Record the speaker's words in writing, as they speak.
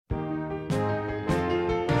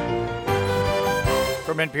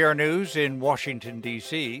From NPR News in Washington,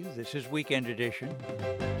 D.C., this is Weekend Edition.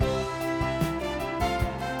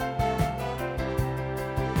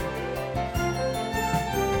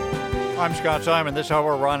 I'm Scott Simon. This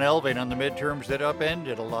hour, Ron Elving on the midterms that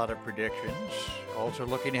upended a lot of predictions. Also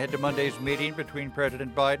looking ahead to Monday's meeting between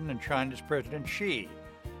President Biden and China's President Xi.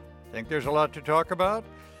 Think there's a lot to talk about?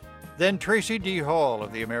 Then Tracy D. Hall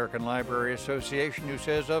of the American Library Association, who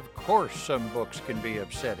says, of course, some books can be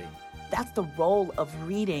upsetting. That's the role of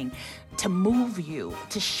reading, to move you,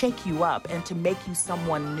 to shake you up, and to make you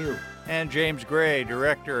someone new. And James Gray,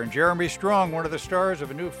 director, and Jeremy Strong, one of the stars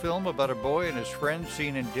of a new film about a boy and his friends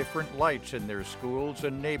seen in different lights in their schools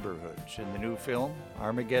and neighborhoods in the new film,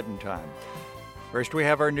 Armageddon Time. First, we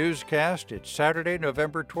have our newscast. It's Saturday,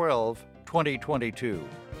 November 12, 2022.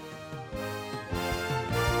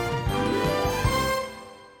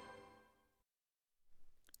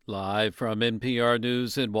 Live from NPR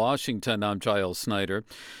News in Washington, I'm Giles Snyder.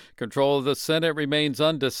 Control of the Senate remains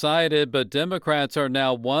undecided, but Democrats are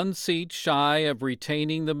now one seat shy of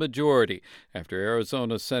retaining the majority after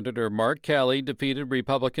Arizona Senator Mark Kelly defeated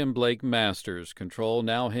Republican Blake Masters. Control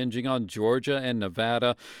now hinging on Georgia and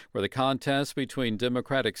Nevada, where the contest between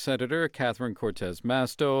Democratic Senator Catherine Cortez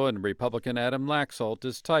Masto and Republican Adam Laxalt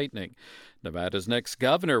is tightening. Nevada's next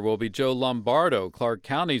governor will be Joe Lombardo, Clark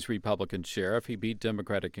County's Republican sheriff. He beat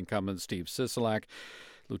Democratic incumbent Steve Sisolak.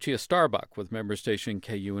 Lucia Starbuck with member station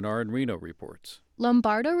KUNR in Reno reports.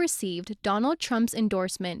 Lombardo received Donald Trump's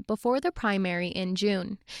endorsement before the primary in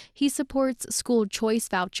June. He supports school choice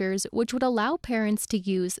vouchers, which would allow parents to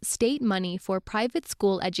use state money for private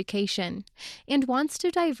school education, and wants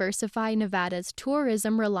to diversify Nevada's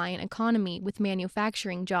tourism-reliant economy with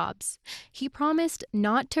manufacturing jobs. He promised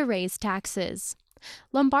not to raise taxes.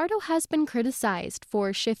 Lombardo has been criticized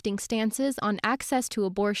for shifting stances on access to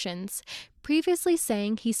abortions, previously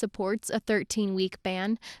saying he supports a 13-week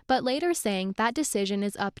ban, but later saying that decision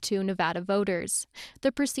is up to Nevada voters.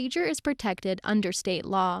 The procedure is protected under state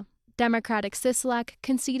law. Democratic Sisolak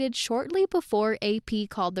conceded shortly before AP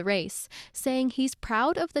called the race, saying he's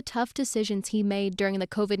proud of the tough decisions he made during the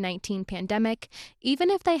COVID-19 pandemic,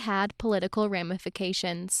 even if they had political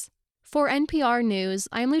ramifications. For NPR News,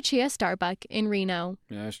 I'm Lucia Starbuck in Reno.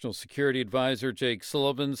 National Security Advisor Jake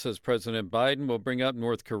Sullivan says President Biden will bring up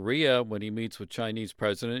North Korea when he meets with Chinese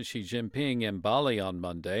President Xi Jinping in Bali on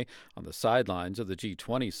Monday on the sidelines of the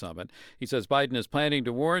G20 summit. He says Biden is planning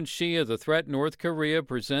to warn Xi of the threat North Korea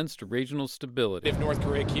presents to regional stability. If North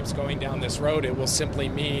Korea keeps going down this road, it will simply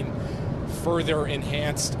mean further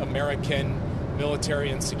enhanced American military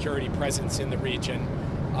and security presence in the region.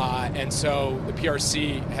 And so the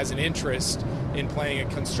PRC has an interest in playing a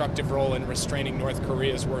constructive role in restraining North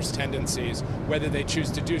Korea's worst tendencies. Whether they choose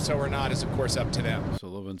to do so or not is, of course, up to them.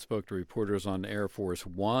 Sullivan spoke to reporters on Air Force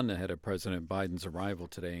One ahead of President Biden's arrival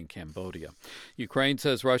today in Cambodia. Ukraine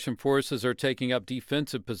says Russian forces are taking up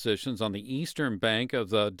defensive positions on the eastern bank of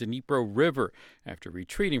the Dnipro River after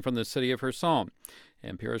retreating from the city of Kherson.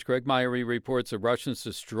 NPR's Greg Myrie reports the Russians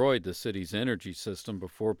destroyed the city's energy system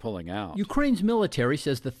before pulling out. Ukraine's military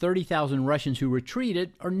says the 30,000 Russians who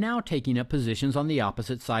retreated are now taking up positions on the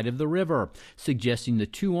opposite side of the river, suggesting the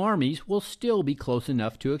two armies will still be close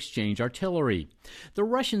enough to exchange artillery. The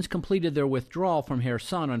Russians completed their withdrawal from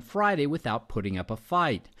Kherson on Friday without putting up a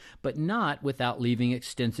fight, but not without leaving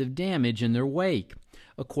extensive damage in their wake.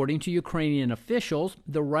 According to Ukrainian officials,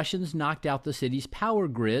 the Russians knocked out the city's power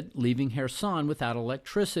grid, leaving Kherson without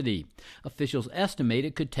electricity. Officials estimate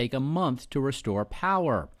it could take a month to restore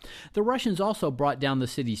power. The Russians also brought down the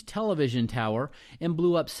city's television tower and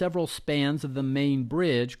blew up several spans of the main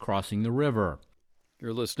bridge crossing the river.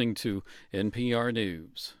 You're listening to NPR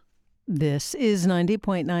News. This is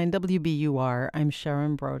 90.9 WBUR. I'm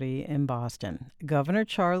Sharon Brody in Boston. Governor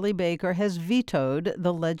Charlie Baker has vetoed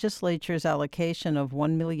the legislature's allocation of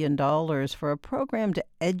 $1 million for a program to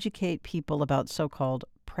educate people about so-called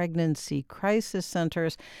pregnancy crisis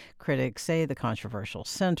centers. Critics say the controversial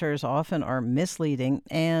centers often are misleading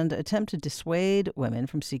and attempt to dissuade women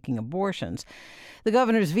from seeking abortions. The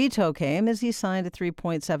governor's veto came as he signed a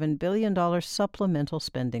 $3.7 billion supplemental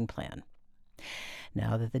spending plan.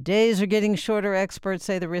 Now that the days are getting shorter, experts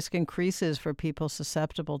say the risk increases for people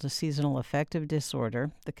susceptible to seasonal affective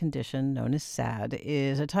disorder. The condition, known as SAD,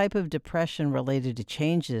 is a type of depression related to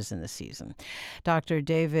changes in the season. Dr.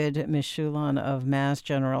 David Mishulan of Mass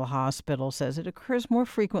General Hospital says it occurs more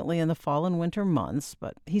frequently in the fall and winter months,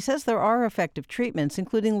 but he says there are effective treatments,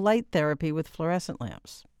 including light therapy with fluorescent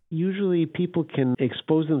lamps. Usually people can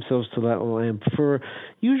expose themselves to that lamp for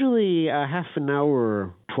usually a half an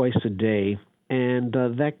hour twice a day. And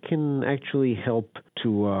that can actually help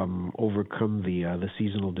to overcome the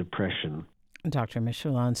seasonal depression. Dr.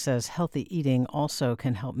 Michelin says healthy eating also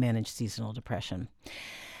can help manage seasonal depression.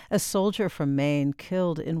 A soldier from Maine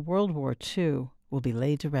killed in World War II will be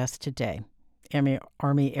laid to rest today.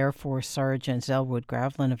 Army Air Force Sergeant Zelwood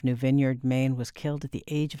Gravlin of New Vineyard, Maine, was killed at the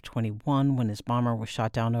age of 21 when his bomber was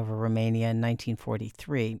shot down over Romania in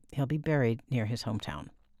 1943. He'll be buried near his hometown.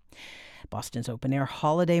 Boston's open-air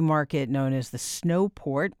holiday market, known as the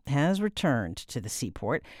Snowport, has returned to the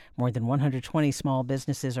seaport. More than 120 small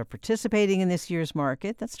businesses are participating in this year's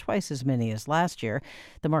market. That's twice as many as last year.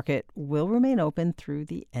 The market will remain open through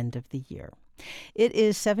the end of the year. It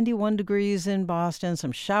is 71 degrees in Boston,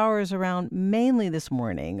 some showers around mainly this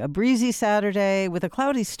morning. A breezy Saturday with a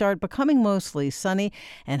cloudy start, becoming mostly sunny,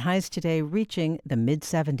 and highs today reaching the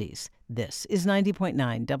mid-70s. This is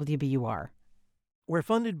 90.9 WBUR. We're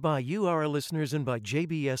funded by you, our listeners, and by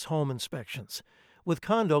JBS Home Inspections, with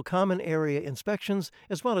condo common area inspections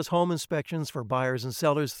as well as home inspections for buyers and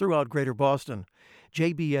sellers throughout Greater Boston.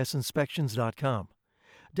 JBSinspections.com.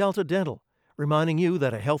 Delta Dental, reminding you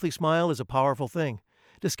that a healthy smile is a powerful thing.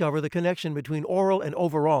 Discover the connection between oral and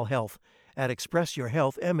overall health at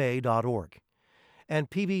expressyourhealthma.org. And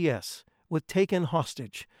PBS, with Taken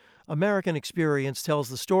Hostage. American Experience tells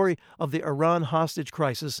the story of the Iran hostage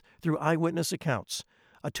crisis through eyewitness accounts.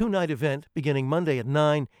 A 2-night event beginning Monday at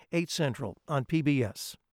 9, 8 Central on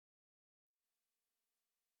PBS.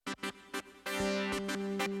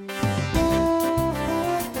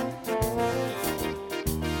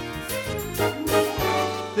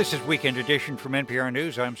 This is Weekend Edition from NPR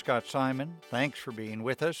News. I'm Scott Simon. Thanks for being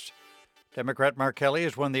with us. Democrat Mark Kelly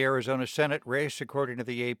has won the Arizona Senate race, according to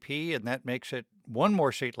the AP, and that makes it one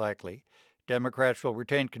more seat likely. Democrats will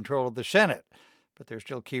retain control of the Senate, but there's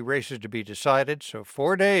still key races to be decided. So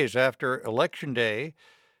 4 days after Election Day,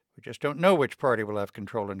 we just don't know which party will have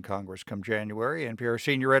control in Congress come January. NPR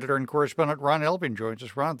senior editor and correspondent Ron Elving joins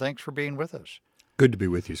us. Ron, thanks for being with us. Good to be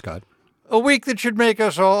with you, Scott. A week that should make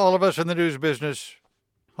us, all of us in the news business,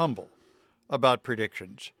 humble about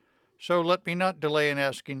predictions. So let me not delay in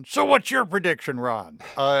asking, so what's your prediction, Ron?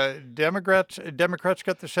 Democrats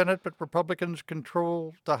got the Senate, but Republicans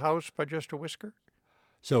control the House by just a whisker?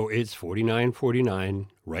 So it's 49-49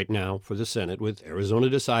 right now for the Senate, with Arizona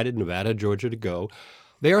decided, Nevada, Georgia to go.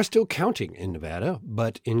 They are still counting in Nevada,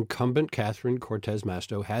 but incumbent Catherine Cortez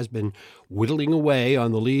Masto has been whittling away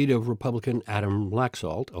on the lead of Republican Adam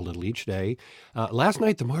Laxalt a little each day. Last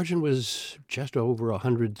night, the margin was just over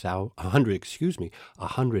 100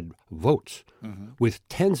 votes, with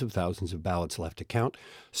tens of thousands of ballots left to count.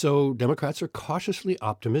 So Democrats are cautiously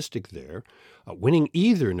optimistic there. Winning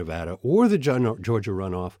either Nevada or the Georgia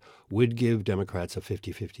runoff would give Democrats a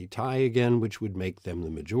 50-50 tie again, which would make them the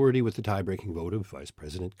majority with the tie-breaking vote of Vice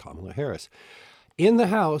President Kamala Harris. In the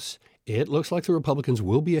House, it looks like the Republicans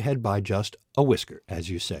will be ahead by just a whisker, as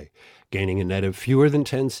you say, gaining a net of fewer than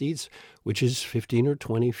 10 seats, which is 15 or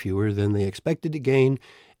 20 fewer than they expected to gain,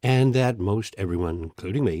 and that most everyone,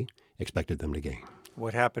 including me, expected them to gain.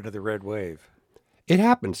 What happened to the red wave? It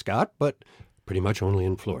happened, Scott, but pretty much only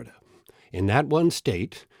in Florida. In that one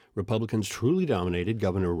state, Republicans truly dominated.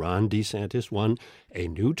 Governor Ron DeSantis won a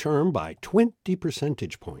new term by 20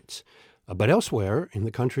 percentage points. But elsewhere in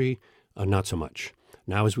the country, not so much.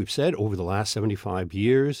 Now, as we've said, over the last 75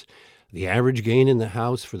 years, the average gain in the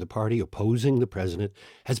House for the party opposing the president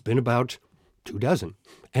has been about 24,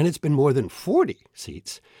 and it's been more than 40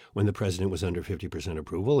 seats when the president was under 50%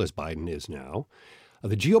 approval, as Biden is now.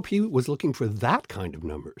 The GOP was looking for that kind of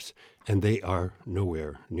numbers, and they are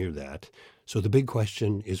nowhere near that. So the big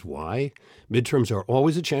question is why? Midterms are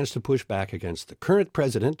always a chance to push back against the current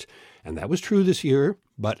president, and that was true this year,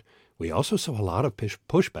 but we also saw a lot of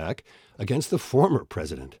pushback against the former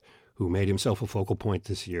president, who made himself a focal point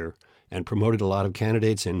this year and promoted a lot of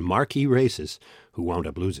candidates in marquee races who wound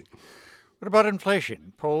up losing. What about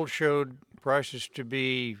inflation? Polls showed prices to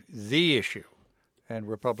be the issue. And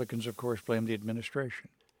Republicans, of course, blame the administration.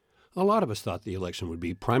 A lot of us thought the election would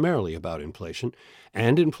be primarily about inflation,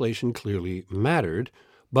 and inflation clearly mattered.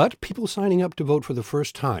 But people signing up to vote for the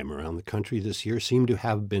first time around the country this year seem to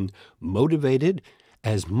have been motivated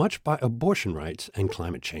as much by abortion rights and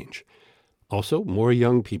climate change. Also, more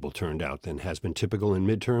young people turned out than has been typical in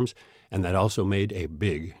midterms, and that also made a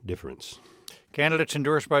big difference. Candidates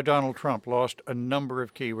endorsed by Donald Trump lost a number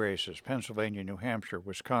of key races: Pennsylvania, New Hampshire,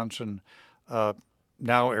 Wisconsin,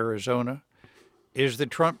 now Arizona. Is the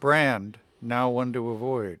Trump brand now one to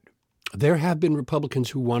avoid? There have been Republicans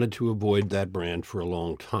who wanted to avoid that brand for a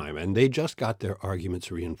long time, and they just got their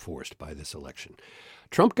arguments reinforced by this election.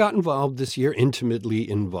 Trump got involved this year, intimately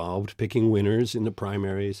involved, picking winners in the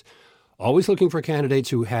primaries. always looking for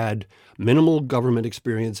candidates who had minimal government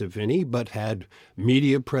experience, if any, but had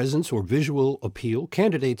media presence or visual appeal,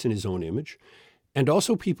 candidates in his own image, and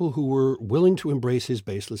also people who were willing to embrace his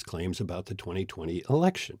baseless claims about the 2020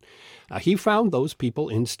 election. He found those people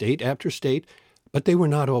in state after state, but they were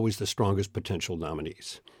not always the strongest potential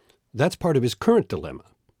nominees. That's part of his current dilemma,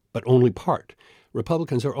 but only part.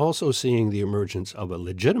 Republicans are also seeing the emergence of a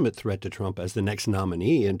legitimate threat to Trump as the next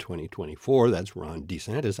nominee in 2024. That's Ron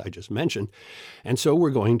DeSantis, I just mentioned. And so we're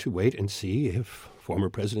going to wait and see if former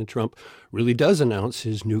President Trump really does announce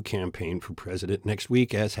his new campaign for president next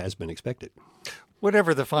week, as has been expected.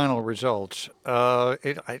 Whatever the final results,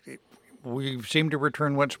 we seem to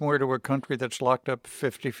return once more to a country that's locked up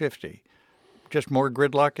 50-50. Just more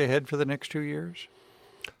gridlock ahead for the next 2 years?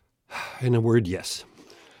 In a word, yes.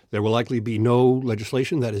 There will likely be no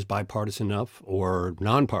legislation that is bipartisan enough or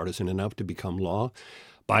nonpartisan enough to become law.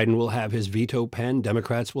 Biden will have his veto pen.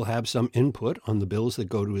 Democrats will have some input on the bills that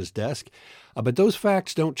go to his desk. But those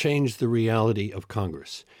facts don't change the reality of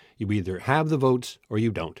Congress. You either have the votes or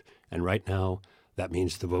you don't. And right now, that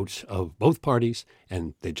means the votes of both parties,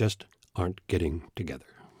 and they just aren't getting together.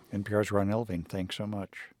 NPR's Ron Elving, thanks so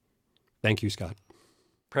much. Thank you, Scott.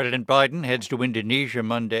 President Biden heads to Indonesia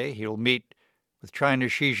Monday. He'll meet with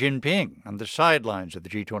China's Xi Jinping on the sidelines of the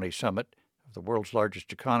G20 summit of the world's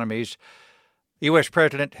largest economies. The U.S.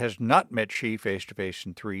 president has not met Xi face-to-face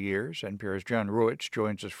in 3 years. NPR's John Ruwitz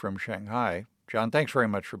joins us from Shanghai. John, thanks very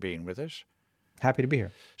much for being with us. Happy to be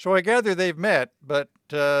here. So I gather they've met, but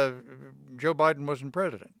Joe Biden wasn't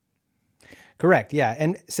president. Correct. Yeah.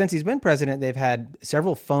 And since he's been president, they've had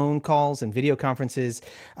several phone calls and video conferences.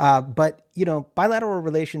 But, bilateral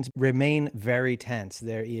relations remain very tense.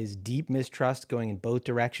 There is deep mistrust going in both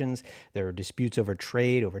directions. There are disputes over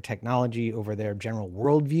trade, over technology, over their general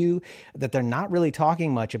worldview that they're not really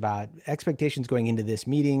talking much about. Expectations going into this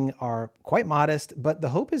meeting are quite modest, but the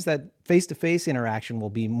hope is that face-to-face interaction will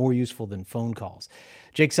be more useful than phone calls.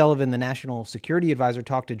 Jake Sullivan, the national security advisor,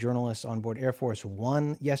 talked to journalists on board Air Force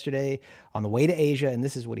One yesterday on the way to Asia, and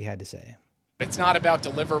this is what he had to say. It's not about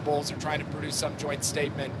deliverables or trying to produce some joint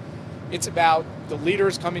statement. It's about the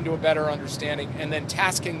leaders coming to a better understanding and then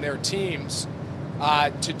tasking their teams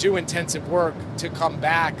to do intensive work to come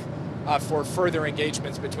back for further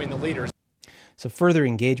engagements between the leaders. So further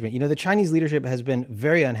engagement. The Chinese leadership has been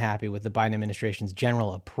very unhappy with the Biden administration's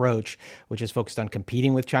general approach, which is focused on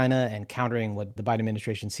competing with China and countering what the Biden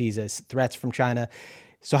administration sees as threats from China.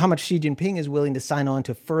 So how much Xi Jinping is willing to sign on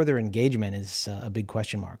to further engagement is a big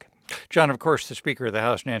question mark. John, of course, the Speaker of the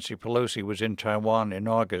House, Nancy Pelosi, was in Taiwan in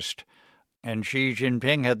August, and Xi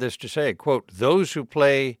Jinping had this to say, quote, "Those who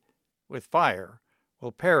play with fire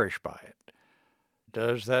will perish by it."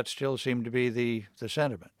 Does that still seem to be the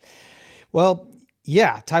sentiment? Well,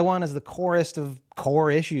 yeah, Taiwan is the corest of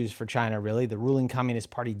core issues for China, really. The ruling Communist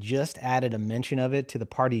Party just added a mention of it to the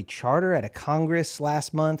party charter at a Congress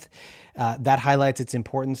last month. That highlights its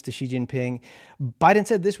importance to Xi Jinping. Biden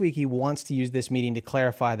said this week he wants to use this meeting to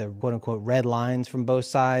clarify the quote-unquote red lines from both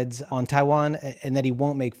sides on Taiwan and that he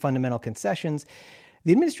won't make fundamental concessions.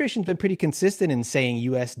 The administration's been pretty consistent in saying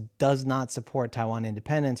U.S. does not support Taiwan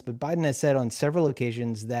independence, but Biden has said on several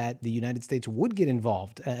occasions that the United States would get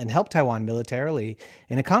involved and help Taiwan militarily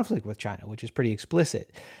in a conflict with China, which is pretty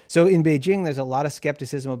explicit. So in Beijing, there's a lot of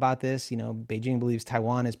skepticism about this. Beijing believes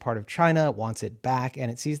Taiwan is part of China, wants it back, and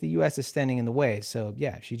it sees the U.S. as standing in the way. So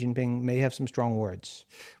yeah, Xi Jinping may have some strong words.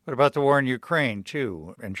 What about the war in Ukraine,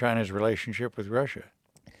 too, and China's relationship with Russia?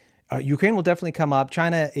 Ukraine will definitely come up.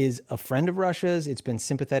 China is a friend of Russia's. It's been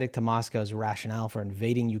sympathetic to Moscow's rationale for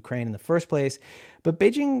invading Ukraine in the first place. But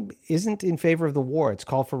Beijing isn't in favor of the war. It's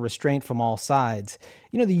called for restraint from all sides.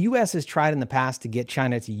 The U.S. has tried in the past to get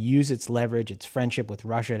China to use its leverage, its friendship with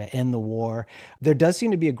Russia to end the war. There does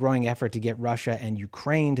seem to be a growing effort to get Russia and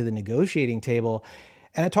Ukraine to the negotiating table.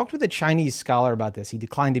 And I talked with a Chinese scholar about this. He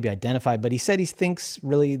declined to be identified, but he said he thinks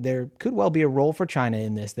really there could well be a role for China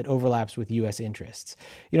in this that overlaps with U.S. interests.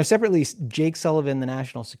 Separately, Jake Sullivan, the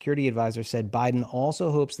national security advisor, said Biden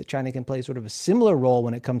also hopes that China can play sort of a similar role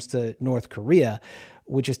when it comes to North Korea,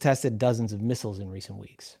 which has tested dozens of missiles in recent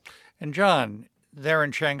weeks. And John, there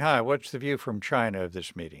in Shanghai, what's the view from China of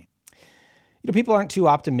this meeting? People aren't too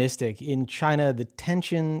optimistic. In China, the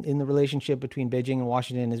tension in the relationship between Beijing and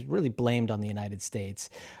Washington is really blamed on the United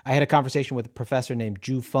States. I had a conversation with a professor named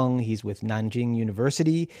Zhu Feng. He's with Nanjing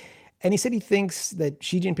University. And he said he thinks that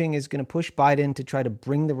Xi Jinping is going to push Biden to try to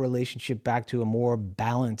bring the relationship back to a more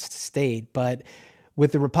balanced state. But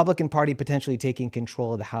with the Republican Party potentially taking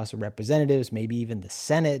control of the House of Representatives, maybe even the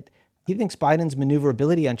Senate, he thinks Biden's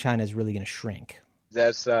maneuverability on China is really going to shrink.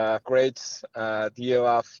 There's a great deal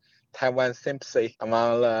of Taiwan sympathy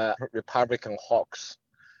among the Republican hawks.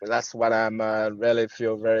 That's what I'm really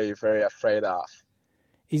feel very, very afraid of.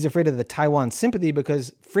 He's afraid of the Taiwan sympathy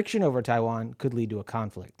because friction over Taiwan could lead to a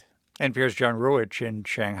conflict. NPR's John Ruwitch in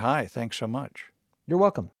Shanghai. Thanks so much. You're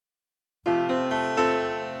welcome.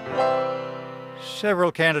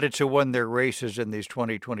 Several candidates who won their races in these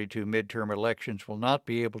 2022 midterm elections will not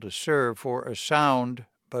be able to serve for a sound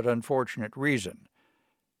but unfortunate reason.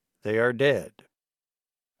 They are dead.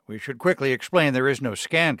 We should quickly explain there is no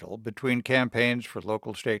scandal between campaigns for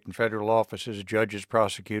local, state, and federal offices, judges,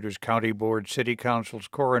 prosecutors, county boards, city councils,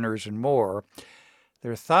 coroners, and more.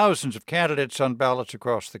 There are thousands of candidates on ballots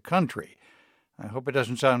across the country. I hope it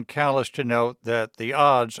doesn't sound callous to note that the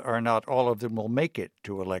odds are not all of them will make it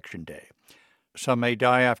to Election Day. Some may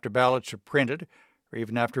die after ballots are printed or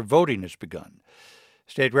even after voting has begun.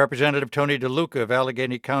 State Representative Tony DeLuca of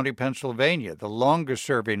Allegheny County, Pennsylvania, the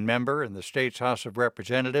longest-serving member in the state's House of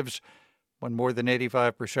Representatives, won more than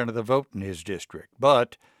 85% of the vote in his district.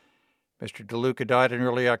 But Mr. DeLuca died in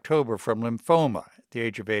early October from lymphoma at the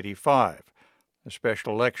age of 85. A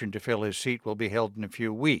special election to fill his seat will be held in a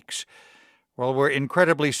few weeks. While we're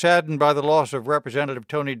incredibly saddened by the loss of Representative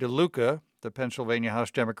Tony DeLuca, the Pennsylvania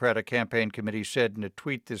House Democratic Campaign Committee said in a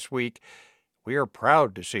tweet this week, "We are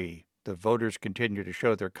proud to see the voters continue to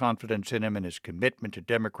show their confidence in him and his commitment to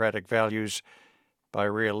democratic values by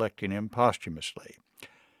re-electing him posthumously."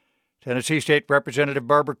 Tennessee State Representative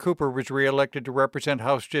Barbara Cooper was re-elected to represent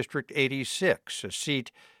House District 86, a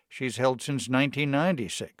seat she's held since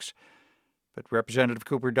 1996. But Representative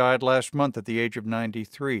Cooper died last month at the age of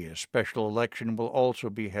 93. A special election will also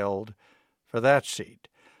be held for that seat.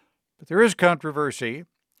 But there is controversy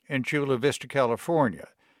in Chula Vista, California.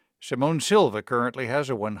 Simone Silva currently has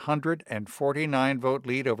a 149-vote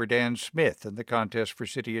lead over Dan Smith in the contest for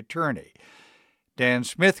city attorney. Dan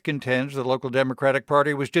Smith contends the local Democratic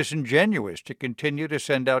Party was disingenuous to continue to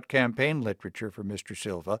send out campaign literature for Mr.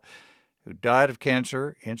 Silva, who died of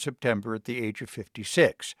cancer in September at the age of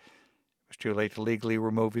 56. It was too late to legally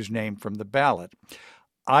remove his name from the ballot.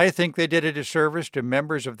 "I think they did a disservice to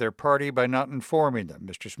members of their party by not informing them,"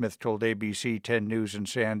 Mr. Smith told ABC 10 News in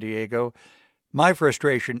San Diego. "My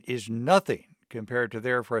frustration is nothing compared to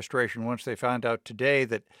their frustration once they found out today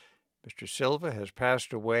that Mr. Silva has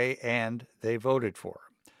passed away and they voted for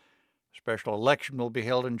him." A special election will be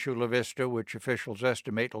held in Chula Vista, which officials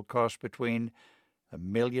estimate will cost between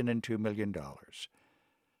 $1 million and $2 million.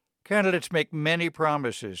 Candidates make many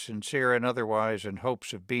promises, sincere and otherwise, in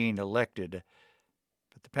hopes of being elected.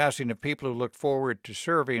 But the passing of people who look forward to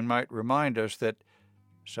serving might remind us that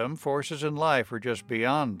some forces in life are just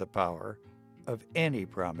beyond the power of any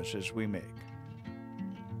promises we make.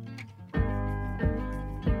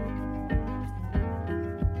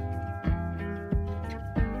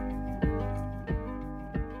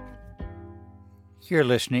 You're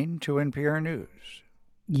listening to NPR News.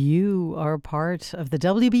 You are part of the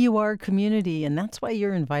WBUR community, and that's why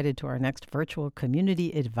you're invited to our next virtual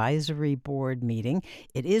Community Advisory Board meeting.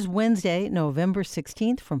 It is Wednesday, November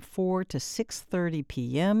 16th from 4 to 6:30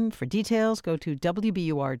 p.m. For details, go to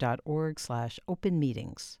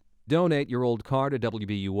wbur.org/open-meetings. Donate your old car to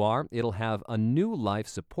WBUR. It'll have a new life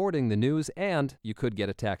supporting the news, and you could get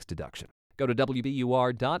a tax deduction. Go to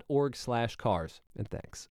wbur.org/cars, and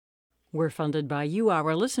thanks. We're funded by you,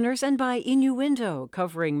 our listeners, and by Innuendo,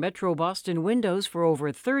 covering Metro Boston windows for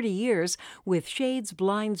over 30 years with shades,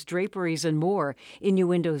 blinds, draperies, and more.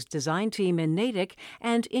 Innuendo's design team in Natick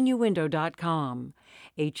and Innuendo.com.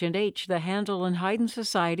 H&H, the Handel and Haydn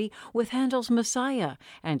Society, with Handel's Messiah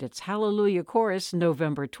and its Hallelujah Chorus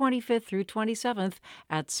November 25th through 27th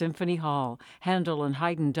at Symphony Hall,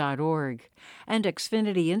 handelandhaydn.org. And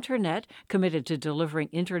Xfinity Internet, committed to delivering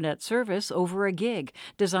Internet service over a gig,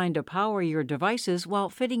 designed to power your devices while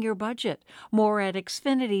fitting your budget. More at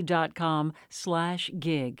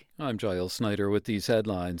xfinity.com/gig. I'm Giles Snyder with these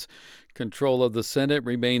headlines. Control of the Senate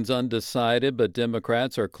remains undecided, but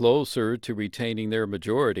Democrats are closer to retaining their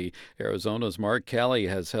majority. Arizona's Mark Kelly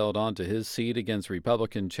has held on to his seat against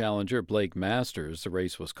Republican challenger Blake Masters. The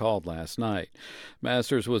race was called last night.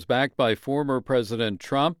 Masters was backed by former President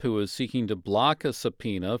Trump, who is seeking to block a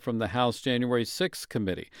subpoena from the House January 6th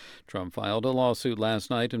committee. Trump filed a lawsuit last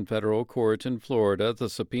night in federal court in Florida. The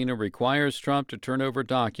subpoena requires Trump to turn over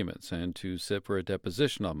documents and to sit for a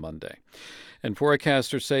deposition on Monday. And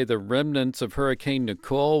forecasters say the remnants of Hurricane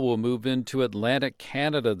Nicole will move into Atlantic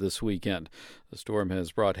Canada this weekend. The storm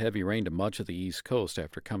has brought heavy rain to much of the East Coast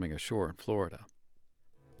after coming ashore in Florida.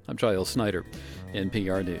 I'm Giles Snyder,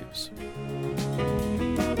 NPR News.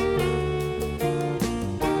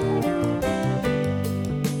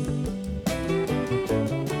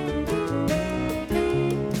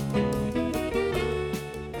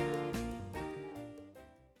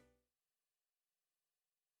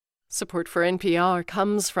 Support for NPR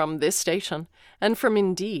comes from this station and from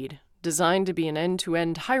Indeed, designed to be an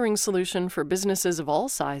end-to-end hiring solution for businesses of all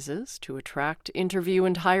sizes to attract, interview,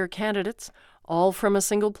 and hire candidates, all from a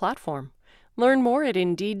single platform. Learn more at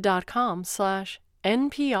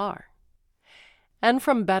Indeed.com/NPR. And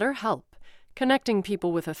from BetterHelp, connecting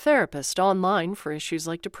people with a therapist online for issues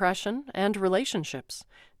like depression and relationships.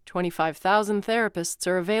 25,000 therapists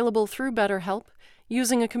are available through BetterHelp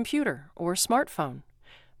using a computer or smartphone.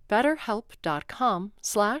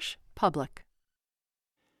 BetterHelp.com/public.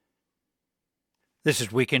 This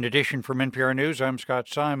is Weekend Edition from NPR News. I'm Scott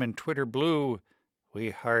Simon. Twitter Blue, we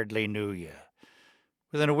hardly knew you.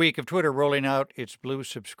 Within a week of Twitter rolling out its Blue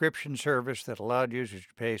subscription service that allowed users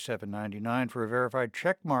to pay $7.99 for a verified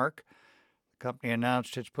check mark, the company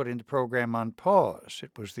announced it's putting the program on pause.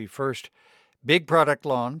 It was the first big product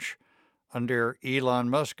launch under Elon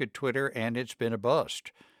Musk at Twitter, and it's been a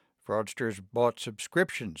bust. Fraudsters bought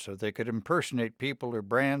subscriptions so they could impersonate people or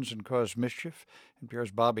brands and cause mischief.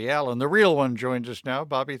 NPR's Bobby Allen, the real one, joins us now.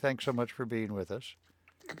 Bobby, thanks so much for being with us.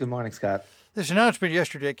 Good morning, Scott. This announcement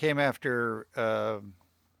yesterday came after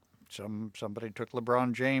somebody took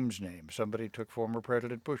LeBron James' name. Somebody took former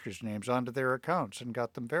President Bush's names onto their accounts and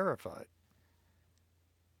got them verified.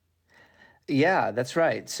 Yeah, that's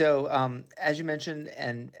right. So, as you mentioned,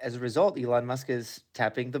 and as a result, Elon Musk is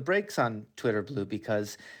tapping the brakes on Twitter Blue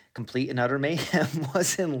because complete and utter mayhem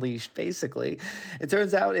was unleashed, basically. It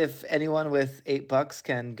turns out if anyone with $8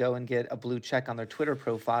 can go and get a blue check on their Twitter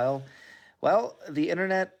profile, well, the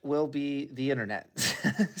internet will be the internet.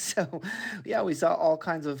 So, yeah, we saw all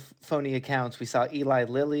kinds of phony accounts. We saw Eli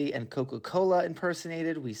Lilly and Coca-Cola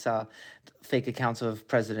impersonated. We saw fake accounts of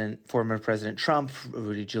former President Trump,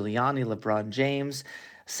 Rudy Giuliani, LeBron James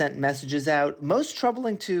sent messages out. Most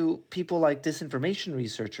troubling to people like disinformation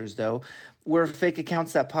researchers, though, were fake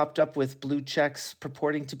accounts that popped up with blue checks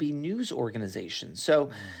purporting to be news organizations. So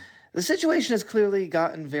the situation has clearly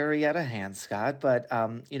gotten very out of hand, Scott, but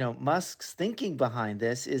Musk's thinking behind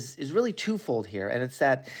this is really twofold here, and it's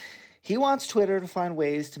that he wants Twitter to find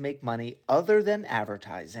ways to make money other than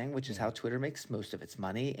advertising, which is how Twitter makes most of its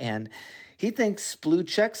money, and he thinks blue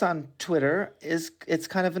checks on Twitter it's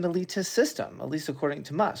kind of an elitist system, at least according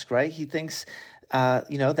to Musk, right? He thinks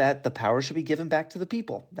that the power should be given back to the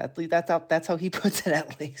people. That's how he puts it,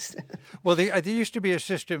 at least. Well, there used to be a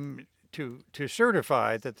system to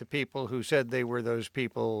certify that the people who said they were those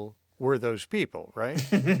people were those people, right?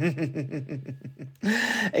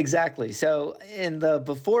 Exactly. So in the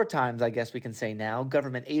before times, I guess we can say now,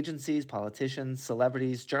 government agencies, politicians,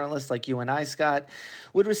 celebrities, journalists like you and I, Scott,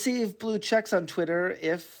 would receive blue checks on Twitter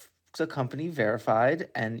if the company verified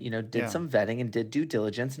and, did some vetting and did due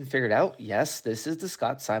diligence and figured out, yes, this is the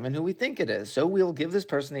Scott Simon who we think it is. So we'll give this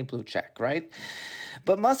person a blue check, right?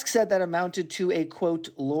 But Musk said that amounted to a, quote,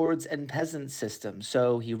 lords and peasants system.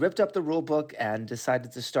 So he ripped up the rule book and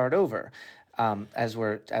decided to start over. As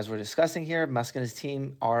we're discussing here, Musk and his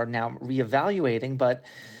team are now reevaluating, but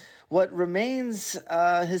what remains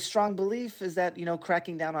his strong belief is that,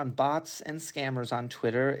 cracking down on bots and scammers on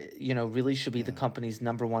Twitter, really should be the company's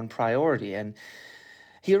number one priority. And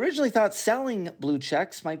he originally thought selling blue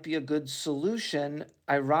checks might be a good solution.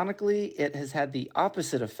 Ironically, it has had the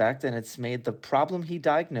opposite effect, and it's made the problem he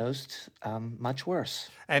diagnosed much worse.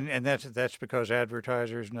 And that's because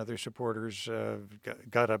advertisers and other supporters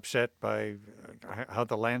got upset by how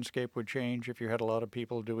the landscape would change if you had a lot of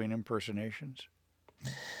people doing impersonations?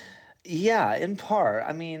 Yeah, in part.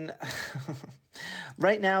 I mean,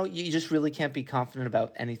 right now, you just really can't be confident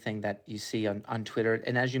about anything that you see on Twitter.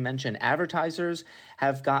 And as you mentioned, advertisers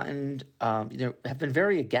have gotten, have been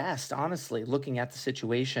very aghast, honestly, looking at the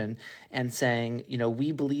situation and saying,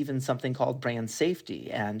 we believe in something called brand safety,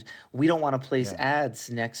 and we don't want to place ads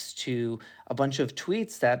next to a bunch of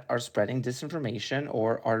tweets that are spreading disinformation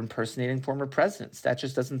or are impersonating former presidents. That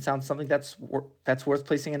just doesn't sound something that's worth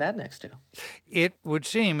placing an ad next to. It would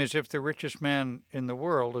seem as if the richest man in the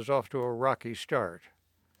world is off to a rocky start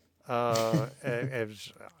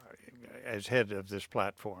as head of this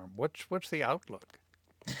platform. What's the outlook?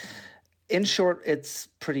 In short, it's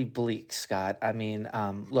pretty bleak, Scott. I mean,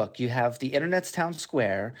 look, you have the internet's town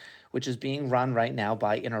square, which is being run right now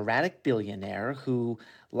by an erratic billionaire who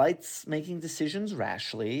likes making decisions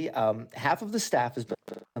rashly. Half of the staff has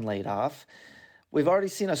been laid off. We've already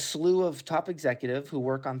seen a slew of top executives who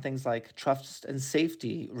work on things like trust and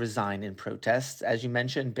safety resign in protests. As you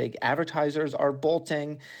mentioned, big advertisers are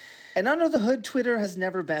bolting. And under the hood, Twitter has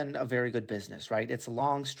never been a very good business, right? It's a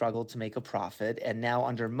long struggle to make a profit. And now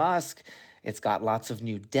under Musk, it's got lots of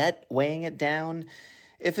new debt weighing it down.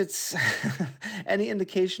 If it's any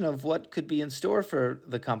indication of what could be in store for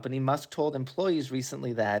the company, Musk told employees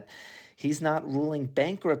recently that he's not ruling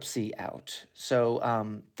bankruptcy out.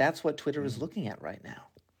 So that's what Twitter is looking at right now.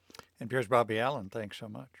 NPR's Bobby Allen, thanks so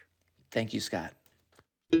much. Thank you, Scott.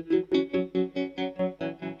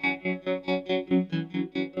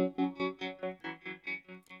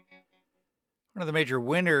 One of the major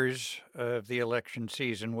winners of the election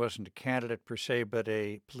season wasn't a candidate per se, but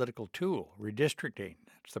a political tool, redistricting.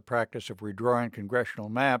 It's the practice of redrawing congressional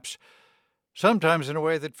maps, sometimes in a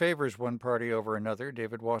way that favors one party over another.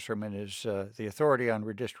 David Wasserman is the authority on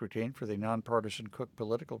redistricting for the nonpartisan Cook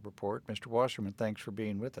Political Report. Mr. Wasserman, thanks for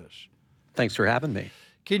being with us. Thanks for having me.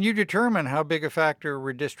 Can you determine how big a factor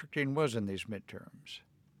redistricting was in these midterms?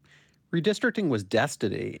 Redistricting was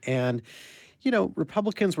destiny, and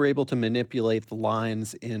Republicans were able to manipulate the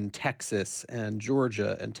lines in Texas and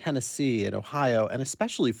Georgia and Tennessee and Ohio and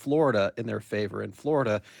especially Florida in their favor. In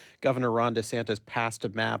Florida, Governor Ron DeSantis passed a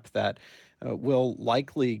map that will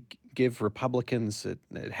likely give Republicans, it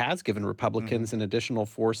has given Republicans an additional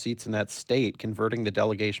 4 seats in that state, converting the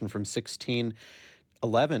delegation from 16-11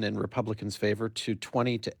 in Republicans' favor to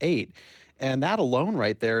 20-8. And that alone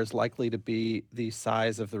right there is likely to be the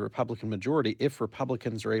size of the Republican majority if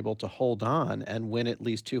Republicans are able to hold on and win at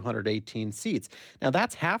least 218 seats. Now,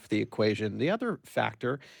 that's half the equation. The other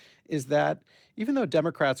factor is that even though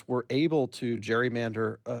Democrats were able to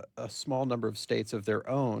gerrymander a small number of states of their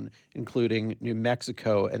own, including New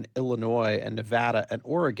Mexico and Illinois and Nevada and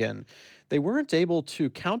Oregon, they weren't able to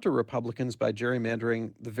counter Republicans by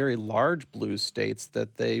gerrymandering the very large blue states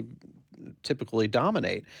that they typically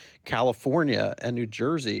dominate. California and New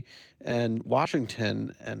Jersey and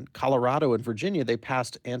Washington and Colorado and Virginia, they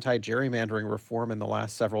passed anti-gerrymandering reform in the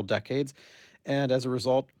last several decades. And as a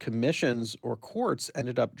result, commissions or courts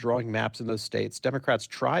ended up drawing maps in those states. Democrats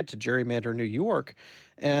tried to gerrymander New York,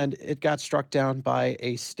 and it got struck down by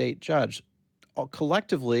a state judge.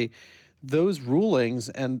 Collectively, those rulings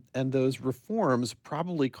and those reforms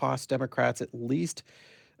probably cost Democrats at least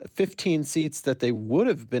 15 seats that they would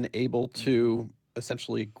have been able to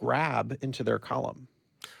essentially grab into their column.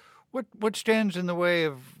 What stands in the way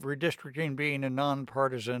of redistricting being a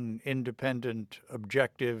nonpartisan, independent,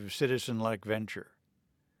 objective, citizen-like venture?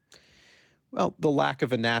 Well, the lack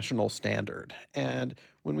of a national standard. And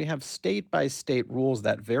when we have state-by-state rules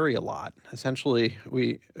that vary a lot, essentially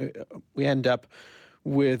we end up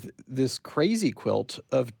with this crazy quilt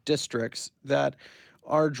of districts that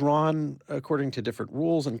are drawn according to different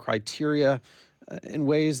rules and criteria in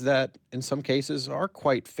ways that in some cases are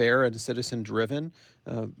quite fair and citizen-driven.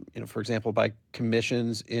 For example, by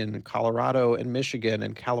commissions in Colorado and Michigan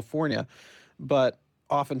and California. But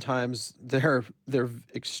oftentimes they're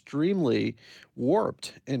extremely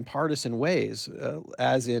warped in partisan ways,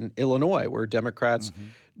 as in Illinois, where Democrats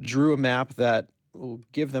drew a map that will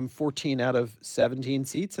give them 14 out of 17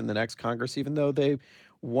 seats in the next Congress, even though they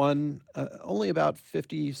won only about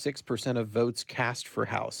 56% of votes cast for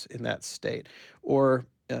House in that state. Or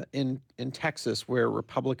in Texas, where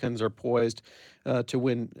Republicans are poised to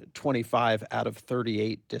win 25 out of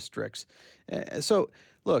 38 districts. So,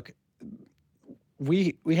 look,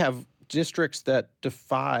 we have districts that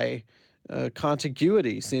defy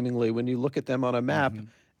contiguity, seemingly, when you look at them on a map.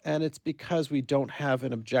 And it's because we don't have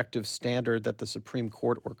an objective standard that the Supreme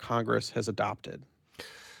Court or Congress has adopted.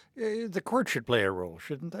 The court should play a role,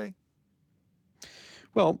 shouldn't they?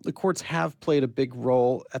 Well, the courts have played a big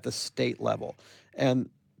role at the state level. And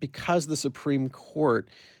because the Supreme Court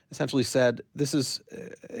essentially said this is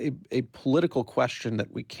a political question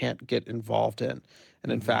that we can't get involved in.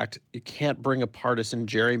 And in fact, you can't bring a partisan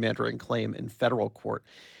gerrymandering claim in federal court.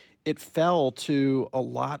 It fell to a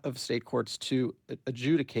lot of state courts to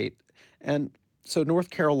adjudicate. And so North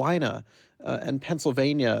Carolina and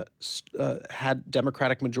Pennsylvania had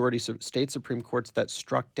Democratic majority state Supreme Courts that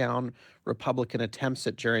struck down Republican attempts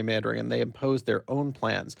at gerrymandering, and they imposed their own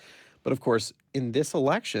plans. But of course, in this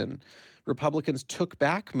election, Republicans took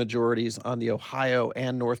back majorities on the Ohio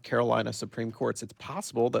and North Carolina Supreme Courts. It's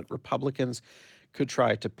possible that Republicans could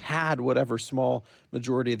try to pad whatever small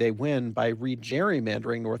majority they win by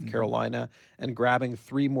re-gerrymandering North Carolina and grabbing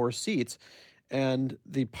 3 more seats. And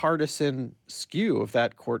the partisan skew of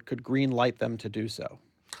that court could green light them to do so.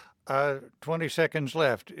 20 seconds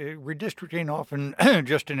left. Redistricting often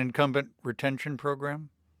just an incumbent retention program?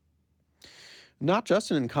 Not just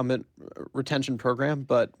an incumbent retention program,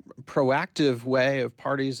 but proactive way of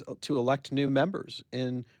parties to elect new members.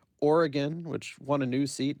 In Oregon, which won a new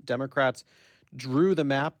seat, Democrats drew the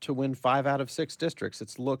map to win 5 out of 6 districts.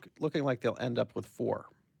 It's looking like they'll end up with 4.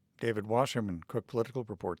 David Wasserman, Cook Political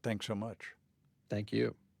Report. Thanks so much. Thank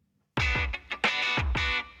you.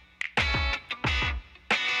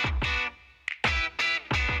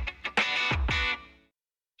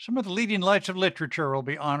 Some of the leading lights of literature will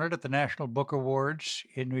be honored at the National Book Awards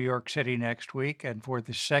in New York City next week, and for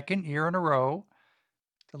the second year in a row,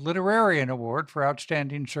 the Literarian Award for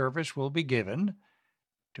Outstanding Service will be given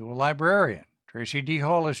to a librarian. Tracy D.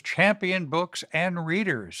 Hall has championed books and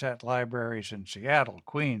readers at libraries in Seattle,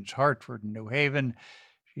 Queens, Hartford, and New Haven.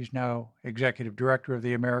 She's now executive director of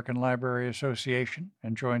the American Library Association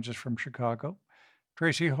and joins us from Chicago.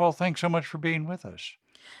 Tracy Hall, thanks so much for being with us.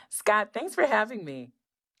 Scott, thanks for having me.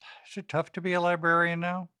 Is it tough to be a librarian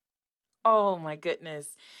now? Oh, my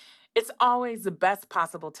goodness. It's always the best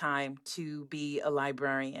possible time to be a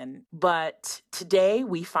librarian. But today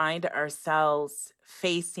we find ourselves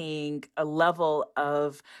facing a level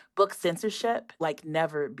of book censorship like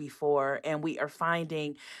never before. And we are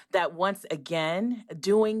finding that once again,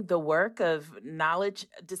 doing the work of knowledge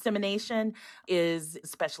dissemination is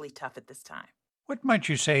especially tough at this time. What might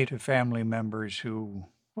you say to family members who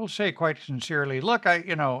will say quite sincerely, look,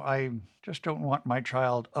 I just don't want my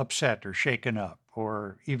child upset or shaken up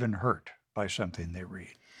or even hurt by something they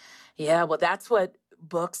read? Yeah, well, that's what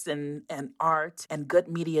books and art and good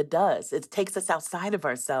media does. It takes us outside of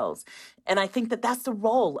ourselves. And I think that that's the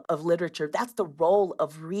role of literature. That's the role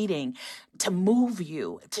of reading, to move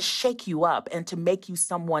you, to shake you up, and to make you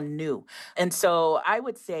someone new. And so I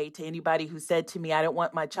would say to anybody who said to me, I don't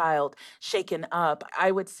want my child shaken up,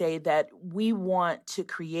 I would say that we want to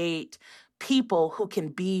create people who can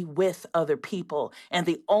be with other people. And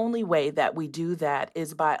the only way that we do that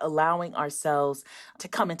is by allowing ourselves to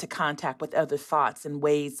come into contact with other thoughts and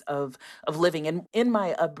ways of living. And in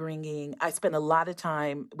my upbringing, I spent a lot of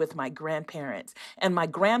time with my grandparents. And my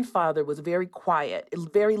grandfather was very quiet,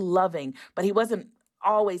 very loving, but he wasn't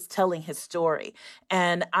always telling his story.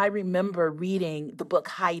 And I remember reading the book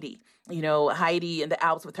Heidi. Heidi in the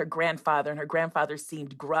Alps with her grandfather, and her grandfather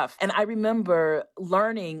seemed gruff. And I remember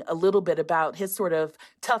learning a little bit about his sort of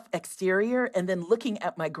tough exterior, and then looking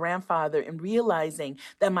at my grandfather and realizing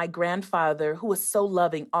that my grandfather, who was so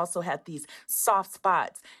loving, also had these soft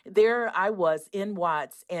spots. There I was in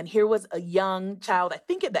Watts, and here was a young child, I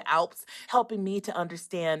think in the Alps, helping me to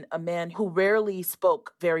understand a man who rarely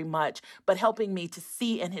spoke very much, but helping me to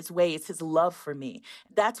see in his ways his love for me.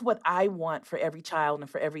 That's what I want for every child and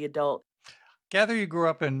for every adult. Gather you grew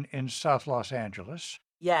up in South Los Angeles.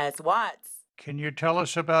 Yes, Watts. Can you tell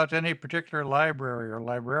us about any particular library or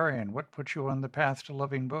librarian? What put you on the path to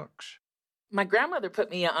loving books? My grandmother put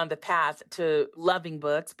me on the path to loving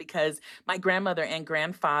books because my grandmother and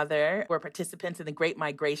grandfather were participants in the Great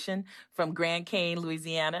Migration from Grand Cane,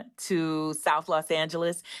 Louisiana to South Los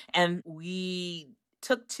Angeles. And we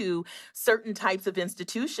took to certain types of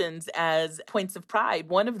institutions as points of pride.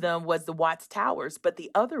 One of them was the Watts Towers, but the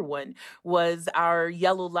other one was our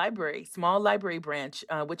Yellow Library, small library branch,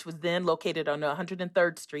 which was then located on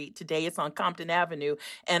 103rd Street. Today it's on Compton Avenue.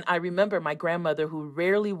 And I remember my grandmother, who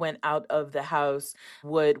rarely went out of the house,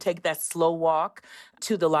 would take that slow walk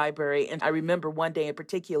to the library. And I remember one day in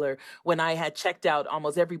particular, when I had checked out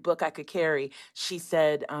almost every book I could carry, she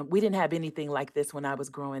said, we didn't have anything like this when I was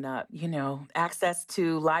growing up. Access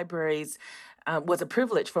to libraries was a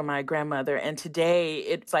privilege for my grandmother. And today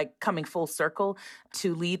it's like coming full circle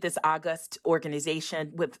to lead this august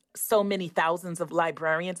organization with so many thousands of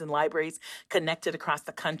librarians and libraries connected across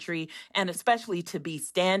the country, and especially to be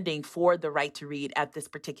standing for the right to read at this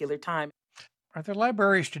particular time. Are there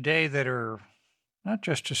libraries today that are not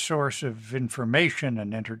just a source of information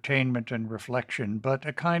and entertainment and reflection, but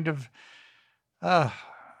a kind of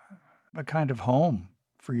home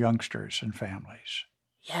for youngsters and families?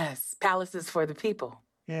 Yes, palaces for the people.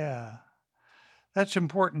 Yeah. That's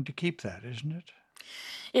important to keep that, isn't it?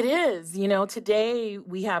 It is. Today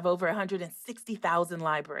we have over 160,000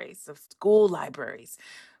 libraries, of school libraries,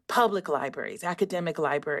 public libraries, academic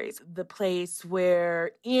libraries, the place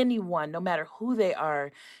where anyone, no matter who they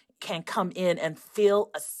are, can come in and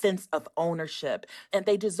feel a sense of ownership. And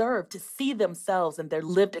they deserve to see themselves and their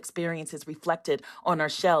lived experiences reflected on our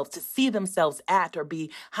shelves, to see themselves at or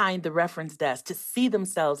behind the reference desk, to see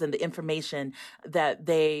themselves in the information that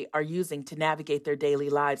they are using to navigate their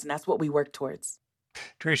daily lives. And that's what we work towards.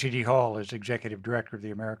 Tracy D. Hall is Executive Director of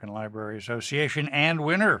the American Library Association and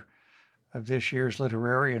winner of this year's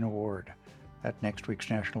Literarian Award at next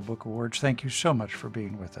week's National Book Awards. Thank you so much for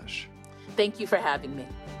being with us. Thank you for having me.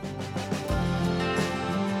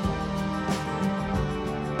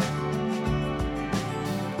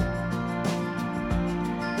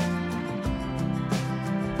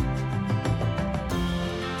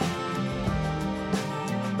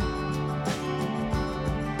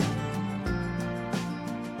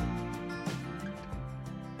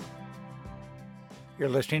 You're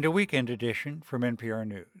listening to Weekend Edition from NPR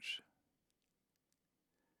News.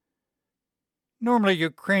 Normally,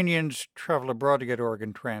 Ukrainians travel abroad to get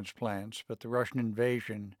organ transplants, but the Russian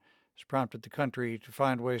invasion has prompted the country to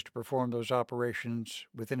find ways to perform those operations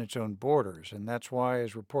within its own borders. And that's why,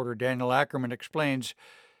 as reporter Daniel Ackerman explains,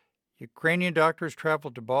 Ukrainian doctors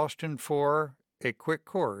traveled to Boston for a quick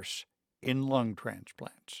course in lung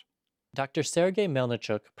transplants. Dr. Sergei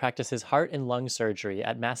Melnichuk practices heart and lung surgery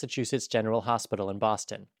at Massachusetts General Hospital in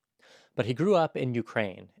Boston. But he grew up in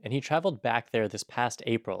Ukraine, and he traveled back there this past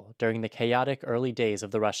April during the chaotic early days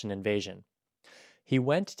of the Russian invasion. He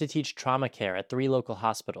went to teach trauma care at 3 local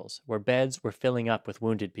hospitals, where beds were filling up with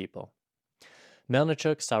wounded people.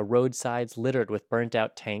 Melnichuk saw roadsides littered with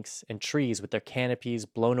burnt-out tanks and trees with their canopies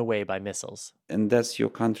blown away by missiles. And that's your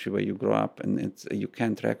country where you grow up, and you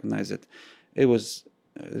can't recognize it. It was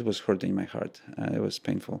hurting my heart. It was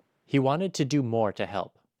painful. He wanted to do more to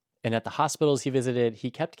help. And at the hospitals he visited,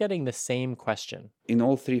 he kept getting the same question. In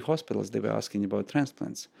all 3 hospitals, they were asking about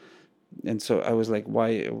transplants. And so I was like,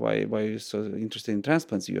 why are you so interested in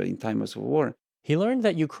transplants? You are in times of war. He learned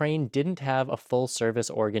that Ukraine didn't have a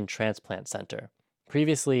full-service organ transplant center.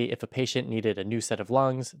 Previously, if a patient needed a new set of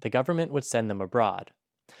lungs, the government would send them abroad.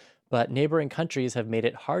 But neighboring countries have made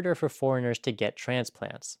it harder for foreigners to get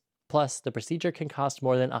transplants. Plus, the procedure can cost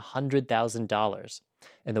more than $100,000.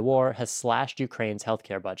 And the war has slashed Ukraine's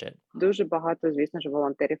healthcare budget. Oksana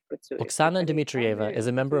Dmitrieva is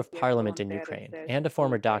a member of parliament in Ukraine and a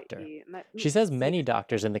former doctor. She says many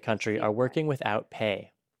doctors in the country are working without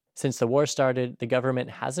pay. Since the war started, the government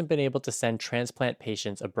hasn't been able to send transplant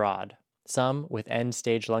patients abroad. Some with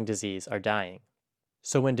end-stage lung disease are dying.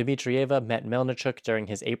 So when Dmitrieva met Melnichuk during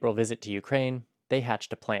his April visit to Ukraine, they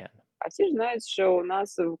hatched a plan.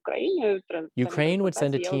 Ukraine would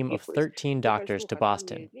send a team of 13 doctors to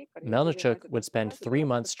Boston. Melnichuk would spend 3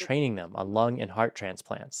 months training them on lung and heart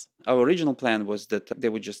transplants. Our original plan was that they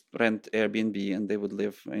would just rent Airbnb and they would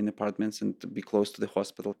live in apartments and be close to the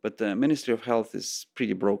hospital. But the Ministry of Health is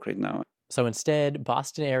pretty broke right now. So instead,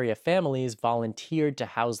 Boston area families volunteered to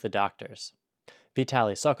house the doctors.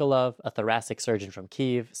 Vitaly Sokolov, a thoracic surgeon from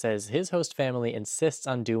Kyiv, says his host family insists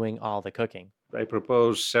on doing all the cooking. I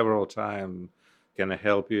proposed several times, can I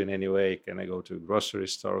help you in any way? Can I go to a grocery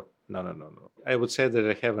store? No. I would say that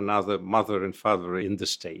I have another mother and father in the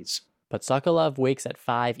States. But Sokolov wakes at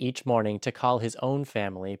 5 each morning to call his own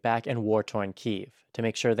family back in war-torn Kyiv to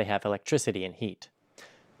make sure they have electricity and heat.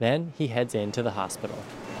 Then he heads into the hospital.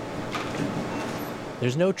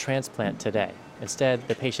 There's no transplant today. Instead,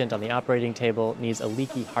 the patient on the operating table needs a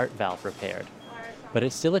leaky heart valve repaired. But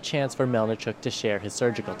it's still a chance for Melnichuk to share his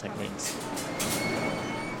surgical techniques.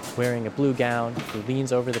 Wearing a blue gown, he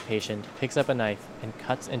leans over the patient, picks up a knife, and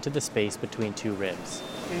cuts into the space between 2 ribs.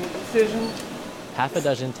 Half a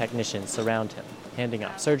dozen technicians surround him, handing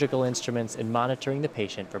out surgical instruments and monitoring the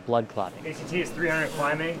patient for blood clotting. ACT is 300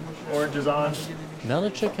 climbing, orange is on.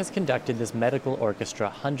 Melnichuk has conducted this medical orchestra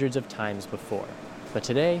hundreds of times before. But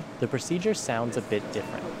today, the procedure sounds a bit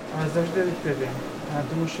different. As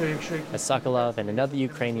Sokolov and another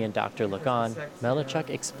Ukrainian doctor look on, Melnichuk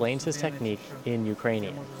explains his technique in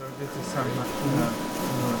Ukrainian.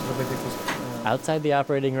 Outside the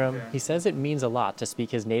operating room, he says it means a lot to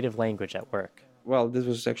speak his native language at work. Well, this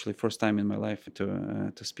was actually the first time in my life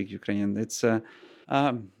to speak Ukrainian. It's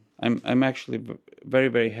I'm actually very,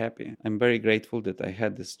 very happy. I'm very grateful that I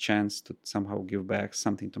had this chance to somehow give back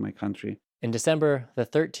something to my country. In December, the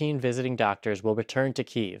 13 visiting doctors will return to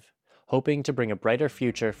Kyiv, hoping to bring a brighter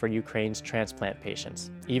future for Ukraine's transplant patients,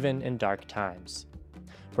 even in dark times.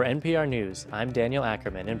 For NPR News, I'm Daniel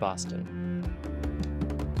Ackerman in Boston.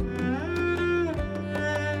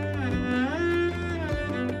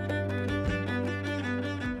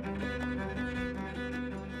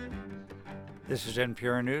 This is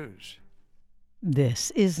NPR News. This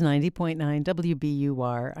is 90.9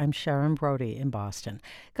 WBUR. I'm Sharon Brody in Boston.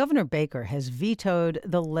 Governor Baker has vetoed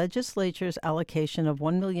the legislature's allocation of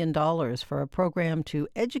 $1 million for a program to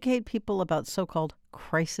educate people about so-called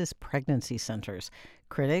crisis pregnancy centers.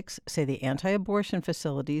 Critics say the anti-abortion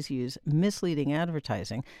facilities use misleading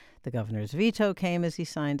advertising. The governor's veto came as he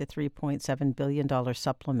signed a $3.7 billion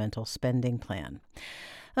supplemental spending plan.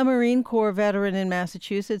 A Marine Corps veteran in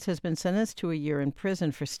Massachusetts has been sentenced to a year in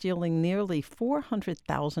prison for stealing nearly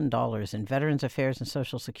 $400,000 in Veterans Affairs and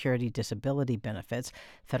Social Security disability benefits.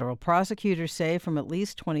 Federal prosecutors say from at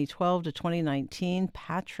least 2012 to 2019,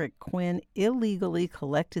 Patrick Quinn illegally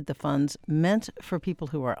collected the funds meant for people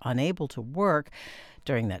who are unable to work.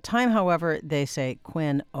 During that time, however, they say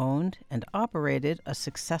Quinn owned and operated a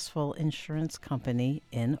successful insurance company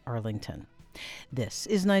in Arlington. This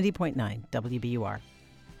is 90.9 WBUR.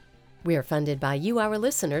 We are funded by you, our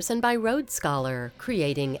listeners, and by Road Scholar,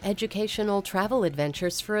 creating educational travel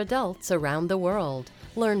adventures for adults around the world.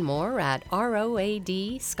 Learn more at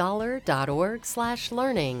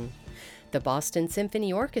roadscholar.org/learning. The Boston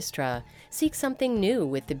Symphony Orchestra. Seek something new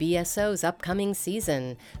with the BSO's upcoming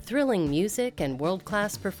season. Thrilling music and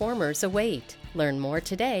world-class performers await. Learn more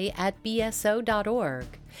today at bso.org.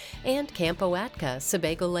 And Camp Oatka,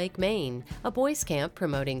 Sebago Lake, Maine, a boys' camp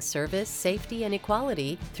promoting service, safety, and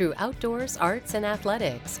equality through outdoors, arts, and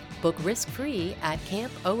athletics. Book risk-free at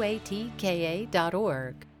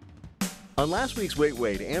campoatka.org. On last week's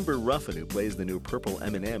Wait, Amber Ruffin, who plays the new purple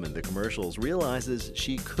M&M in the commercials, realizes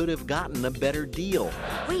she could have gotten a better deal.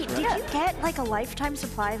 Wait, did you get like a lifetime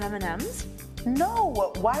supply of M&Ms?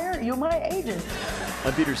 No, why aren't you my agent?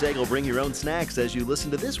 I'm Peter Sagal. Bring your own snacks as you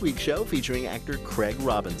listen to this week's show featuring actor Craig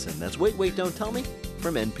Robinson. That's Wait, Don't Tell Me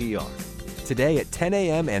from NPR. Today at 10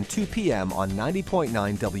 a.m. and 2 p.m. on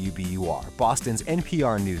 90.9 WBUR, Boston's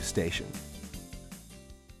NPR news station.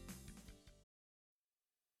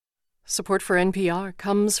 Support for NPR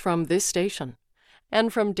comes from this station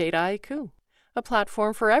and from Dataiku, a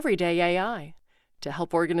platform for everyday AI to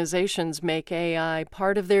help organizations make AI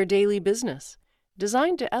part of their daily business,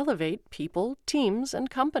 designed to elevate people, teams, and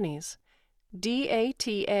companies.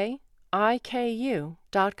 DATAIKU.com.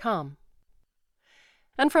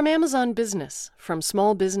 And from Amazon Business, from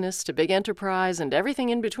small business to big enterprise and everything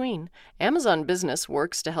in between, Amazon Business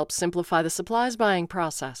works to help simplify the supplies buying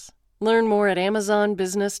process. Learn more at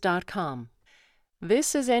amazonbusiness.com.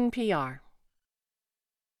 This is NPR.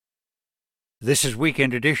 This is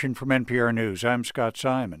Weekend Edition from NPR News. I'm Scott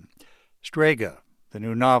Simon. Strega, the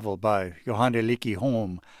new novel by Johanne Licky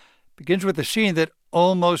Holm, begins with a scene that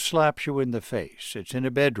almost slaps you in the face. It's in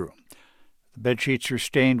a bedroom. The bedsheets are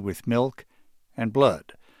stained with milk and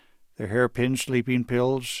blood. There are hairpins, sleeping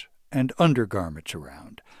pills, and undergarments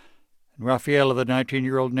around. And Raffaella, the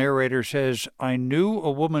 19-year-old narrator, says, "I knew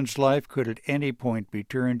a woman's life could at any point be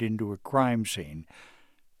turned into a crime scene.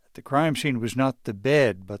 The crime scene was not the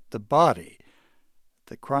bed, but the body.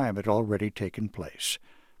 The crime had already taken place."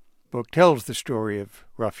 The book tells the story of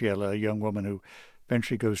Raffaella, a young woman who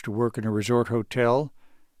eventually goes to work in a resort hotel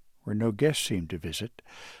where no guests seem to visit.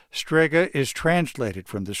 Strega is translated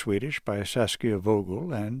from the Swedish by Saskia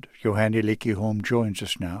Vogel, and Johanne Licky Holm joins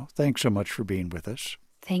us now. Thanks so much for being with us.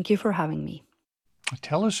 Thank you for having me.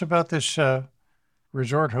 Tell us about this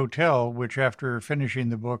resort hotel, which after finishing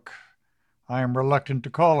the book, I am reluctant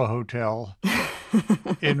to call a hotel,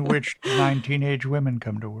 in which 9 teenage women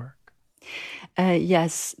come to work.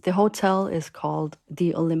 Yes, the hotel is called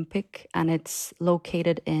the Olympic, and it's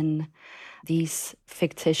located in these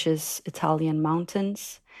fictitious Italian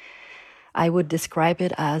mountains. I would describe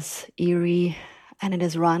it as eerie, and it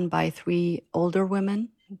is run by 3 older women.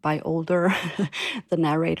 By older, the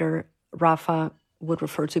narrator, Rafa, would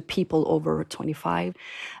refer to people over 25.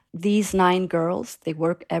 These 9 girls, they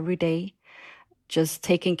work every day just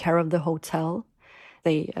taking care of the hotel.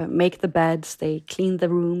 They make the beds, they clean the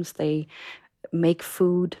rooms, they make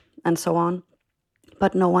food, and so on.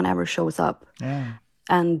 But no one ever shows up. Yeah.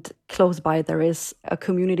 And close by, there is a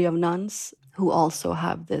community of nuns who also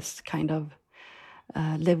have this kind of,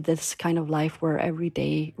 live this kind of life where every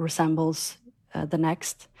day resembles the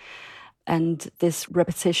next. And this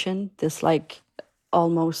repetition, this like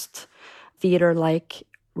almost theater-like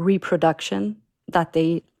reproduction that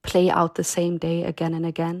they play out the same day again and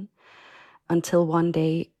again until one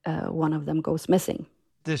day one of them goes missing.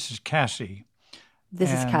 This is Cassie.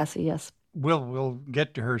 This is Cassie, yes. We'll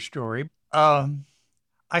get to her story.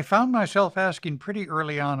 I found myself asking pretty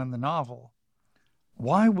early on in the novel,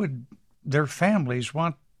 why would their families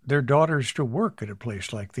want their daughters to work at a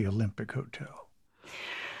place like the Olympic Hotel?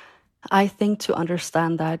 I think to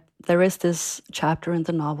understand that, there is this chapter in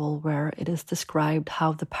the novel where it is described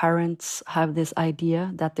how the parents have this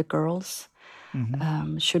idea that the girls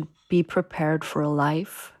should be prepared for a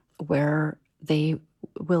life where they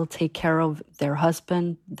will take care of their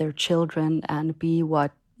husband, their children, and be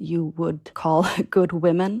what you would call good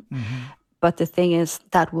women. But the thing is,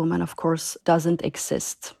 that woman, of course, doesn't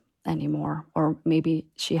exist anymore, or maybe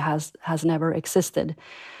she has never existed.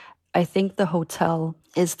 I think the hotel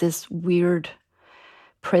is this weird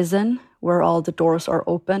prison where all the doors are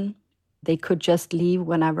open. They could just leave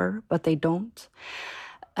whenever, but they don't.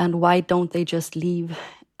 And why don't they just leave?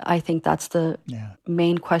 I think that's the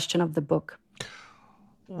main question of the book.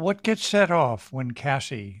 What gets set off when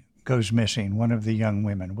Cassie goes missing, one of the young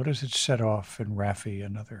women? What does it set off in Raffi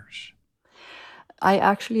and others? I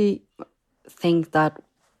actually think that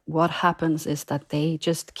what happens is that they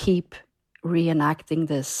just keep reenacting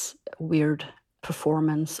this weird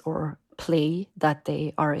performance or play that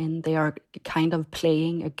they are in. They are kind of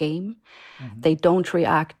playing a game. They don't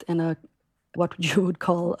react in a what you would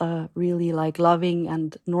call a really like loving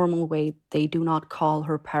and normal way. They do not call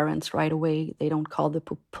her parents right away. They don't call the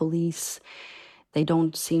police. They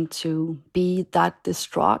don't seem to be that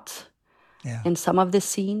distraught. Yeah. In some of the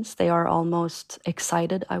scenes, they are almost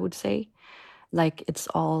excited, I would say, like it's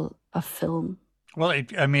all a film. Well,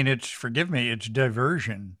 it's, forgive me, it's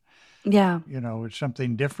diversion. Yeah. It's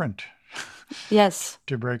something different. Yes.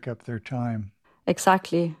 To break up their time.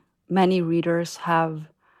 Exactly. Many readers have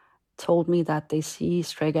told me that they see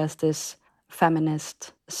Strega as this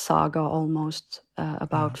feminist saga almost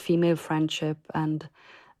about female friendship, and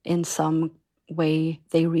in some way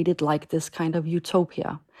they read it like this kind of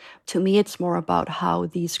utopia. To me, it's more about how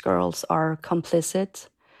these girls are complicit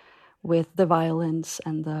with the violence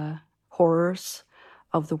and the horrors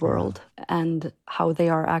of the world, and how they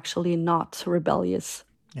are actually not rebellious.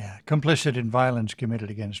 Yeah, complicit in violence committed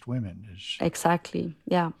against women is... Exactly,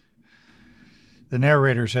 yeah. The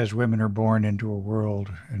narrator says women are born into a world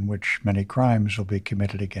in which many crimes will be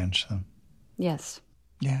committed against them. Yes.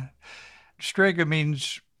 Yeah. Strega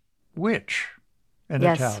means witch in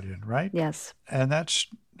Italian, right? Yes. And that's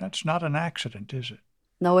not an accident, is it?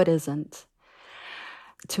 No, it isn't.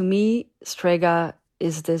 To me, Strega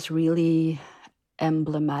is this really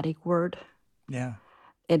emblematic word. Yeah.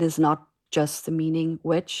 It is not just the meaning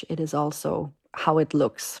witch, it is also how it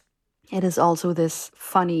looks. It is also this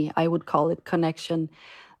funny, I would call it, connection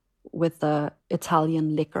with the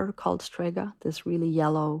Italian liquor called Strega, this really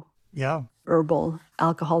yellow, herbal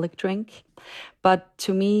alcoholic drink. But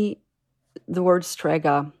to me, the word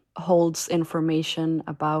Strega holds information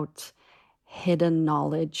about hidden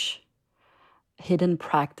knowledge, hidden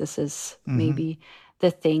practices, maybe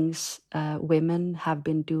the things women have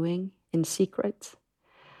been doing in secret.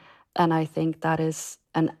 And I think that is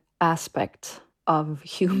an aspect of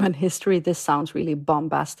human history. This sounds really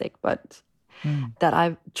bombastic, but that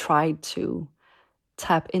I've tried to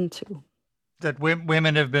tap into. That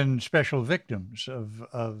women have been special victims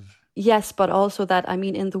of... Yes, but also that,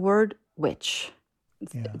 in the word witch,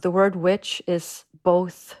 the word witch is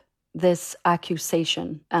both this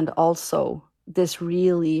accusation and also this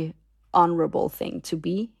really honorable thing to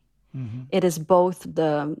be. It is both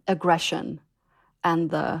the aggression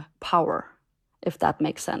and the power, if that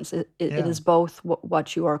makes sense. It is both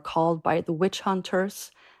what you are called by the witch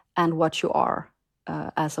hunters and what you are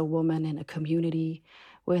as a woman in a community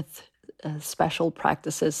with special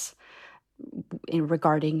practices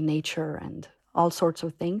regarding nature and all sorts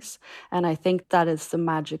of things. And I think that is the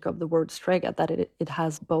magic of the word Strega, that it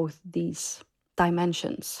has both these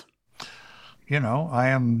dimensions. I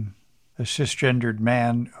am a cisgendered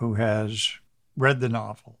man who has read the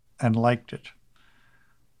novel and liked it.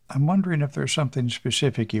 I'm wondering if there's something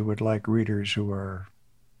specific you would like readers who are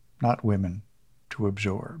not women to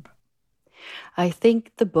absorb. I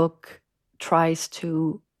think the book tries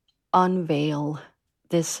to unveil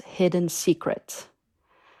this hidden secret,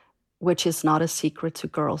 which is not a secret to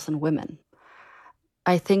girls and women.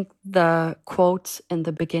 I think the quote in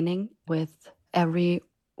the beginning with every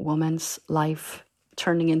woman's life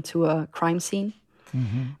turning into a crime scene,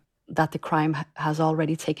 that the crime has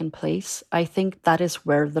already taken place, I think that is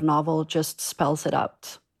where the novel just spells it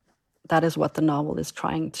out. That is what the novel is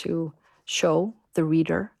trying to show the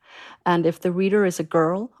reader. And if the reader is a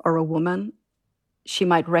girl or a woman, she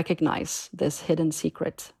might recognize this hidden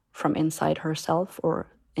secret from inside herself or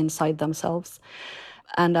inside themselves.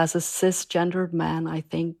 And as a cisgendered man, I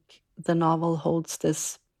think the novel holds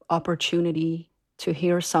this opportunity to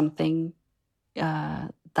hear something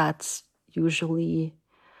that's usually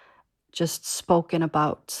just spoken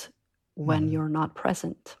about when you're not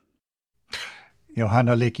present.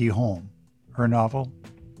 Johanna Lykke-Holm, her novel,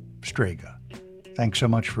 Strega. Thanks so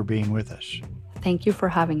much for being with us. Thank you for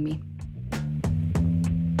having me.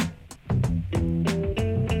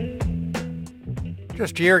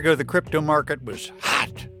 Just a year ago, the crypto market was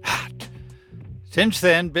hot. Since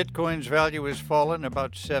then, Bitcoin's value has fallen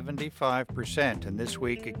about 75%, and this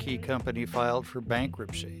week a key company filed for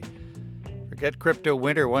bankruptcy. Forget crypto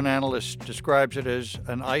winter, one analyst describes it as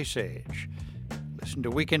an ice age. Listen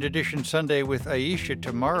to Weekend Edition Sunday with Aisha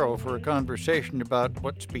tomorrow for a conversation about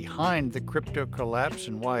what's behind the crypto collapse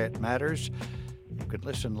and why it matters. You can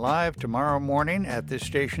listen live tomorrow morning at this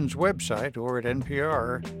station's website or at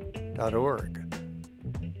npr.org.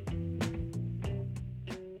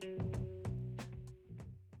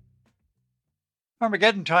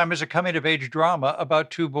 Armageddon Time is a coming-of-age drama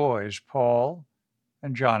about two boys, Paul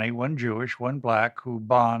and Johnny, one Jewish, one black, who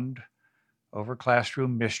bond over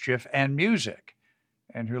classroom mischief and music,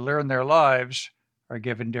 and who learn their lives are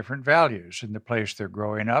given different values in the place they're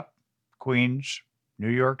growing up, Queens, New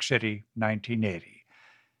York City, 1980.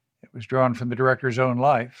 It was drawn from the director's own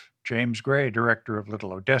life. James Gray, director of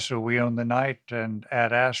Little Odessa, We Own the Night, and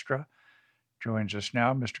Ad Astra, joins us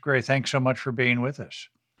now. Mr. Gray, thanks so much for being with us.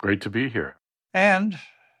 Great to be here. And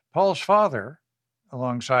Paul's father,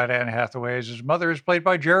 alongside Anne Hathaway, as his mother, is played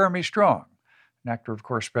by Jeremy Strong, an actor, of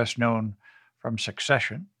course, best known from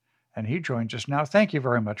Succession. And he joins us now. Thank you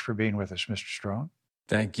very much for being with us, Mr. Strong.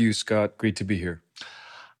 Thank you, Scott. Great to be here.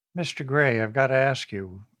 Mr. Gray, I've got to ask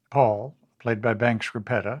you, Paul, played by Banks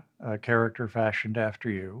Ripetta, a character fashioned after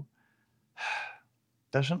you,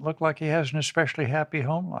 doesn't look like he has an especially happy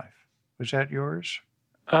home life. Was that yours?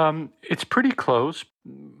 It's pretty close.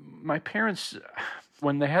 My parents,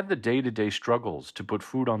 when they had the day-to-day struggles to put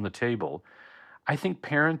food on the table, I think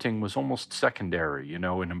parenting was almost secondary, in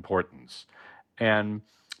importance. And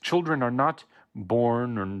children are not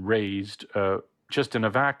born and raised just in a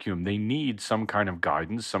vacuum. They need some kind of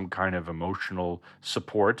guidance, some kind of emotional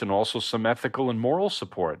support, and also some ethical and moral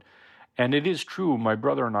support. And it is true, my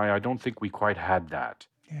brother and I don't think we quite had that.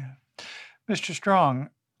 Yeah. Mr. Strong,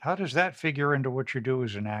 how does that figure into what you do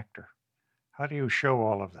as an actor? How do you show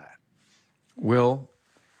all of that? Well,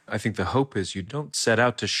 I think the hope is you don't set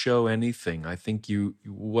out to show anything. I think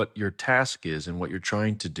what your task is and what you're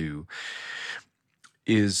trying to do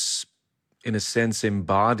is, in a sense,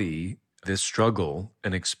 embody this struggle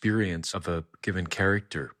and experience of a given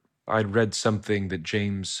character. I'd read something that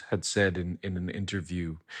James had said in an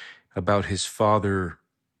interview about his father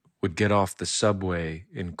would get off the subway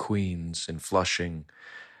in Queens and Flushing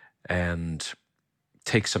and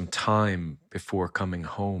take some time before coming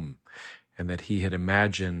home, and that he had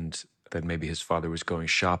imagined that maybe his father was going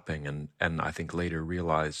shopping and I think later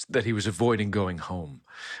realized that he was avoiding going home.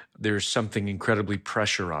 There's something incredibly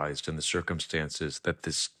pressurized in the circumstances that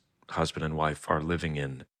this husband and wife are living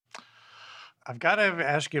in. I've got to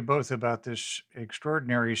ask you both about this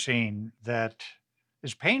extraordinary scene that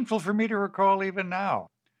is painful for me to recall even now.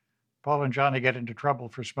 Paul and Johnny get into trouble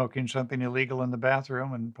for smoking something illegal in the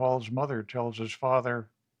bathroom, and Paul's mother tells his father,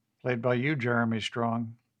 played by you, Jeremy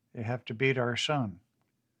Strong, "You have to beat our son."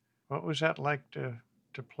 What was that like to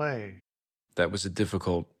play? That was a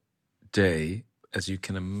difficult day, as you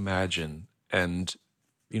can imagine. And,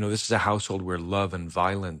 this is a household where love and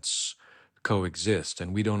violence coexist,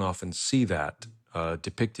 and we don't often see that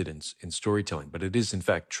depicted in storytelling, but it is in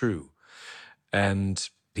fact true. And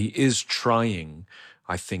he is trying,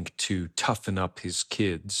 I think, to toughen up his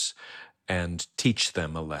kids and teach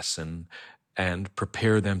them a lesson and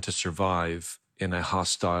prepare them to survive in a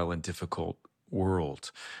hostile and difficult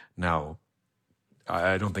world. Now,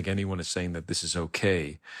 I don't think anyone is saying that this is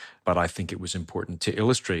okay, but I think it was important to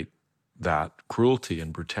illustrate that cruelty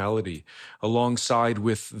and brutality alongside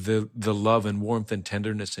with the love and warmth and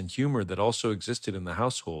tenderness and humor that also existed in the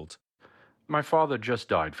household. My father just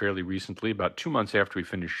died fairly recently. About 2 months after we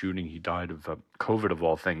finished shooting, he died of COVID, of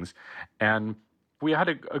all things. And we had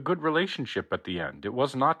a good relationship at the end. It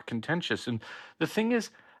was not contentious. And the thing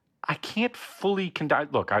is, I can't fully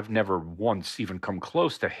look, I've never once even come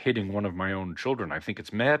close to hitting one of my own children. I think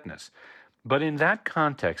it's madness. But in that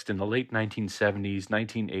context, in the late 1970s,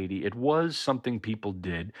 1980, it was something people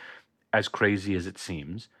did, as crazy as it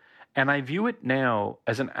seems. And I view it now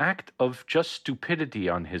as an act of just stupidity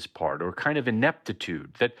on his part, or kind of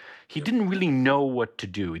ineptitude, that he didn't really know what to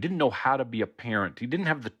do. He didn't know how to be a parent. He didn't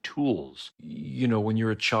have the tools. When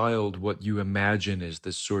you're a child, what you imagine is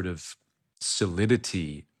this sort of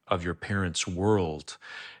solidity of your parents' world.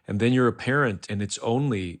 And then you're a parent, and it's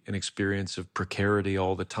only an experience of precarity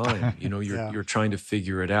all the time. You're trying to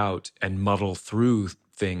figure it out and muddle through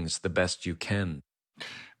things the best you can.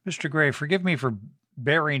 Mr. Gray, forgive me for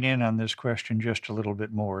bearing in on this question just a little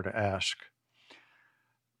bit more to ask.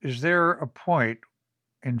 Is there a point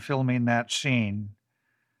in filming that scene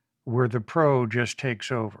where the pro just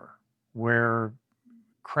takes over, where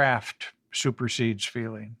craft supersedes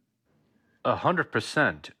feeling?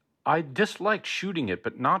 100%. I disliked shooting it,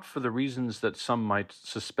 but not for the reasons that some might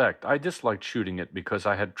suspect. I disliked shooting it because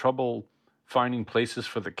I had trouble finding places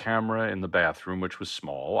for the camera in the bathroom, which was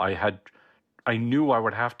small. I knew I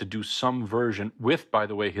would have to do some version with, by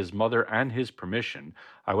the way, his mother and his permission.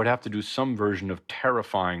 I would have to do some version of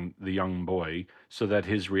terrifying the young boy so that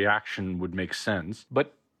his reaction would make sense.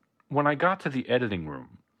 But when I got to the editing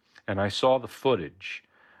room and I saw the footage,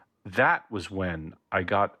 that was when I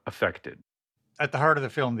got affected. At the heart of the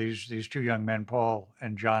film, these two young men, Paul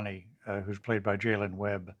and Johnny, who's played by Jalen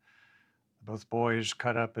Webb, both boys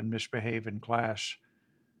cut up and misbehave in class.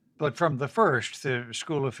 But from the first, the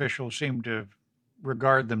school officials seemed to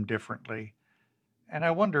regard them differently. And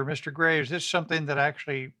I wonder, Mr. Gray, is this something that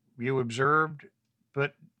actually you observed,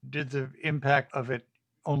 but did the impact of it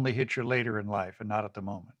only hit you later in life and not at the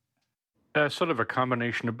moment? Sort of a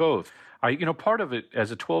combination of both. Part of it,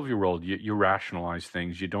 as a 12-year-old, you rationalize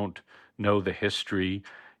things. You don't know the history.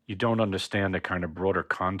 You don't understand the kind of broader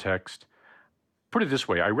context. Put it this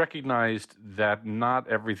way, I recognized that not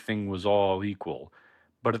everything was all equal,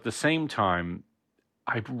 but at the same time,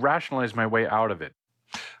 I rationalized my way out of it.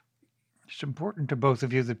 It's important to both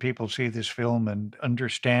of you that people see this film and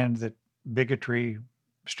understand that bigotry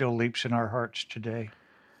still leaps in our hearts today.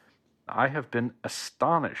 I have been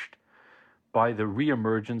astonished by the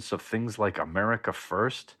reemergence of things like America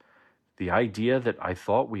First, the idea that I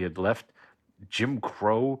thought we had left Jim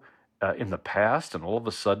Crow in the past, and all of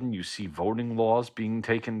a sudden you see voting laws being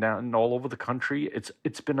taken down all over the country.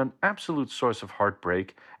 It's been an absolute source of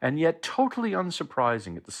heartbreak, and yet totally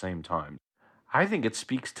unsurprising at the same time. I think it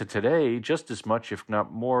speaks to today just as much, if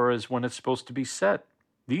not more, as when it's supposed to be set.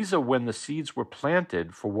 These are when the seeds were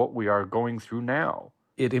planted for what we are going through now.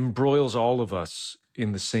 It embroils all of us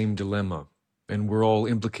in the same dilemma, and we're all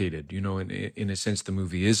implicated. In a sense, the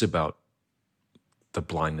movie is about the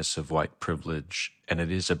blindness of white privilege, and it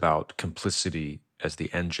is about complicity as the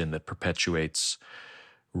engine that perpetuates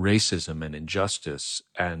racism and injustice.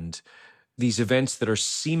 And these events that are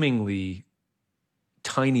seemingly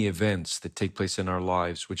tiny events that take place in our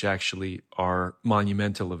lives, which actually are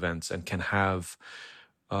monumental events and can have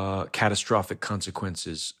catastrophic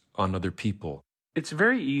consequences on other people. It's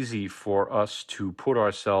very easy for us to put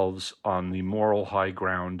ourselves on the moral high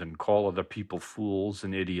ground and call other people fools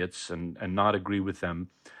and idiots and not agree with them.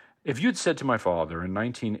 If you'd said to my father in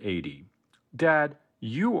 1980, Dad,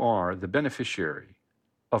 you are the beneficiary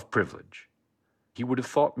of privilege, he would have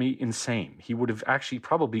thought me insane. He would have actually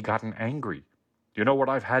probably gotten angry. You know what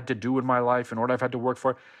I've had to do in my life and what I've had to work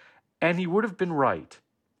for? And he would have been right.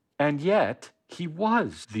 And yet, he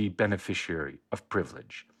was the beneficiary of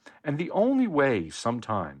privilege. And the only way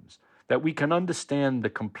sometimes that we can understand the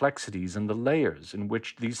complexities and the layers in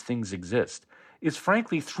which these things exist is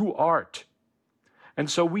frankly through art. And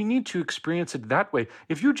so we need to experience it that way.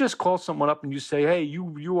 If you just call someone up and you say, hey,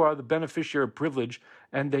 you are the beneficiary of privilege,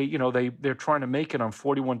 and they're trying to make it on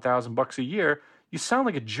 $41,000 a year, you sound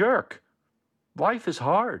like a jerk. Life is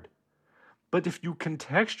hard. But if you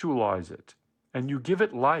contextualize it and you give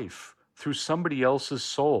it life through somebody else's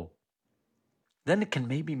soul, then it can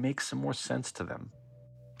maybe make some more sense to them.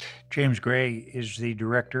 James Gray is the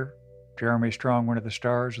director. Jeremy Strong, one of the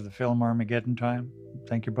stars of the film Armageddon Time.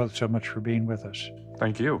 Thank you both so much for being with us.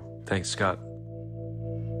 Thank you. Thanks, Scott.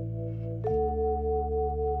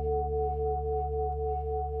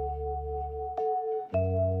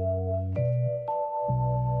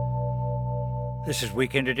 This is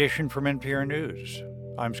Weekend Edition from NPR News.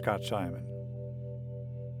 I'm Scott Simon.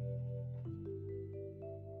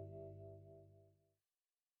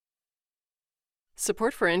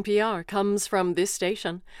 Support for NPR comes from this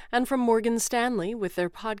station and from Morgan Stanley with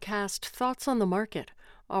their podcast Thoughts on the Market,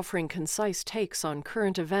 offering concise takes on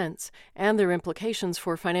current events and their implications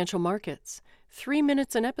for financial markets. 3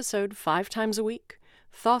 minutes an episode, 5 times a week.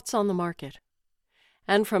 Thoughts on the Market.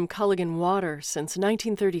 And from Culligan Water since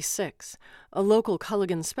 1936, a local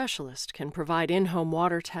Culligan specialist can provide in-home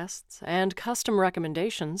water tests and custom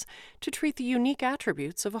recommendations to treat the unique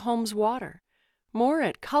attributes of a home's water. More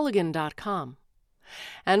at Culligan.com.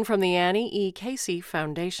 And from the Annie E. Casey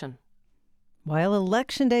Foundation. While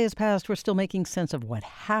Election Day has passed, we're still making sense of what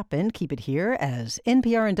happened. Keep it here as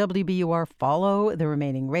NPR and WBUR follow the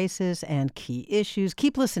remaining races and key issues.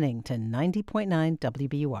 Keep listening to 90.9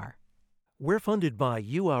 WBUR. We're funded by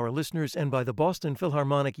you, our listeners, and by the Boston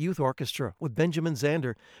Philharmonic Youth Orchestra with Benjamin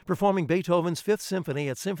Zander performing Beethoven's Fifth Symphony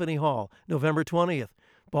at Symphony Hall, November 20th.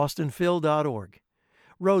 BostonPhil.org.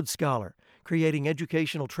 Road Scholar, creating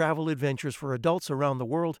educational travel adventures for adults around the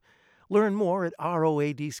world. Learn more at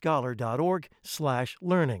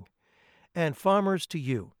roadscholar.org/learning. And Farmers to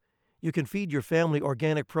You. You can feed your family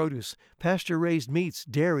organic produce, pasture-raised meats,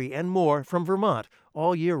 dairy, and more from Vermont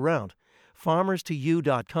all year round.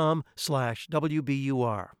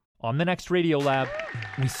 farmerstoyou.com/WBUR. On the next Radio Lab,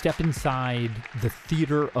 we step inside the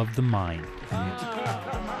theater of the mind.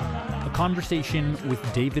 A conversation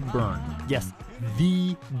with David Byrne. Yes,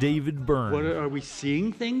 the David Byrne. What are we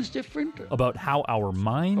seeing things different? About how our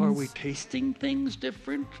minds... Are we tasting things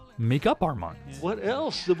different? Make up our minds. What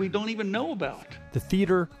else that we don't even know about? The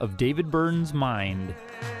theater of David Byrne's mind.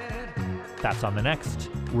 That's on the next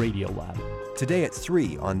Radio Lab. Today at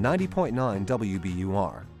 3 on 90.9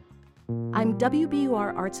 WBUR. I'm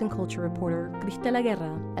WBUR Arts and Culture reporter Cristela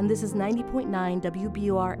Guerra, and this is 90.9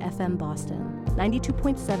 WBUR FM Boston,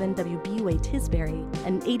 92.7 WBUH Tisbury,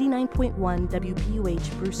 and 89.1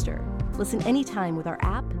 WBUH Brewster. Listen anytime with our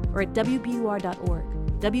app or at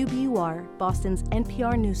WBUR.org. WBUR, Boston's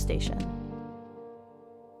NPR news station.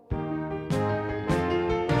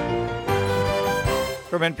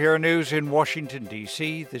 From NPR News in Washington,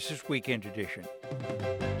 D.C., this is Weekend Edition.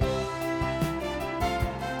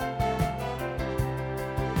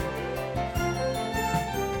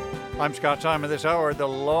 I'm Scott Simon. This hour, the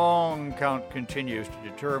long count continues to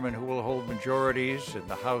determine who will hold majorities in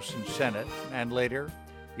the House and Senate. And later,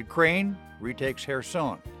 Ukraine retakes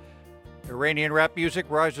Kherson. Iranian rap music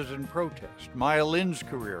rises in protest. Maya Lin's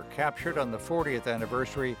career captured on the 40th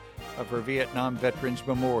anniversary of her Vietnam Veterans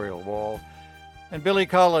Memorial Wall. And Billy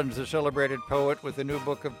Collins, the celebrated poet, with a new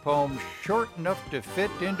book of poems short enough to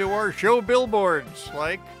fit into our show billboards,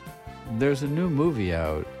 like... There's a new movie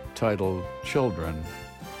out titled Children.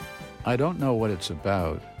 I don't know what it's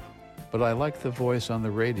about, but I like the voice on the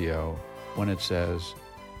radio when it says,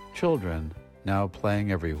 Children, now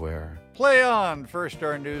playing everywhere. Play on! First,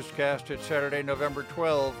 our newscast at Saturday, November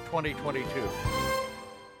 12, 2022.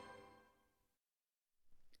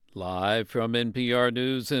 Live from NPR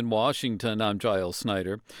News in Washington, I'm Giles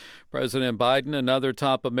Snyder. President Biden and other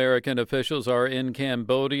top American officials are in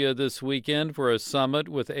Cambodia this weekend for a summit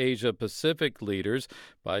with Asia-Pacific leaders.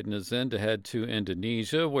 Biden is then to head to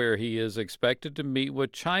Indonesia, where he is expected to meet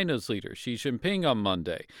with China's leader, Xi Jinping, on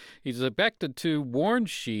Monday. He's expected to warn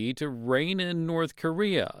Xi to rein in North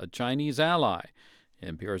Korea, a Chinese ally.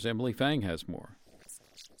 NPR's Emily Fang has more.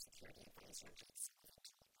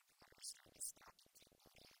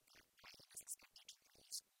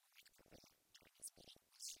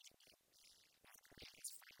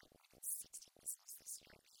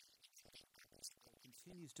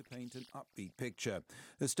 Continues to paint an upbeat picture.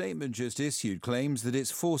 A statement just issued claims that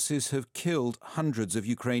its forces have killed hundreds of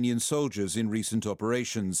Ukrainian soldiers in recent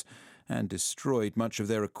operations and destroyed much of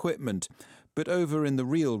their equipment. But over in the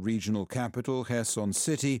real regional capital, Kherson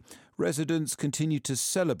City, residents continue to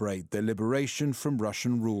celebrate their liberation from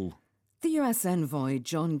Russian rule. The U.S. envoy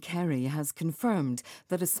John Kerry has confirmed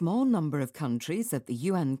that a small number of countries at the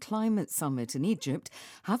UN Climate Summit in Egypt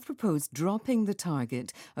have proposed dropping the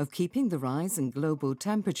target of keeping the rise in global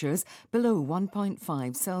temperatures below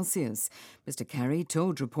 1.5 Celsius. Mr. Kerry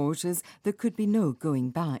told reporters there could be no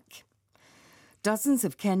going back. Dozens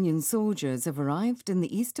of Kenyan soldiers have arrived in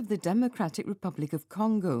the east of the Democratic Republic of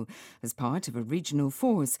Congo as part of a regional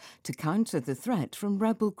force to counter the threat from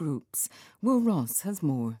rebel groups. Will Ross has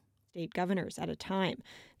more. State governors at a time.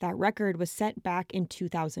 That record was set back in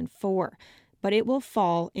 2004, but it will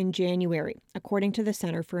fall in January, according to the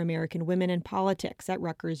Center for American Women in Politics at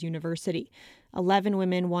Rutgers University. 11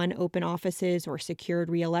 women won open offices or secured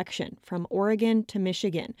re-election, from Oregon to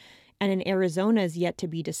Michigan. And in Arizona's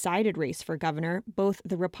yet-to-be-decided race for governor, both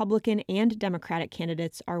the Republican and Democratic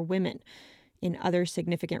candidates are women. In other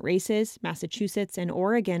significant races, Massachusetts and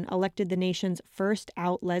Oregon elected the nation's first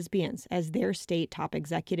out lesbians as their state top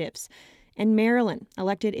executives. And Maryland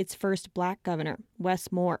elected its first black governor,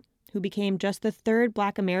 Wes Moore, who became just the third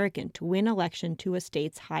black American to win election to a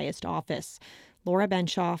state's highest office. Laura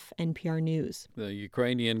Benshoff, NPR News. The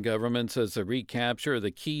Ukrainian government says the recapture of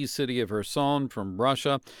the key city of Kherson from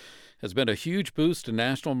Russia has been a huge boost to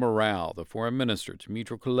national morale. The foreign minister,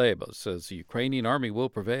 Dmytro Kuleba, says the Ukrainian army will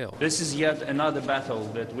prevail. This is yet another battle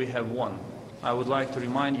that we have won. I would like to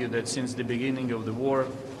remind you that since the beginning of the war,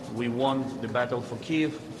 we won the battle for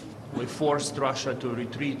Kyiv. We forced Russia to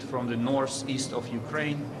retreat from the northeast of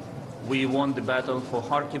Ukraine. We won the battle for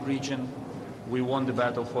Kharkiv region. We won the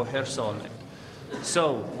battle for Kherson.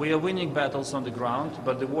 So, we are winning battles on the ground,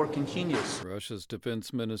 but the war continues. Russia's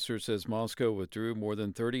defense minister says Moscow withdrew more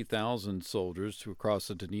than 30,000 soldiers to cross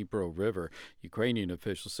the Dnipro River. Ukrainian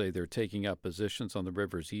officials say they're taking up positions on the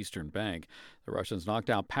river's eastern bank. The Russians knocked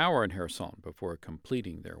out power in Kherson before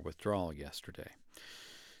completing their withdrawal yesterday.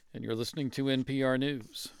 And you're listening to NPR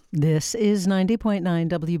News. This is 90.9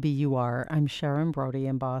 WBUR. I'm Sharon Brody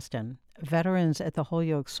in Boston. Veterans at the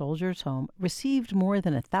Holyoke Soldiers Home received more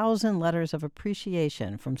than 1,000 letters of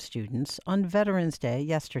appreciation from students on Veterans Day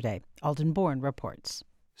yesterday. Alden Bourne reports.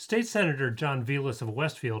 State Senator John Vilas of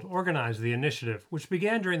Westfield organized the initiative, which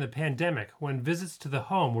began during the pandemic when visits to the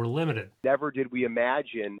home were limited. Never did we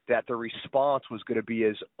imagine that the response was going to be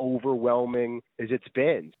as overwhelming as it's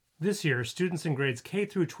been. This year, students in grades K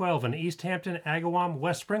through 12 in East Hampton, Agawam,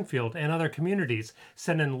 West Springfield, and other communities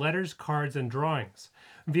sent in letters, cards, and drawings.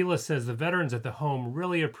 Vila says the veterans at the home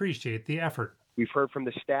really appreciate the effort. We've heard from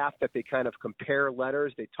the staff that they kind of compare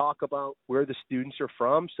letters. They talk about where the students are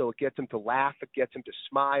from, so it gets them to laugh, it gets them to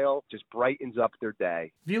smile, just brightens up their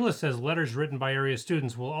day. Vilas says letters written by area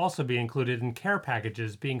students will also be included in care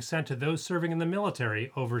packages being sent to those serving in the military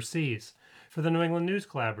overseas. For the New England News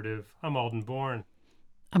Collaborative, I'm Alden Bourne.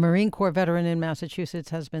 A Marine Corps veteran in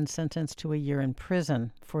Massachusetts has been sentenced to a year in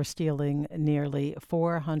prison for stealing nearly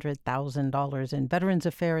 $400,000 in Veterans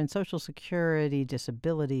Affairs and Social Security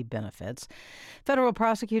disability benefits. Federal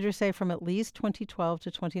prosecutors say from at least 2012 to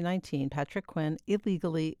 2019, Patrick Quinn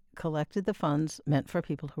illegally collected the funds meant for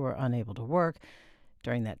people who are unable to work.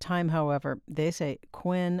 During that time, however, they say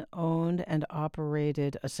Quinn owned and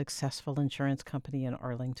operated a successful insurance company in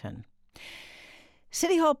Arlington.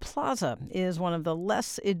 City Hall Plaza is one of the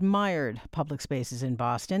less admired public spaces in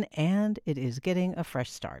Boston, and it is getting a fresh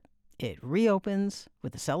start. It reopens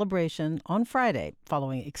with a celebration on Friday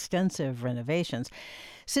following extensive renovations.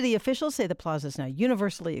 City officials say the plaza is now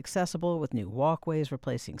universally accessible with new walkways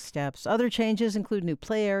replacing steps. Other changes include new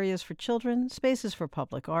play areas for children, spaces for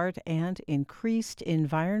public art, and increased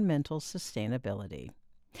environmental sustainability.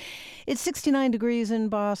 It's 69 degrees in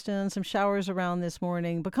Boston, some showers around this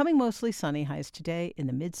morning, becoming mostly sunny, highs today in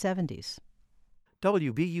the mid-70s.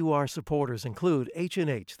 WBUR supporters include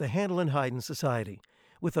H&H, the Handel and Haydn Society,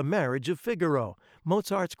 with The Marriage of Figaro,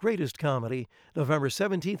 Mozart's greatest comedy, November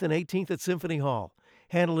 17th and 18th at Symphony Hall,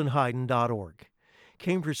 handelandhaydn.org.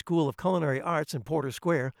 Cambridge School of Culinary Arts in Porter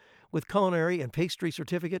Square, with culinary and pastry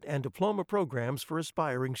certificate and diploma programs for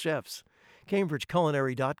aspiring chefs,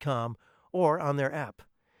 cambridgeculinary.com or on their app.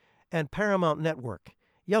 And Paramount Network.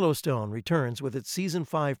 Yellowstone returns with its Season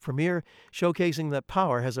 5 premiere, showcasing that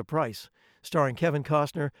power has a price. Starring Kevin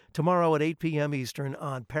Costner, tomorrow at 8 p.m. Eastern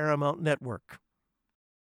on Paramount Network.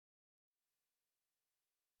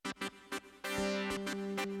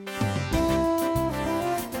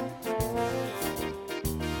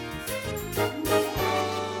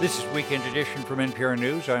 This is Weekend Edition from NPR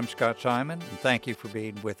News. I'm Scott Simon, and thank you for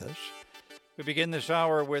being with us. We begin this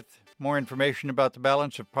hour with more information about the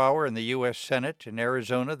balance of power in the U.S. Senate. In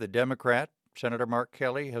Arizona, the Democrat, Senator Mark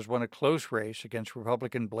Kelly, has won a close race against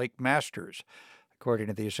Republican Blake Masters, according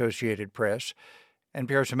to the Associated Press.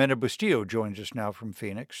 NPR's Jimena Bustillo joins us now from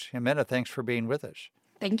Phoenix. Jimena, thanks for being with us.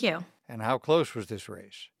 Thank you. And how close was this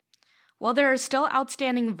race? Well, there are still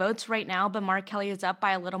outstanding votes right now, but Mark Kelly is up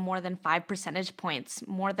by a little more than 5 percentage points,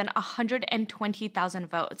 more than 120,000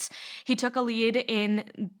 votes. He took a lead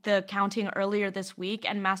in the counting earlier this week,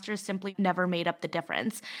 and Masters simply never made up the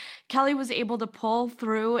difference. Kelly was able to pull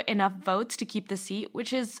through enough votes to keep the seat,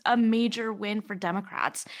 which is a major win for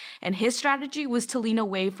Democrats. And his strategy was to lean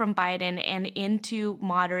away from Biden and into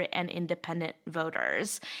moderate and independent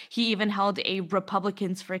voters. He even held a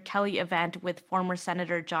Republicans for Kelly event with former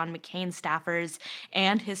Senator John McCain staffers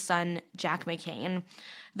and his son, Jack McCain.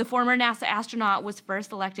 The former NASA astronaut was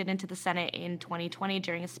first elected into the Senate in 2020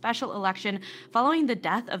 during a special election following the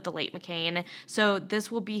death of the late McCain, so this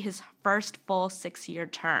will be his first full 6-year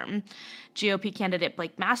term. GOP candidate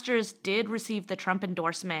Blake Masters did receive the Trump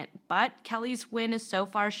endorsement, but Kelly's win is so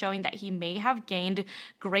far showing that he may have gained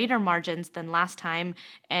greater margins than last time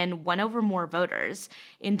and won over more voters.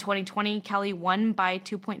 In 2020, Kelly won by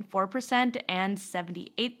 2.4% and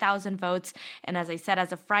 78,000 votes, and as I said,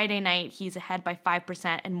 as of Friday night, he's ahead by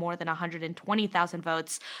 5% and more than 120,000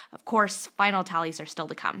 votes. Of course, final tallies are still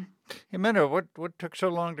to come. Jimena, what took so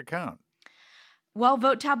long to count? Well,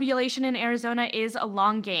 vote tabulation in Arizona is a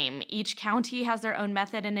long game. Each county has their own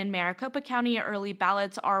method, and in Maricopa County, early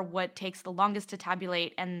ballots are what takes the longest to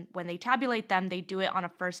tabulate, and when they tabulate them, they do it on a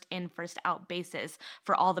first-in, first-out basis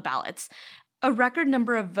for all the ballots. A record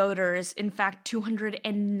number of voters, in fact,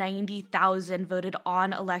 290,000 voted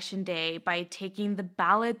on Election Day by taking the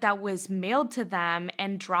ballot that was mailed to them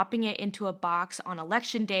and dropping it into a box on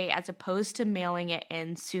Election Day as opposed to mailing it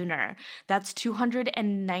in sooner. That's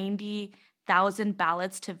 290,000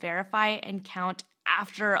 ballots to verify and count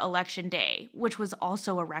after Election Day, which was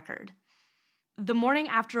also a record. The morning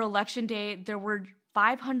after Election Day, there were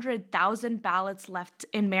 500,000 ballots left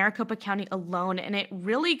in Maricopa County alone, and it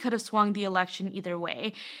really could have swung the election either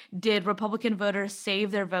way. Did Republican voters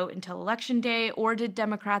save their vote until Election Day, or did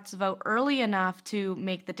Democrats vote early enough to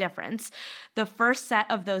make the difference? The first set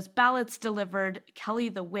of those ballots delivered Kelly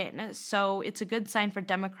the win, so it's a good sign for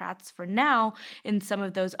Democrats for now in some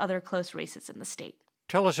of those other close races in the state.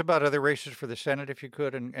 Tell us about other races for the Senate, if you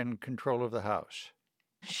could, and control of the House.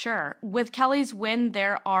 Sure. With Kelly's win,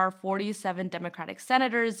 there are 47 Democratic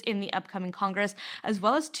senators in the upcoming Congress, as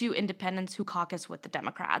well as 2 independents who caucus with the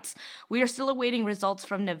Democrats. We are still awaiting results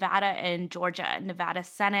from Nevada and Georgia. Nevada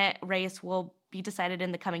Senate race will be decided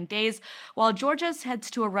in the coming days, while Georgia's heads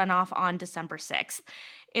to a runoff on December 6th.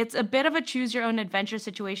 It's a bit of a choose-your-own-adventure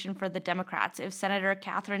situation for the Democrats. If Senator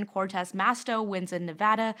Catherine Cortez Masto wins in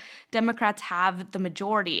Nevada, Democrats have the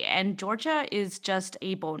majority, and Georgia is just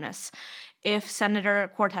a bonus. If Senator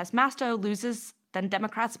Cortez Masto loses, then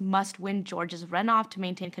Democrats must win Georgia's runoff to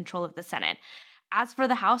maintain control of the Senate. As for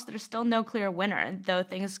the House, there's still no clear winner, though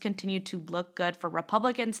things continue to look good for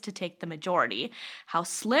Republicans to take the majority. How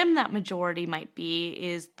slim that majority might be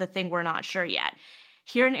is the thing we're not sure yet.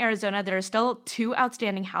 Here in Arizona, there are still 2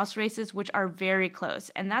 outstanding House races, which are very close,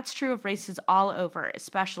 and that's true of races all over,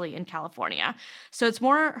 especially in California. So it's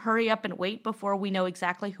more hurry up and wait before we know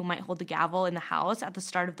exactly who might hold the gavel in the House at the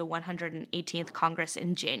start of the 118th Congress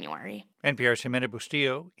in January. NPR's Jimena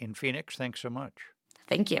Bustillo in Phoenix, thanks so much.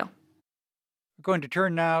 Thank you. We're going to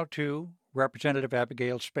turn now to Representative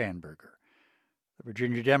Abigail Spanberger. The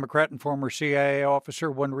Virginia Democrat and former CIA officer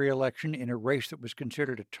won re-election in a race that was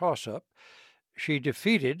considered a toss-up. She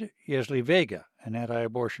defeated Yesli Vega, an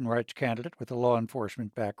anti-abortion rights candidate with a law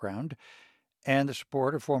enforcement background, and the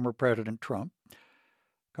support of former President Trump.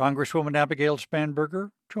 Congresswoman Abigail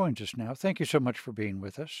Spanberger joins us now. Thank you so much for being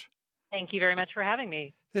with us. Thank you very much for having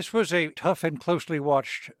me. This was a tough and closely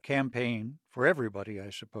watched campaign for everybody, I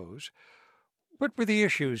suppose. What were the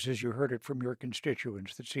issues, as you heard it from your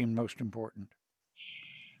constituents, that seemed most important?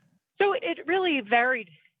 So it really varied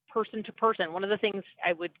person to person. One of the things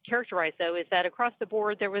I would characterize, though, is that across the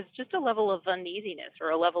board, there was just a level of uneasiness or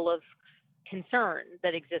a level of concern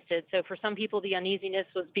that existed. So for some people, the uneasiness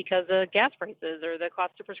was because of gas prices or the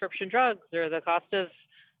cost of prescription drugs or the cost of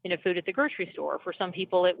food at the grocery store. For some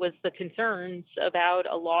people, it was the concerns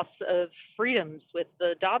about a loss of freedoms with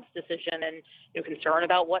the Dobbs decision and concern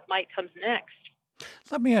about what might come next.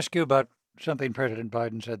 Let me ask you about something President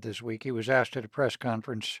Biden said this week. He was asked at a press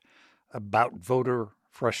conference about voter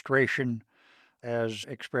frustration as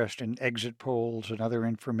expressed in exit polls and other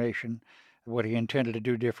information, what he intended to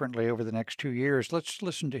do differently over the next 2 years. Let's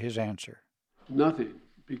listen to his answer. Nothing,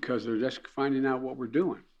 because they're just finding out what we're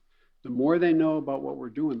doing. The more they know about what we're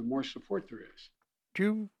doing, the more support there is. Do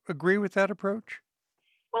you agree with that approach?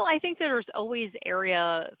 Well, I think there's always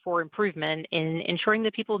area for improvement in ensuring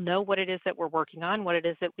that people know what it is that we're working on, what it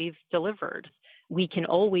is that we've delivered. We can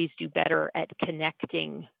always do better at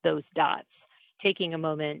connecting those dots, taking a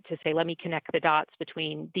moment to say, let me connect the dots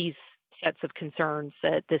between these sets of concerns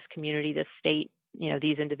that this community, this state,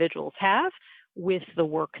 these individuals have with the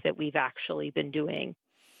work that we've actually been doing.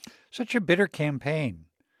 Such a bitter campaign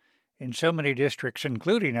in so many districts,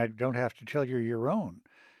 including, I don't have to tell you, your own.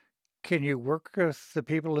 Can you work with the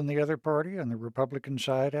people in the other party on the Republican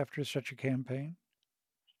side after such a campaign?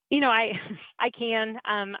 I can.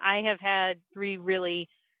 I have had 3 really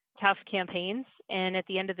tough campaigns, and at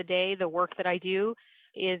the end of the day, the work that I do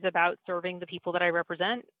is about serving the people that I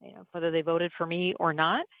represent, whether they voted for me or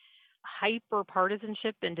not.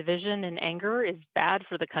 Hyper-partisanship and division and anger is bad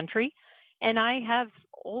for the country, and I have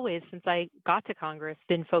always, since I got to Congress,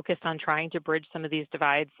 been focused on trying to bridge some of these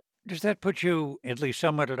divides. Does that put you at least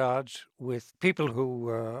somewhat at odds with people who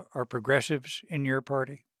are progressives in your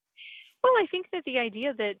party? Well, I think that the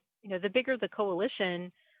idea that, the bigger the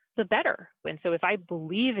coalition, the better. And so if I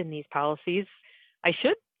believe in these policies, I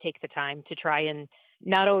should take the time to try and,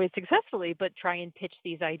 not always successfully, but try and pitch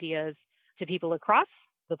these ideas to people across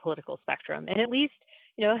the political spectrum and at least,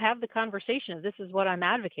 have the conversation of this is what I'm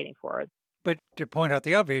advocating for. But to point out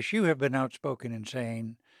the obvious, you have been outspoken in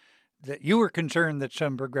saying that you were concerned that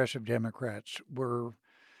some progressive Democrats were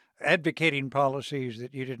advocating policies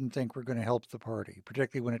that you didn't think were going to help the party,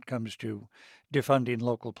 particularly when it comes to defunding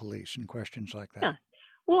local police and questions like that. Yeah.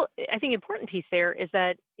 Well, I think an important piece there is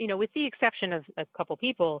that, with the exception of a couple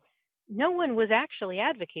people, no one was actually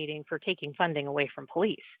advocating for taking funding away from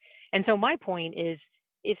police. And so my point is,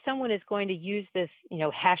 if someone is going to use this,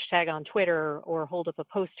 hashtag on Twitter or hold up a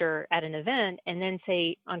poster at an event and then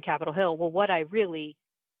say on Capitol Hill, well, what I really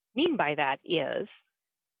mean by that is,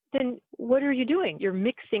 then what are you doing? You're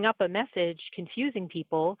mixing up a message, confusing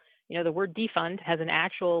people. The word defund has an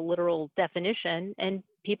actual literal definition, and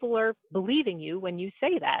people are believing you when you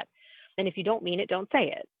say that. And if you don't mean it, don't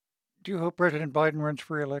say it. Do you hope President Biden runs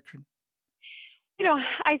for re-election?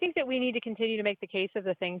 I think that we need to continue to make the case of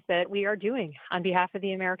the things that we are doing on behalf of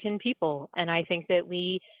the American people. And I think that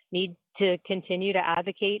we need to continue to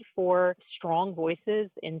advocate for strong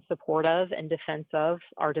voices in support of and defense of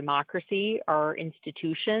our democracy, our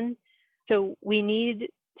institutions. So we need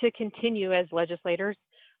to continue as legislators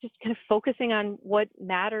just kind of focusing on what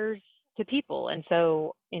matters to people. And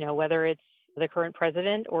so, whether it's the current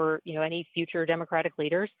president or, any future Democratic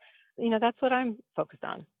leaders, that's what I'm focused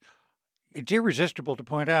on. It's irresistible to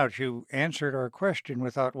point out you answered our question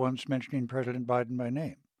without once mentioning President Biden by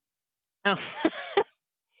name. Oh,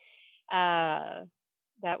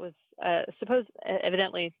 that was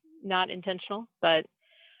evidently not intentional, but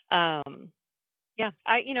yeah,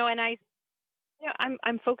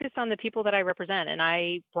 I'm focused on the people that I represent, and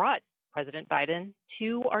I brought President Biden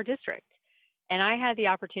to our district, and I had the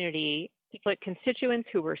opportunity to put constituents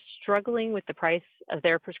who were struggling with the price of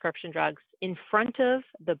their prescription drugs in front of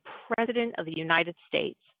the President of the United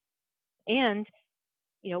States. And,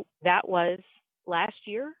 that was last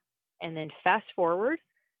year. And then fast forward,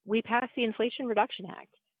 we passed the Inflation Reduction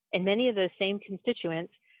Act. And many of those same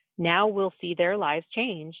constituents now will see their lives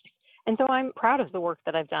changed. And so I'm proud of the work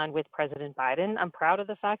that I've done with President Biden. I'm proud of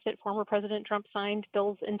the fact that former President Trump signed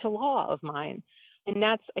bills into law of mine. And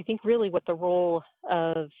that's, I think, really what the role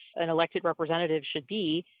of an elected representative should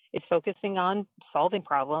be, is focusing on solving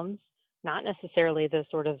problems, not necessarily the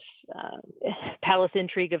sort of palace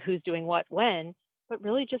intrigue of who's doing what when, but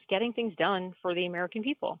really just getting things done for the American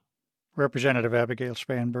people. Representative Abigail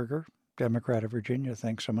Spanberger, Democrat of Virginia,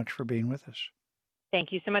 thanks so much for being with us.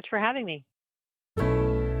 Thank you so much for having me.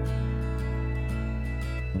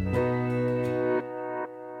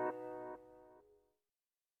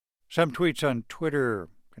 Some tweets on Twitter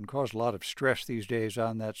can cause a lot of stress these days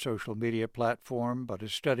on that social media platform, but a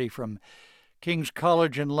study from King's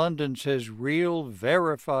College in London says real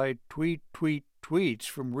verified tweets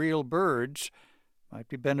from real birds might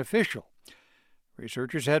be beneficial.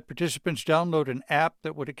 Researchers had participants download an app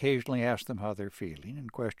that would occasionally ask them how they're feeling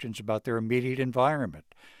and questions about their immediate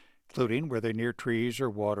environment, including were they near trees or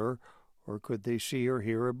water, or could they see or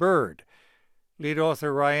hear a bird. Lead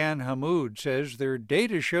author Ryan Hamoud says their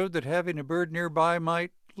data showed that having a bird nearby might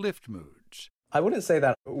lift moods. I wouldn't say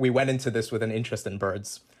that we went into this with an interest in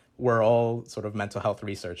birds. We're all sort of mental health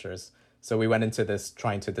researchers. So we went into this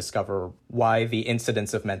trying to discover why the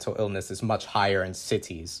incidence of mental illness is much higher in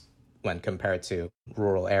cities when compared to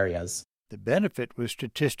rural areas. The benefit was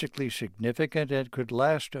statistically significant and could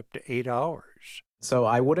last up to 8 hours. So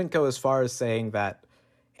I wouldn't go as far as saying that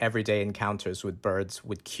everyday encounters with birds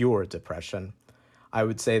would cure depression. I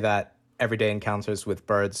would say that everyday encounters with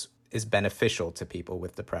birds is beneficial to people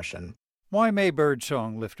with depression. Why may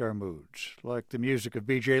birdsong lift our moods? Like the music of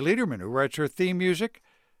B.J. Liederman, who writes our theme music?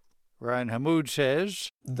 Ryan Hamoud says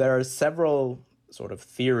there are several sort of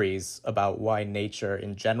theories about why nature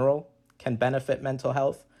in general can benefit mental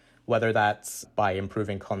health, whether that's by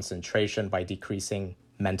improving concentration, by decreasing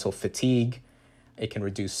mental fatigue. It can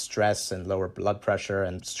reduce stress and lower blood pressure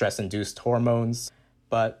and stress-induced hormones.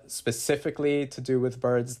 But specifically to do with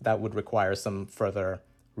birds, that would require some further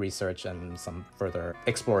research and some further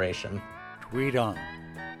exploration. Tweet on.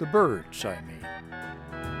 The birds, I mean.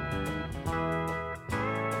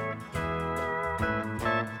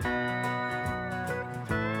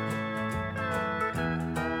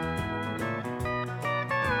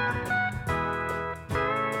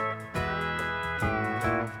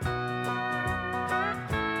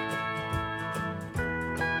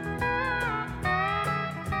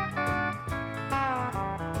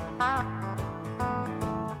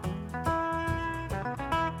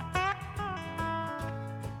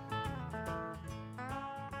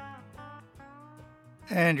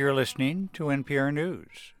 And you're listening to NPR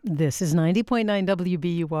News. This is 90.9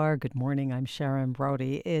 WBUR. Good morning. I'm Sharon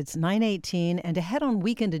Brody. It's 9:18, and ahead on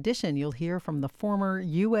Weekend Edition, you'll hear from the former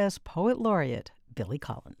U.S. Poet Laureate, Billy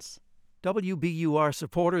Collins. WBUR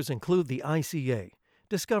supporters include the ICA.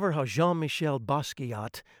 Discover how Jean-Michel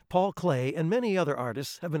Basquiat, Paul Klee, and many other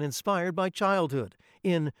artists have been inspired by childhood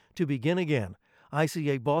in To Begin Again,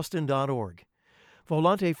 ICABoston.org.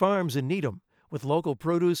 Volante Farms in Needham, with local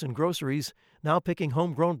produce and groceries, now picking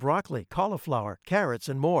homegrown broccoli, cauliflower, carrots,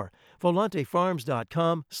 and more.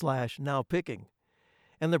 VolanteFarms.com/nowpicking.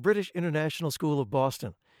 And the British International School of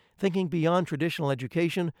Boston, thinking beyond traditional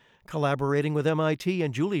education, collaborating with MIT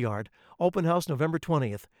and Juilliard. Open house November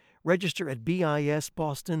 20th. Register at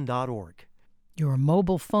bisboston.org. Your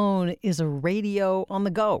mobile phone is a radio on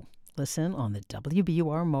the go. Listen on the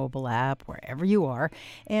WBUR mobile app wherever you are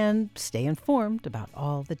and stay informed about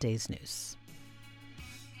all the day's news.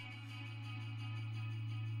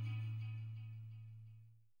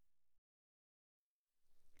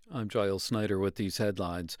 I'm Giles Snyder with these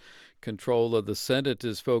headlines. Control of the Senate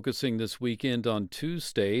is focusing this weekend on two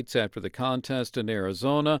states after the contest in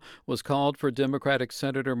Arizona was called for Democratic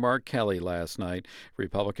Senator Mark Kelly last night.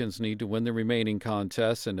 Republicans need to win the remaining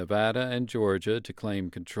contests in Nevada and Georgia to claim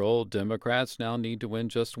control. Democrats now need to win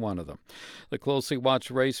just one of them. The closely watched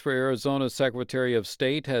race for Arizona's Secretary of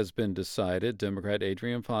State has been decided. Democrat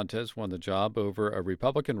Adrian Fontes won the job over a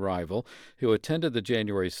Republican rival who attended the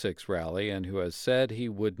January 6 rally and who has said he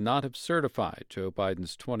would not have certified Joe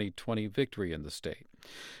Biden's 2020 victory in the state.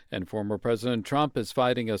 And former President Trump is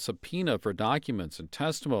fighting a subpoena for documents and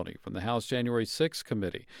testimony from the House January 6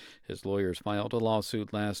 committee. His lawyers filed a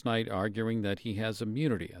lawsuit last night arguing that he has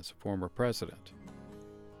immunity as a former president.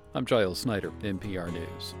 I'm Giles Snyder, NPR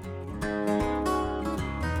News.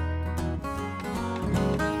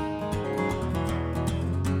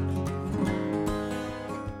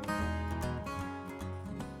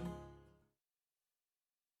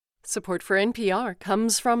 Support for NPR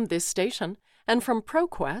comes from this station and from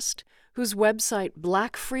ProQuest, whose website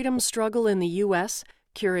Black Freedom Struggle in the U.S.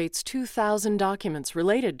 curates 2,000 documents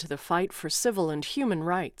related to the fight for civil and human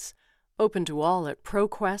rights. Open to all at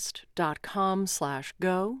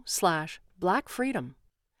proquest.com/go/blackfreedom.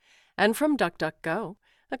 And from DuckDuckGo,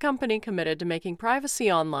 a company committed to making privacy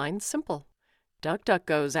online simple.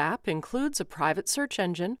 DuckDuckGo's app includes a private search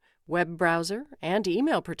engine, web browser, and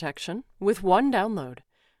email protection with one download.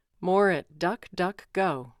 More at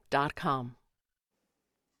duckduckgo.com.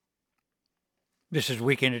 This is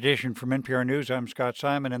Weekend Edition from NPR News. I'm Scott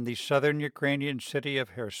Simon. In the southern Ukrainian city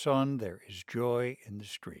of Kherson, there is joy in the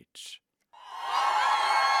streets.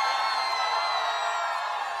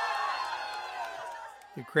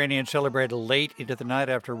 Ukrainians celebrated late into the night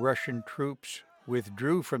after Russian troops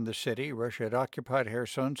withdrew from the city. Russia had occupied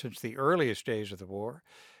Kherson since the earliest days of the war.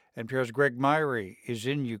 NPR's Greg Myrie is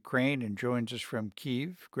in Ukraine and joins us from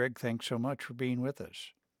Kyiv. Greg, thanks so much for being with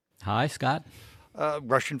us. Hi, Scott.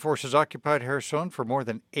 Russian forces occupied Kherson for more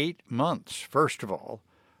than 8 months. First of all,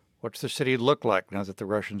 what's the city look like now that the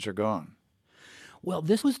Russians are gone? Well,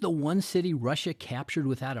 this was the one city Russia captured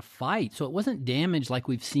without a fight, so it wasn't damaged like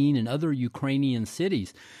we've seen in other Ukrainian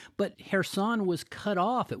cities. But Kherson was cut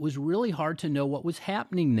off. It was really hard to know what was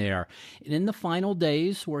happening there. And in the final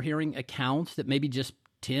days, we're hearing accounts that maybe just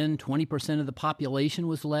 10-20% of the population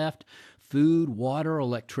was left. Food, water,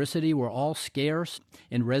 electricity were all scarce,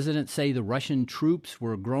 and residents say the Russian troops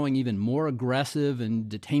were growing even more aggressive and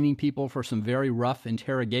detaining people for some very rough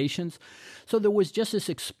interrogations. So there was just this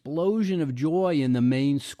explosion of joy in the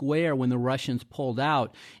main square when the Russians pulled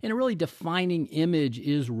out. And a really defining image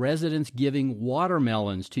is residents giving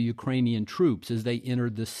watermelons to Ukrainian troops as they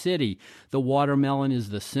entered the city. The watermelon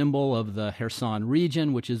is the symbol of the Kherson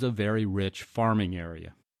region, which is a very rich farming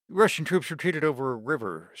area. Russian troops retreated over a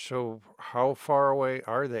river, so how far away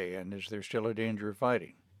are they, and is there still a danger of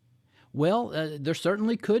fighting? Well, there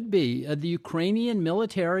certainly could be. The Ukrainian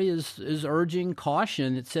military is urging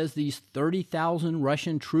caution. It says these 30,000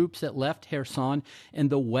 Russian troops that left Kherson and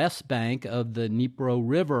the west bank of the Dnipro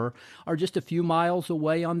River are just a few miles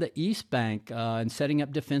away on the east bank and setting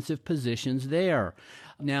up defensive positions there.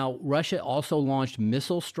 Now, Russia also launched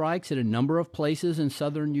missile strikes at a number of places in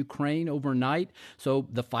southern Ukraine overnight, so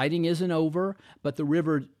the fighting isn't over, but the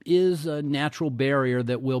river is a natural barrier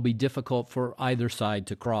that will be difficult for either side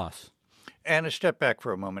to cross. And a step back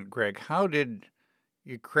for a moment, Greg. How did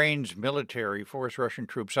Ukraine's military force Russian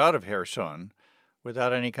troops out of Kherson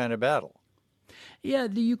without any kind of battle? Yeah,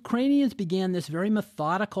 the Ukrainians began this very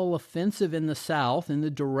methodical offensive in the south in the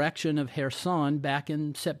direction of Kherson back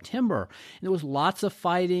in September. And there was lots of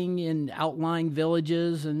fighting in outlying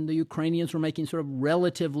villages, and the Ukrainians were making sort of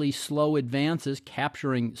relatively slow advances,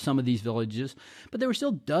 capturing some of these villages. But they were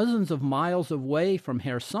still dozens of miles away from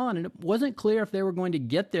Kherson, and it wasn't clear if they were going to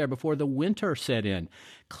get there before the winter set in.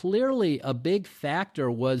 Clearly, a big factor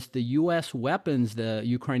was the U.S. weapons the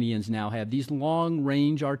Ukrainians now have, these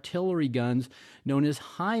long-range artillery guns known as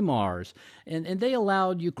HIMARS, and they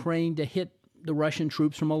allowed Ukraine to hit the Russian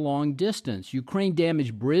troops from a long distance. Ukraine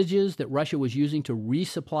damaged bridges that Russia was using to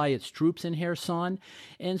resupply its troops in Kherson,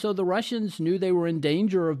 and so the Russians knew they were in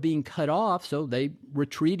danger of being cut off, so they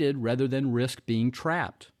retreated rather than risk being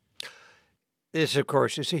trapped. This, of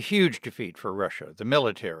course, is a huge defeat for Russia, the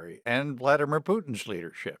military, and Vladimir Putin's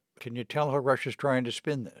leadership. Can you tell how Russia's trying to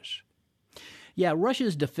spin this? Yeah,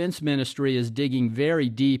 Russia's defense ministry is digging very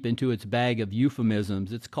deep into its bag of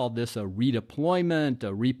euphemisms. It's called this a redeployment,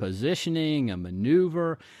 a repositioning, a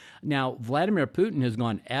maneuver. Now, Vladimir Putin has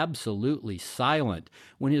gone absolutely silent.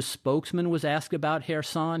 When his spokesman was asked about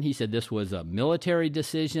Kherson, he said this was a military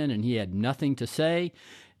decision and he had nothing to say.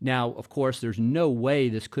 Now, of course, there's no way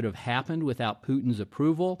this could have happened without Putin's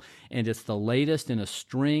approval, and it's the latest in a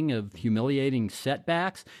string of humiliating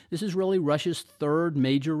setbacks. This is really Russia's third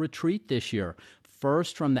major retreat this year.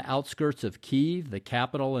 First from the outskirts of Kyiv, the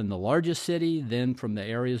capital and the largest city, then from the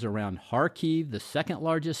areas around Kharkiv, the second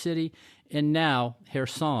largest city, and now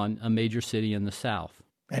Kherson, a major city in the south.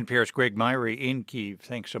 NPR's Greg Myrie in Kyiv.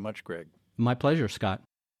 Thanks so much, Greg. My pleasure, Scott.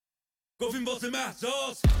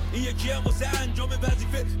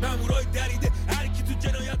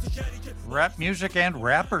 Rap music and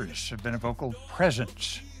rappers have been a vocal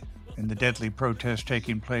presence in the deadly protests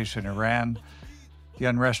taking place in Iran. The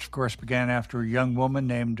unrest, of course, began after a young woman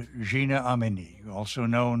named Gina Amini, also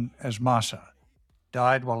known as Masa,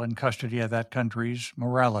 died while in custody of that country's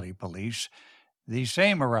morality police. The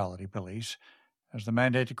same morality police has the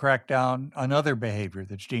mandate to crack down on other behavior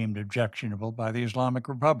that's deemed objectionable by the Islamic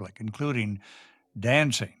Republic, including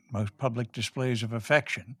dancing, most public displays of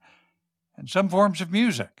affection, and some forms of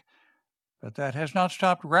music. But that has not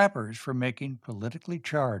stopped rappers from making politically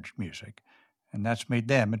charged music, and that's made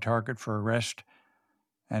them a target for arrest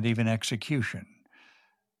and even execution.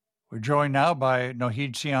 We're joined now by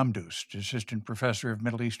Nohid Siamdoust, Assistant Professor of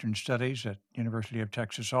Middle Eastern Studies at University of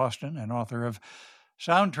Texas, Austin, and author of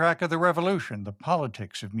Soundtrack of the Revolution, The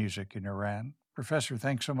Politics of Music in Iran. Professor,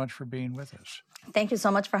 thanks so much for being with us. Thank you so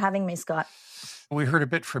much for having me, Scott. We heard a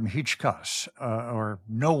bit from Hichkas, or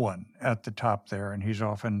no one at the top there, and he's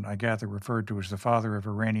often, I gather, referred to as the father of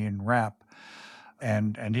Iranian rap.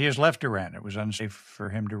 And he has left Iran. It was unsafe for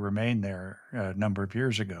him to remain there a number of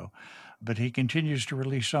years ago. But he continues to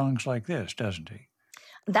release songs like this, doesn't he?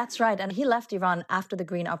 That's right. And he left Iran after the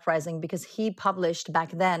Green Uprising because he published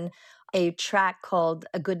back then a track called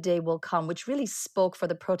A Good Day Will Come, which really spoke for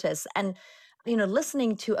the protests. And,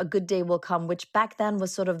 listening to A Good Day Will Come, which back then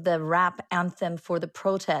was sort of the rap anthem for the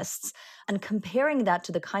protests, and comparing that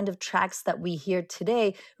to the kind of tracks that we hear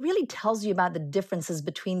today really tells you about the differences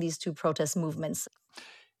between these two protest movements.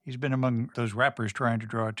 He's been among those rappers trying to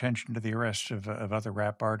draw attention to the arrests of other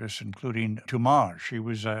rap artists, including Tumaj. He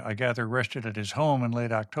was, I gather, arrested at his home in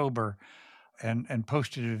late October and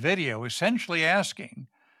posted a video essentially asking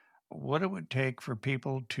what it would take for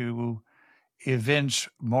people to evince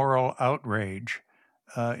moral outrage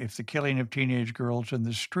if the killing of teenage girls in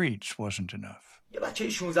the streets wasn't enough. یه بچه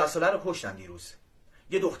 16 ساله رو کشتن دیروز.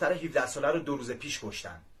 یه دختر 17 ساله رو 2 روز پیش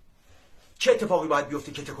کشتن. چه اتفاقی باید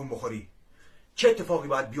بیفته که تکون بخوری؟ چه اتفاقی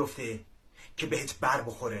باید بیفته که بهت بر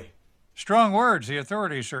بخوره؟ Strong words. The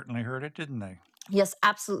authorities certainly heard it, didn't they? Yes,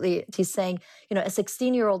 absolutely. He's saying, a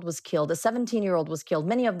 16-year-old was killed, a 17-year-old was killed.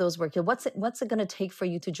 Many of those were killed. What's it going to take for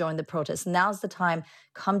you to join the protest? Now's the time.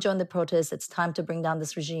 Come join the protest. It's time to bring down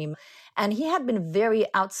this regime. And he had been very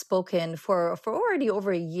outspoken for already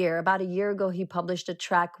over a year. About a year ago, he published a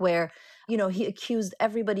track where, he accused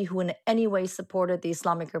everybody who in any way supported the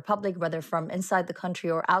Islamic Republic, whether from inside the country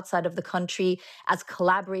or outside of the country, as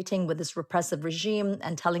collaborating with this repressive regime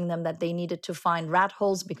and telling them that they needed to find rat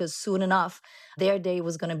holes because soon enough, their day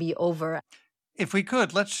was going to be over. If we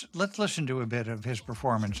could, let's listen to a bit of his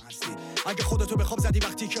performance. اگه خودتو به خواب زدی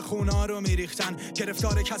وقتی که خونا رو میریختن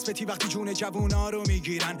گرفتار کسبتی وقتی جون جوونا رو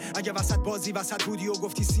میگیرن اگه وسط بازی وسط بودی و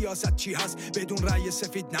گفتی سیاست چی هست بدون رأی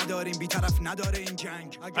سفید نداریم بی‌طرف نداره این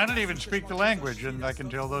جنگ I don't even speak the language and I can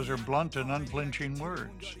tell those are blunt and unflinching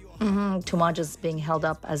words. Tumaj is being held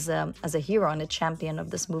up as a hero and a champion of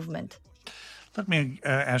this movement. Let me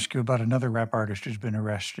ask you about another rap artist who's been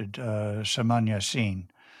arrested, Saman Yassin,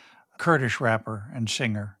 Kurdish rapper and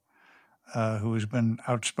singer who has been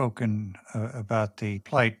outspoken about the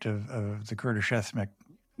plight of the Kurdish ethnic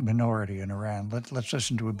minority in Iran. Let's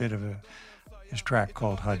listen to a bit of his track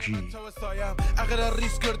called Haji.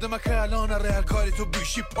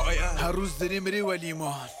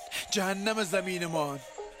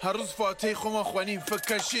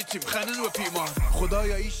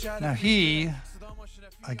 Now he,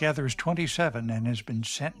 I gather, is 27 and has been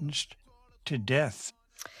sentenced to death.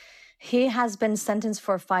 He has been sentenced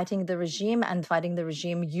for fighting the regime, and fighting the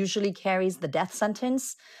regime usually carries the death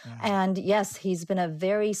sentence. Yeah. And yes, he's been a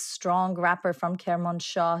very strong rapper from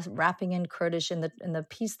Kermanshah, rapping in Kurdish. In the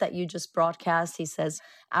piece that you just broadcast, he says,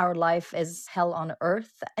 "Our life is hell on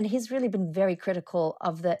earth." And he's really been very critical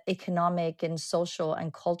of the economic and social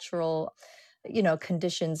and cultural,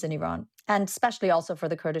 conditions in Iran, and especially also for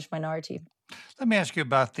the Kurdish minority. Let me ask you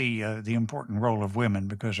about the important role of women,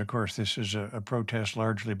 because, of course, this is a protest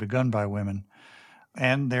largely begun by women.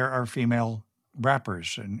 And there are female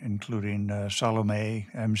rappers, including Salome,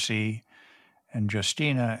 MC, and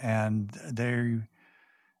Justina, and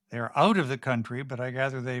they're out of the country, but I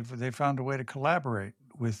gather they've found a way to collaborate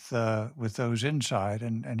with those inside.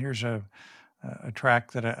 And here's a a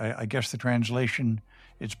track that I guess the translation,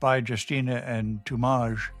 it's by Justina and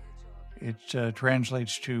Toumaj. It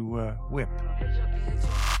translates to whip.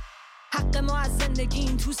 حق ما از زندگی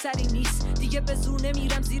این تو سری نیست دیگه به زور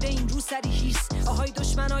نمیرم زیر این رو سری هیس آهای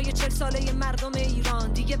دشمنای 40 ساله مردم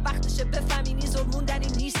ایران دیگه وقتشه بفهمینی ظلمون در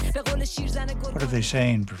این نیست به قول شیرزن گل. What are they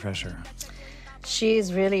saying, Professor?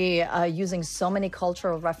 She's really using so many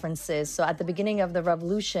cultural references. So at the beginning of the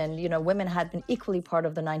revolution, women had been equally part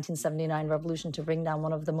of the 1979 revolution to bring down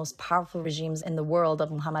one of the most powerful regimes in the world of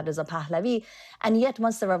Muhammad Reza Pahlavi. And yet,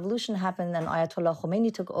 once the revolution happened and Ayatollah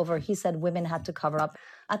Khomeini took over, he said women had to cover up.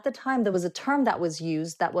 At the time, there was a term that was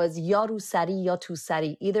used that was ya ru sari, ya tu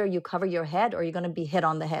sari. Either you cover your head or you're going to be hit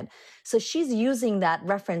on the head. So she's using that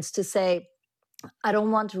reference to say, I don't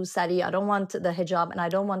want Rusari, I don't want the hijab, and I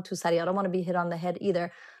don't want Tusari, I don't want to be hit on the head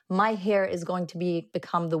either. My hair is going to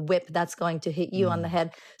become the whip that's going to hit you on the head.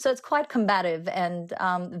 So it's quite combative and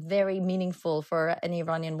very meaningful for an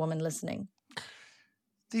Iranian woman listening.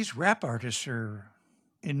 These rap artists are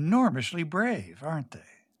enormously brave, aren't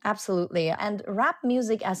they? Absolutely. And rap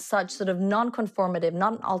music as such, sort of non-conformative,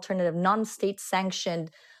 non-alternative, non-state sanctioned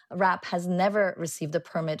rap has never received a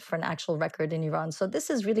permit for an actual record in Iran. So this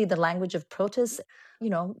is really the language of protest.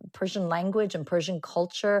 Persian language and Persian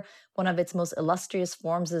culture, one of its most illustrious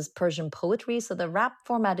forms is Persian poetry. So the rap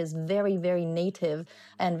format is very, very native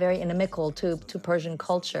and very inimical to Persian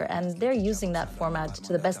culture. And they're using that format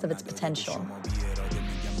to the best of its potential.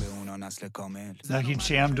 Nagin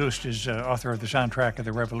Siamdost is author of the soundtrack of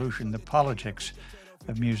the revolution, The Politics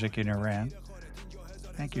of Music in Iran.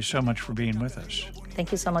 Thank you so much for being with us.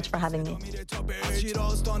 Thank you so much for having me.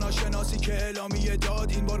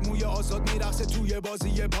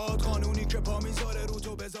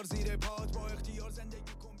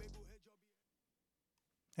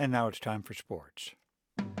 And now it's time for sports.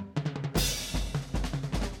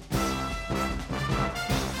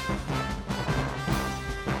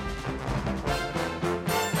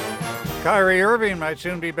 Kyrie Irving might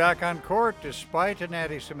soon be back on court despite an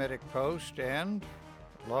anti-Semitic post and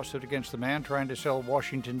lawsuit against the man trying to sell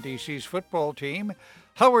Washington, D.C.'s football team.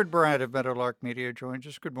 Howard Bryant of Meadowlark Media joins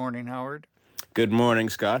us. Good morning, Howard. Good morning,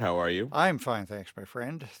 Scott. How are you? I'm fine, thanks, my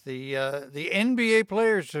friend. The NBA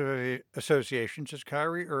Players Association says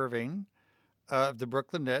Kyrie Irving of the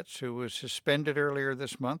Brooklyn Nets, who was suspended earlier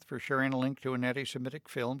this month for sharing a link to an anti-Semitic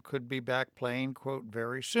film, could be back playing, quote,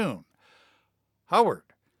 very soon. Howard,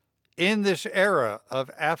 in this era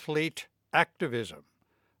of athlete activism,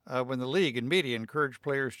 when the league and media encourage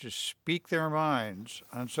players to speak their minds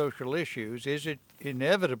on social issues, is it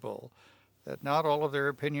inevitable that not all of their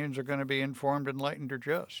opinions are going to be informed, enlightened, or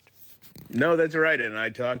just? No, that's right. And I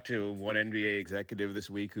talked to one NBA executive this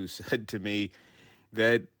week who said to me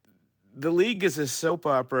that the league is a soap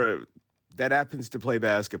opera that happens to play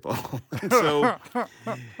basketball. So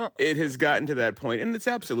it has gotten to that point. And it's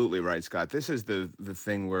absolutely right, Scott. This is the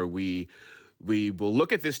thing where we will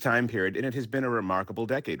look at this time period, and it has been a remarkable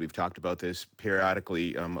decade. We've talked about this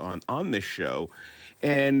periodically on this show.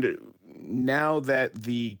 And now that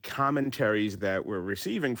the commentaries that we're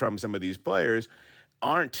receiving from some of these players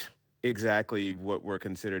aren't exactly what were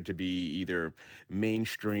considered to be either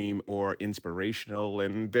mainstream or inspirational,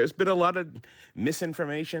 and there's been a lot of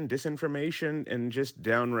misinformation, disinformation, and just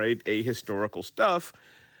downright ahistorical stuff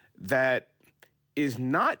that is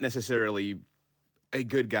not necessarily a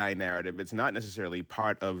good guy narrative. It's not necessarily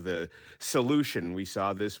part of the solution. We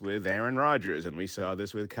saw this with Aaron Rodgers, and we saw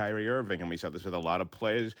this with Kyrie Irving, and we saw this with a lot of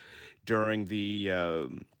players during the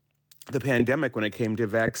pandemic when it came to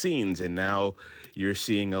vaccines. And now you're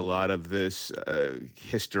seeing a lot of this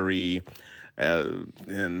history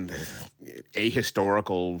and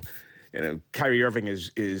ahistorical. Kyrie Irving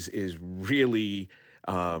is really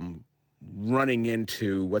running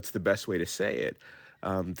into, what's the best way to say it,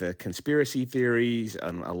 the conspiracy theories,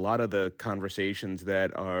 a lot of the conversations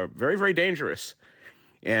that are very, very dangerous.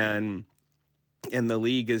 And the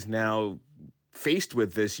league is now faced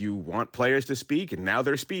with this. You want players to speak, and now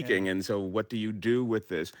they're speaking. Yeah. And so what do you do with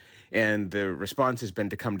this? And the response has been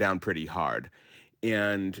to come down pretty hard.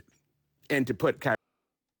 And to put...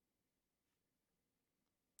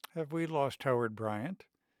 Have we lost Howard Bryant?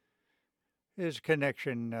 His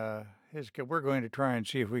connection... we're going to try and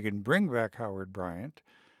see if we can bring back Howard Bryant.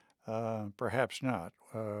 Perhaps not.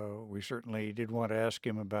 We certainly did want to ask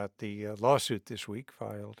him about the lawsuit this week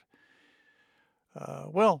filed.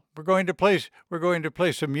 Well, we're going to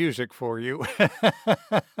play some music for you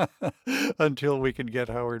until we can get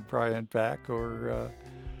Howard Bryant back. Or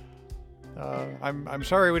I'm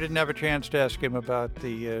sorry we didn't have a chance to ask him about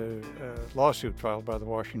the lawsuit filed by the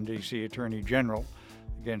Washington D.C. Attorney General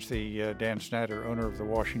against the Dan Snyder, owner of the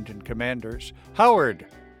Washington Commanders. Howard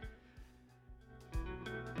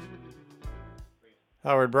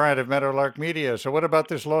Bryant of Meadowlark Media. So what about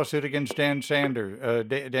this lawsuit against Daniel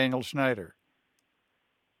Snyder?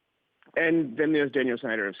 And then there's Daniel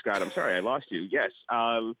Snyder of Scott. I'm sorry, I lost you. Yes.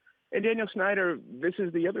 And Daniel Snyder, this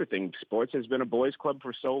is the other thing. Sports has been a boys' club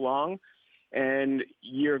for so long, and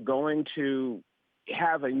you're going to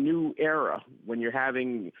have a new era when you're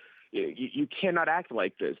having – you cannot act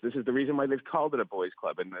like this. This is the reason why they've called it a boys'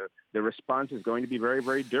 club, and the response is going to be very,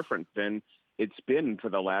 very different than it's been for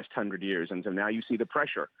the last 100 years. And so now you see the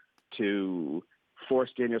pressure to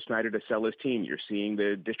force Daniel Snyder to sell his team. You're seeing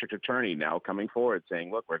the district attorney now coming forward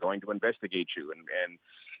saying, look, we're going to investigate you.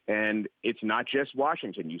 And it's not just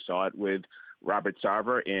Washington. You saw it with Robert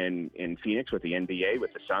Sarver in Phoenix with the NBA,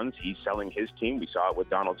 with the Suns. He's selling his team. We saw it with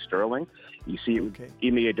Donald Sterling. You see it with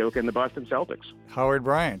Ime Udoka and the Boston Celtics. Howard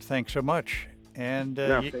Bryant, thanks so much. And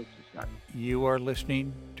thanks, Scott. You are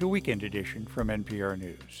listening to Weekend Edition from NPR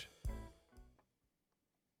News.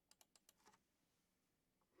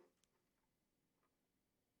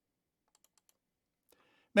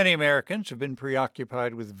 Many Americans have been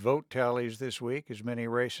preoccupied with vote tallies this week, as many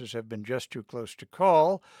races have been just too close to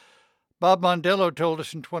call. Bob Mondello told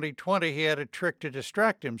us in 2020 he had a trick to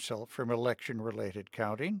distract himself from election-related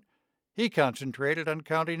counting. He concentrated on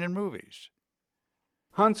counting in movies.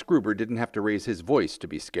 Hans Gruber didn't have to raise his voice to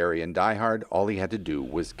be scary and Die Hard. All he had to do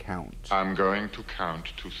was count. I'm going to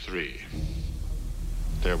count to 3.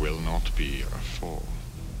 There will not be a 4.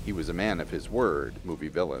 He was a man of his word. Movie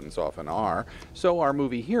villains often are. So are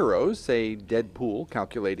movie heroes, say Deadpool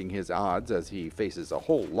calculating his odds as he faces a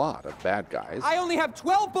whole lot of bad guys. I only have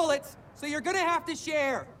 12 bullets, so you're gonna have to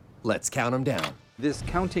share. Let's count them down. This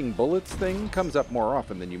counting bullets thing comes up more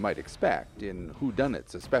often than you might expect, in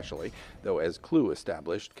whodunits especially, though as Clue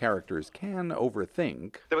established, characters can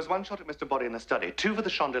overthink. There was 1 shot at Mr. Body in the study, 2 for the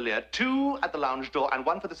chandelier, 2 at the lounge door, and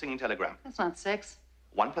 1 for the singing telegram. That's not 6.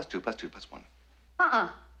 1 plus 2 plus 2 plus 1.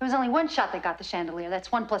 There was only 1 shot that got the chandelier.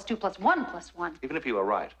 That's 1 plus 2 plus 1 plus 1. Even if you were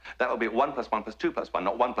right, that would be 1 plus 1 plus 2 plus 1,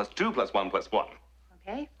 not 1 plus 2 plus 1 plus 1.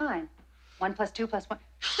 Okay, fine. 1 plus 2 plus 1.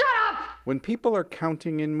 Shut up! When people are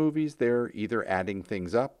counting in movies, they're either adding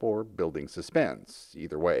things up or building suspense.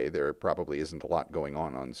 Either way, there probably isn't a lot going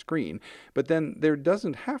on screen. But then there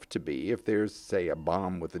doesn't have to be if there's, say, a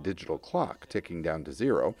bomb with a digital clock ticking down to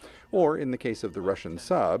 0, or in the case of the Russian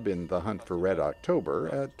sub in The Hunt for Red October,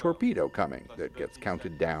 a torpedo coming that gets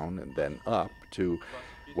counted down and then up to,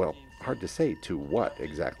 well, hard to say to what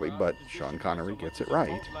exactly, but Sean Connery gets it right.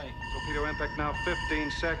 Torpedo impact now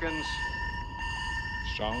 15 seconds.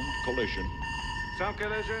 Sound collision. Sound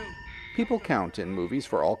collision. People count in movies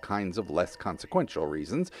for all kinds of less consequential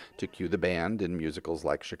reasons, to cue the band in musicals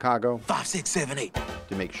like Chicago, 5, 6, 7, 8,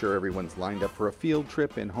 to make sure everyone's lined up for a field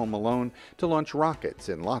trip in Home Alone, to launch rockets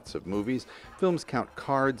in lots of movies. Films count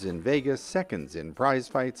cards in Vegas, seconds in prize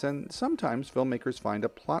fights, and sometimes filmmakers find a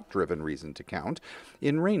plot-driven reason to count.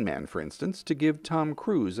 In Rain Man, for instance, to give Tom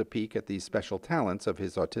Cruise a peek at the special talents of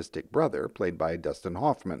his autistic brother, played by Dustin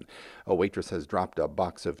Hoffman. A waitress has dropped a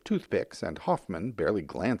box of toothpicks, and Hoffman, barely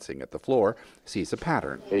glancing at the floor, sees a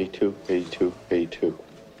pattern. 82, 82, 82.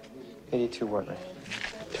 82 what, Ray?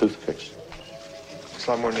 Toothpicks. It's a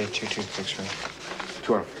lot more than 82 toothpicks, Ray.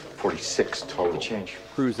 246 total. Change.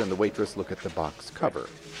 Cruise and the waitress look at the box cover.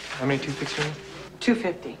 How many toothpicks, Ray?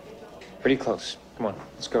 250. Pretty close. Come on,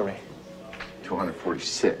 let's go, Ray.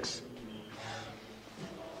 246.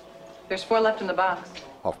 There's 4 left in the box.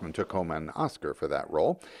 Hoffman took home an Oscar for that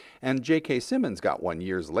role, and J.K. Simmons got one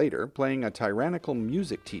years later, playing a tyrannical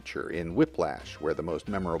music teacher in Whiplash, where the most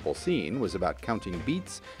memorable scene was about counting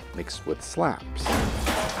beats mixed with slaps.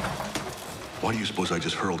 Why do you suppose I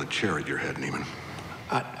just hurled a chair at your head, Neiman?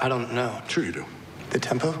 I don't know. Sure you do. The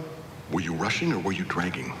tempo? Were you rushing or were you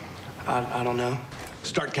dragging? I don't know.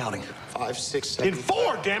 Start counting. 5, 6, 7. In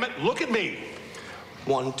 4, damn it! Look at me!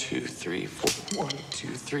 1, 2, 3, 4. 1, 2,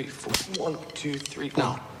 3, 4. 1, 2, 3, 4.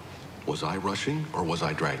 Now, was I rushing or was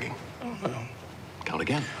I dragging? I don't know. Count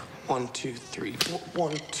again. 1, 2, 3, 4.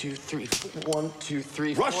 1, 2, 3, 4. 1, 2,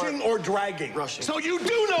 3, 4. Rushing or dragging? Rushing. So you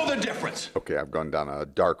do know the difference! Okay, I've gone down a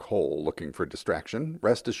dark hole looking for distraction.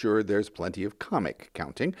 Rest assured there's plenty of comic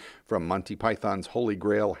counting, from Monty Python's Holy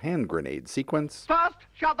Grail hand grenade sequence. First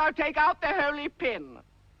shalt thou take out the holy pin.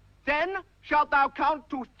 Then shalt thou count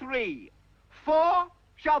to 3. 4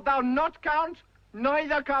 shalt thou not count,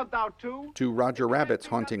 neither count thou 2. To Roger Rabbit's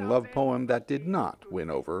haunting love poem that did not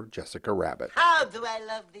win over Jessica Rabbit. How do I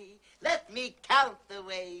love thee? Let me count the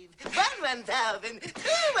waves. 1,000,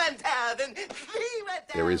 2,000,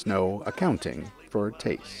 3,000. There is no accounting for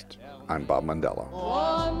taste. I'm Bob Mondello.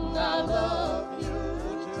 One, I love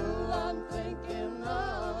you.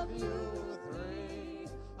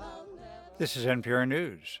 This is NPR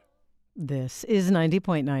News. This is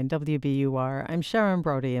 90.9 WBUR. I'm Sharon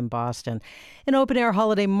Brody in Boston. An open-air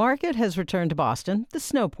holiday market has returned to Boston. The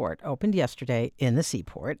Snowport opened yesterday in the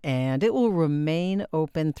Seaport, and it will remain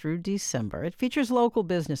open through December. It features local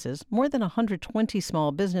businesses. More than 120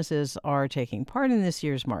 small businesses are taking part in this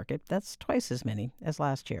year's market. That's twice as many as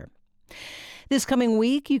last year. This coming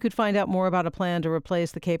week, you could find out more about a plan to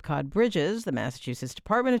replace the Cape Cod bridges. The Massachusetts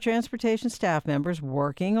Department of Transportation staff members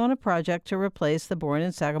working on a project to replace the Bourne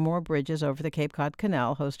and Sagamore bridges over the Cape Cod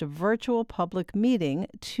Canal host a virtual public meeting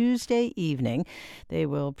Tuesday evening. They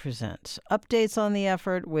will present updates on the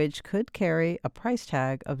effort, which could carry a price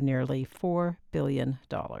tag of nearly $4 billion.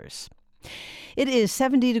 It is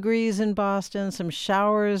 70 degrees in Boston, some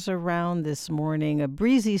showers around this morning, a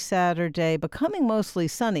breezy Saturday, becoming mostly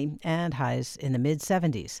sunny, and highs in the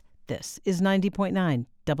mid-70s. This is 90.9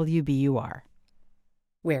 WBUR.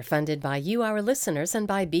 We're funded by you, our listeners, and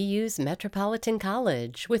by BU's Metropolitan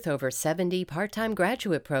College, with over 70 part-time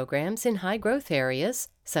graduate programs in high-growth areas,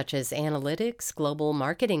 such as analytics, global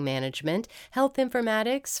marketing management, health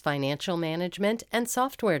informatics, financial management, and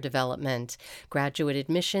software development. Graduate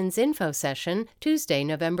admissions info session, Tuesday,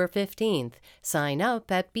 November 15th. Sign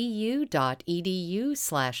up at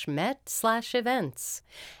bu.edu/met/events.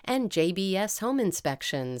 And JBS Home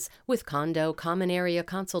Inspections, with condo common area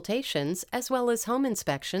consultations, as well as home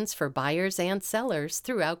inspections for buyers and sellers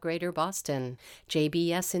throughout Greater Boston.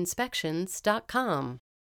 jbsinspections.com.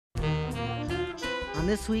 On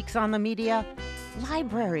this week's On the Media,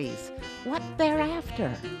 libraries, what they're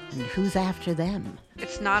after, and who's after them.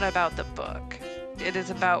 It's not about the book. It is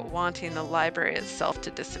about wanting the library itself to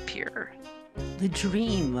disappear. The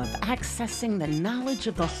dream of accessing the knowledge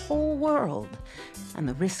of the whole world and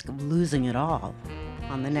the risk of losing it all.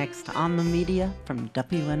 On the next On the Media from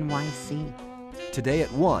WNYC. Today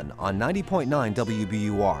at 1 on 90.9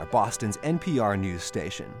 WBUR, Boston's NPR news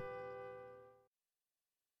station.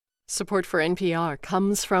 Support for NPR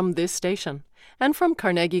comes from this station and from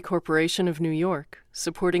Carnegie Corporation of New York,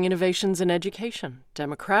 supporting innovations in education,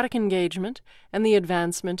 democratic engagement, and the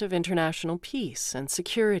advancement of international peace and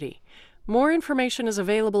security. More information is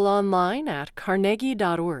available online at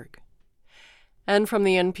carnegie.org. And from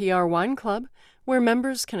the NPR Wine Club, where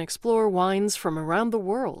members can explore wines from around the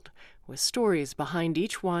world with stories behind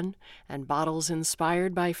each one and bottles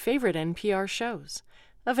inspired by favorite NPR shows.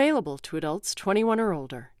 Available to adults 21 or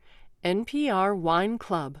older.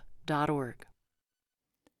 nprwineclub.org.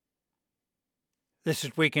 This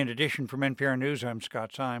is Weekend Edition from NPR News. I'm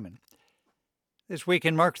Scott Simon. This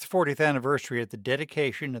weekend marks the 40th anniversary of the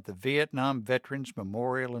dedication of the Vietnam Veterans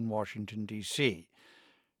Memorial in Washington, D.C.,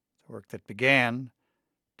 the work that began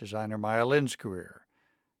designer Maya Lin's career.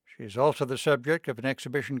 She is also the subject of an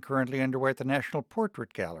exhibition currently underway at the National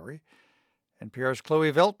Portrait Gallery. NPR's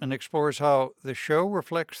Chloe Veltman explores how the show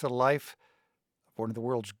reflects the life of one of the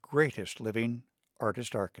world's greatest living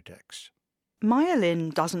artist-architects. Maya Lin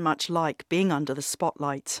doesn't much like being under the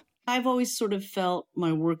spotlight. I've always sort of felt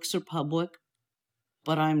my works are public,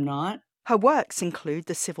 but I'm not. Her works include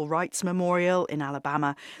the Civil Rights Memorial in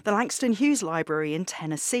Alabama, the Langston Hughes Library in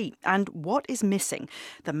Tennessee, and what is missing,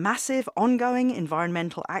 the massive ongoing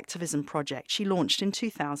environmental activism project she launched in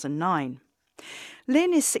 2009.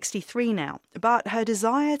 Lin is 63 now, but her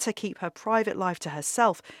desire to keep her private life to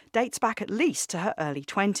herself dates back at least to her early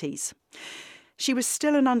 20s. She was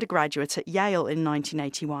still an undergraduate at Yale in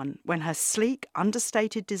 1981 when her sleek,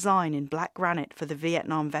 understated design in black granite for the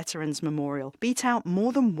Vietnam Veterans Memorial beat out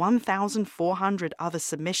more than 1,400 other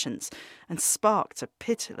submissions and sparked a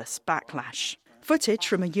pitiless backlash. Footage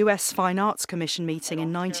from a U.S. Fine Arts Commission meeting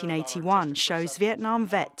in 1981 shows Vietnam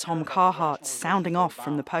vet Tom Carhart sounding off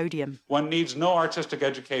from the podium. One needs no artistic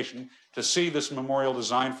education to see this memorial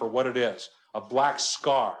design for what it is, a black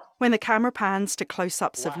scar. When the camera pans to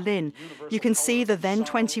close-ups of Lin, you can see the then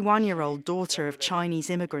 21-year-old daughter of Chinese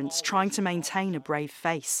immigrants trying to maintain a brave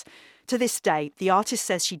face. To this day, the artist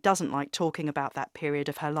says she doesn't like talking about that period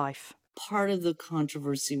of her life. Part of the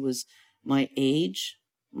controversy was my age,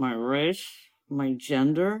 my race, my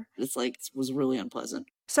gender. It was really unpleasant.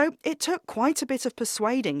 So it took quite a bit of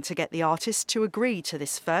persuading to get the artist to agree to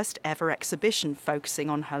this first ever exhibition focusing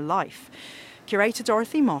on her life. Curator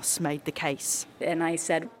Dorothy Moss made the case. And I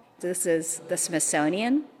said, this is the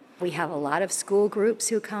Smithsonian. We have a lot of school groups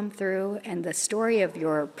who come through, and the story of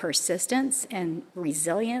your persistence and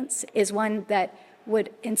resilience is one that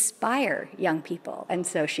would inspire young people. And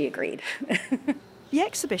so she agreed. The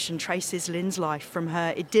exhibition traces Lin's life from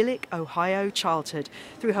her idyllic Ohio childhood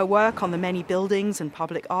through her work on the many buildings and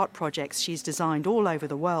public art projects she's designed all over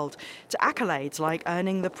the world, to accolades like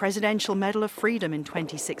earning the Presidential Medal of Freedom in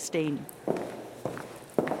 2016.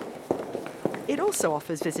 also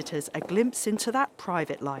offers visitors a glimpse into that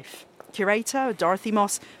private life. Curator Dorothy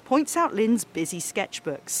Moss points out Lynn's busy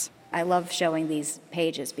sketchbooks. I love showing these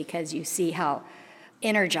pages because you see how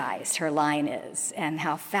energized her line is and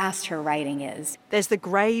how fast her writing is. There's the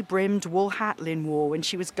grey-brimmed wool hat Lynn wore when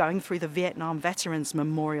she was going through the Vietnam Veterans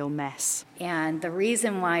Memorial mess. And the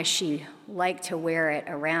reason why she liked to wear it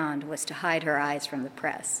around was to hide her eyes from the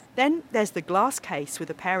press. Then there's the glass case with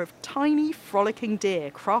a pair of tiny, frolicking deer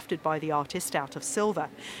crafted by the artist out of silver.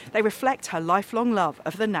 They reflect her lifelong love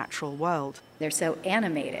of the natural world. They're so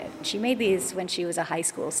animated. She made these when she was a high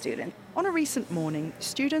school student. On a recent morning,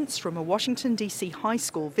 students from a Washington, D.C. high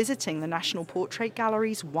school visiting the National Portrait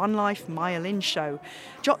Gallery's One Life Maya Lin show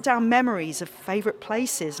jot down memories of favourite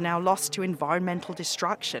places now lost to environmental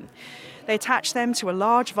destruction. They attach them to a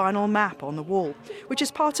large vinyl map on the wall, which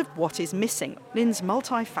is part of What is Missing, Lynn's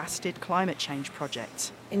multifaceted climate change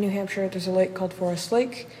project. In New Hampshire, there's a lake called Forest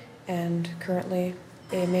Lake, and currently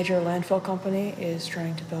a major landfill company is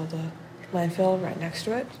trying to build a landfill right next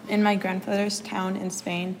to it. In my grandfather's town in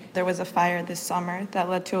Spain, there was a fire this summer that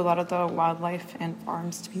led to a lot of the wildlife and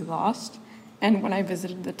farms to be lost. And when I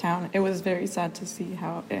visited the town, it was very sad to see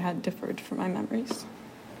how it had differed from my memories.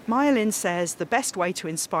 Maya Lin says the best way to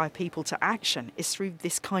inspire people to action is through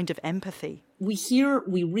this kind of empathy. We hear,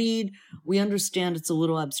 we read, we understand it's a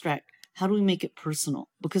little abstract. How do we make it personal?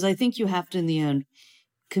 Because I think you have to, in the end,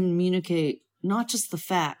 communicate not just the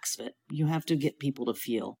facts, but you have to get people to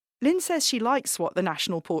feel. Lynn says she likes what the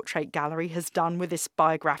National Portrait Gallery has done with this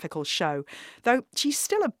biographical show, though she's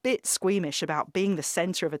still a bit squeamish about being the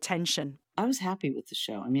centre of attention. I was happy with the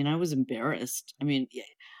show. I was embarrassed.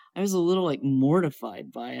 I was a little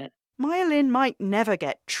mortified by it. Maya Lin might never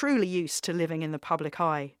get truly used to living in the public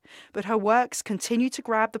eye, but her works continue to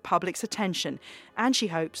grab the public's attention, and she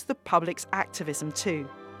hopes the public's activism too.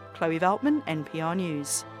 Chloe Veltman, NPR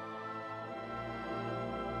News.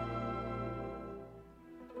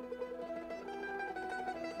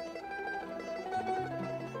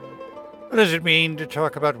 What does it mean to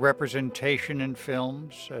talk about representation in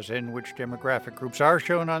films, as in which demographic groups are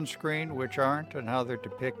shown on screen, which aren't, and how they're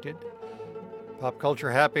depicted? Pop Culture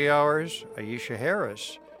Happy Hours, Aisha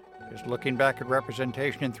Harris is looking back at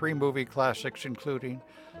representation in 3 movie classics, including,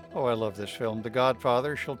 oh, I love this film, The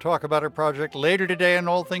Godfather. She'll talk about her project later today on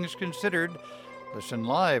All Things Considered. Listen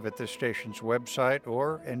live at this station's website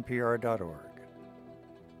or npr.org.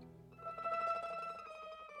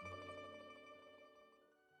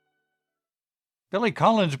 Billy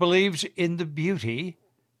Collins believes in the beauty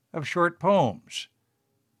of short poems.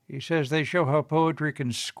 He says they show how poetry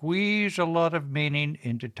can squeeze a lot of meaning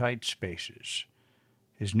into tight spaces.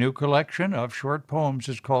 His new collection of short poems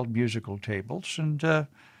is called Musical Tables, and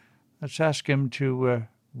let's ask him to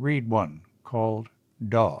read one called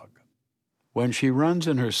Dog. When she runs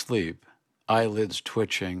in her sleep, eyelids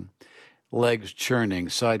twitching, legs churning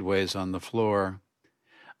sideways on the floor,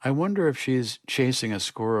 I wonder if she's chasing a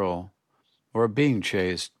squirrel or being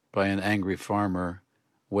chased by an angry farmer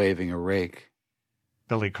waving a rake.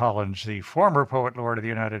 Billy Collins, the former Poet Laureate of the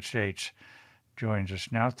United States, joins us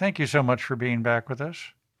now. Thank you so much for being back with us.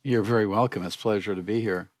 You're very welcome. It's a pleasure to be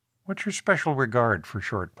here. What's your special regard for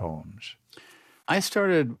short poems? I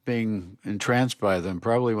started being entranced by them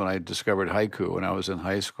probably when I discovered haiku when I was in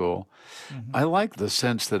high school. Mm-hmm. I like the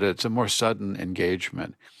sense that it's a more sudden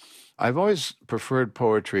engagement. I've always preferred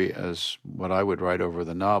poetry as what I would write over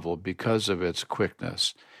the novel because of its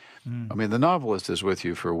quickness. The novelist is with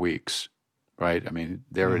you for weeks, right?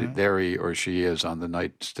 There he or she is on the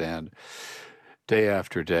nightstand day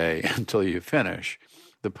after day until you finish.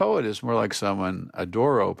 The poet is more like someone, a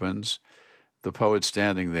door opens, the poet's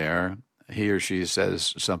standing there, he or she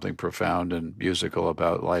says something profound and musical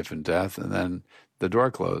about life and death, and then the door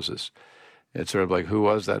closes. It's sort of like, who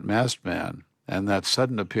was that masked man? And that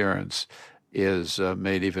sudden appearance is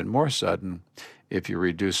made even more sudden if you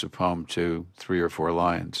reduce a poem to 3 or 4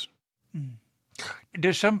 lines.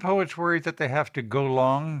 Do some poets worry that they have to go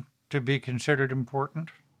long to be considered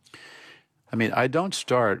important? I don't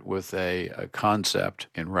start with a concept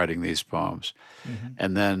in writing these poems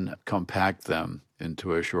and then compact them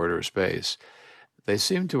into a shorter space. They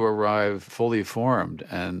seem to arrive fully formed,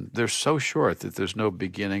 and they're so short that there's no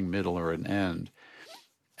beginning, middle, or an end.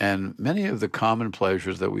 And many of the common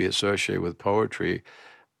pleasures that we associate with poetry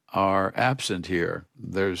are absent here.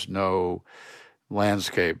 There's no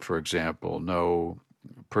landscape, for example, no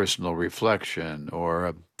personal reflection or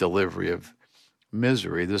a delivery of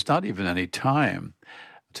misery. There's not even any time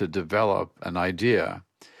to develop an idea.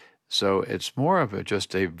 So it's more of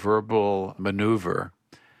just a verbal maneuver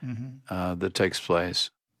that takes place.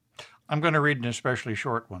 I'm going to read an especially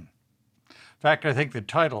short one. In fact, I think the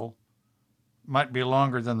title might be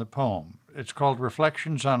longer than the poem. It's called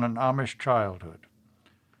Reflections on an Amish Childhood.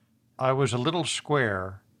 I was a little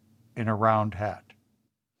square in a round hat.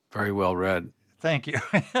 Very well read. Thank you.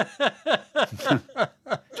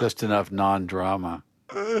 Just enough non-drama.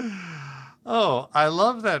 Oh, I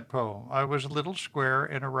love that poem. I was a little square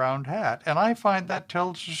in a round hat. And I find that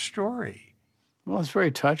tells a story. Well, it's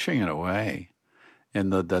very touching in a way, in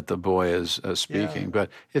that the boy is speaking, but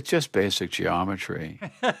it's just basic geometry.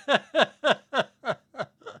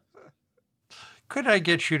 Could I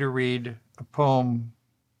get you to read a poem,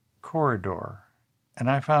 Corridor? And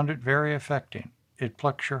I found it very affecting. It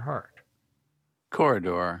plucks your heart.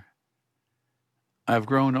 Corridor. I've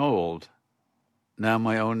grown old. Now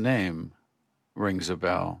my own name rings a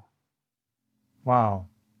bell. Wow.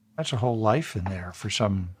 That's a whole life in there for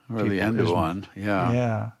some Or people, the end of isn't it? one, yeah.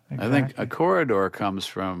 Yeah, exactly. I think a corridor comes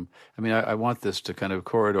from, I want this to kind of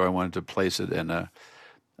corridor, I wanted to place it in a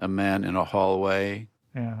man in a hallway,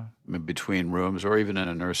 Yeah. between rooms, or even in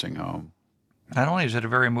a nursing home. Not only is it a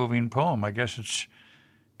very moving poem, I guess it's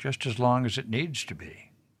just as long as it needs to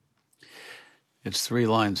be. It's 3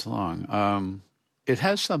 lines long. It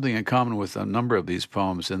has something in common with a number of these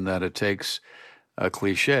poems in that it takes a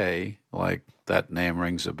cliche, like that name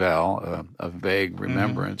rings a bell, a vague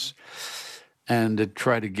remembrance, and it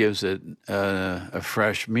gives it a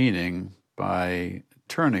fresh meaning by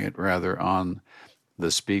turning it rather on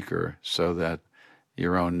the speaker so that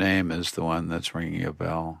your own name is the one that's ringing a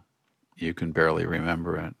bell. You can barely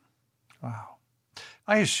remember it. Wow.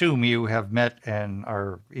 I assume you have met and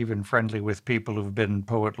are even friendly with people who've been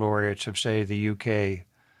poet laureates of, say, the UK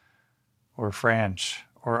or France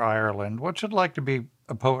or Ireland. What's it like to be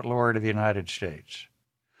a poet laureate of the United States?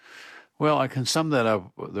 Well, I can sum that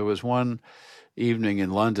up. There was one evening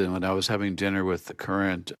in London when I was having dinner with the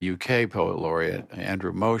current UK poet laureate,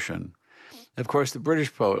 Andrew Motion. Of course, the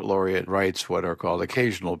British poet laureate writes what are called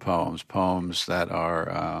occasional poems, poems that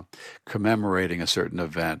are commemorating a certain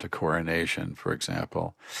event, a coronation, for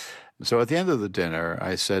example. So at the end of the dinner,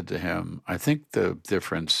 I said to him, I think the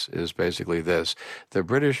difference is basically this. The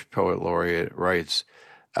British poet laureate writes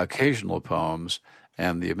occasional poems,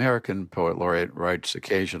 and the American poet laureate writes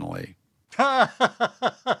occasionally.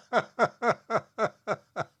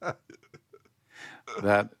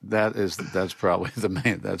 That's probably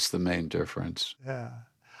the main difference. Yeah.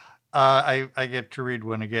 I get to read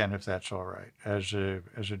one again, if that's all right, as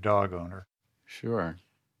a dog owner. Sure.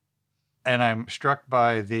 And I'm struck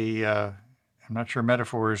by I'm not sure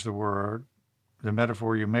metaphor is the word, the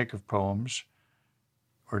metaphor you make of poems,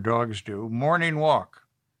 or dogs do. Morning walk.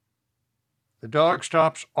 The dog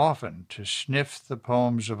stops often to sniff the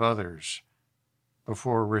poems of others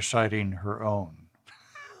before reciting her own.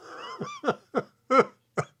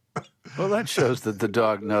 Well, that shows that the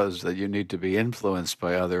dog knows that you need to be influenced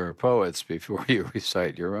by other poets before you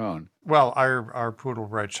recite your own. Well, our poodle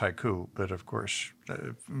writes haiku, but of course,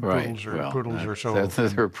 poodles are so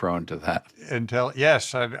they're prone to that.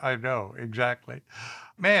 Yes, I know exactly.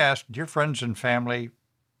 May I ask, do your friends and family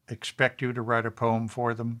expect you to write a poem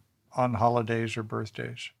for them on holidays or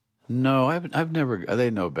birthdays? No, I've never.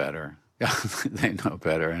 They know better. They know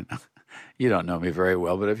better, and you don't know me very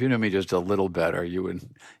well. But if you knew me just a little better, you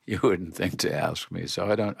wouldn't think to ask me. So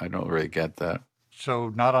I don't really get that. So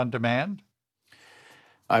not on demand?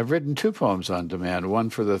 I've written 2 poems on demand. One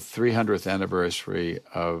for the 300th anniversary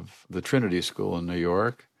of the Trinity School in New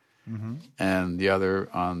York, and the other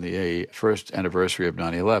on the first anniversary of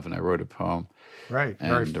 9/11. I wrote a poem, right,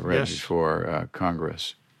 and read before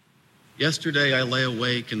Congress. Yesterday I lay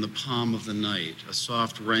awake in the palm of the night. A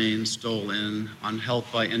soft rain stole in,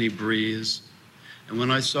 unhelped by any breeze. And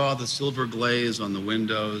when I saw the silver glaze on the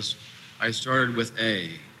windows, I started with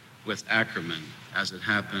with Ackerman, as it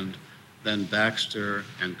happened, then Baxter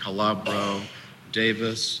and Calabro,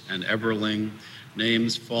 Davis and Eberling,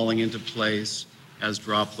 names falling into place as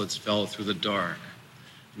droplets fell through the dark.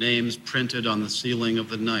 Names printed on the ceiling of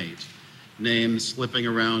the night. Names slipping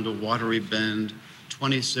around a watery bend,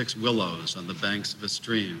 26 willows on the banks of a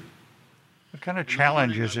stream. What kind of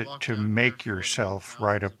challenge is it to make yourself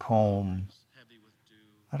write a poem?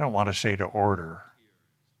 I don't want to say to order,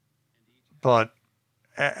 but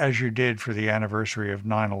as you did for the anniversary of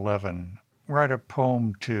 9/11, write a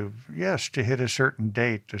poem to hit a certain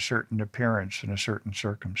date, a certain appearance, and a certain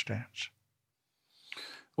circumstance.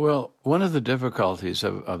 Well, one of the difficulties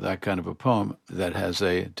of that kind of a poem that has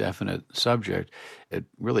a definite subject, it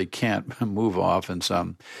really can't move off in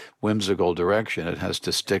some whimsical direction. It has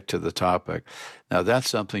to stick to the topic. Now, that's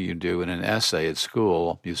something you do in an essay at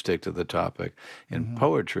school. You stick to the topic. In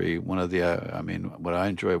poetry, one of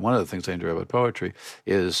the things I enjoy about poetry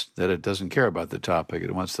is that it doesn't care about the topic.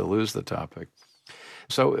 It wants to lose the topic.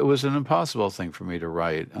 So it was an impossible thing for me to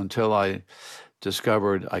write until I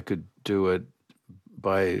discovered I could do it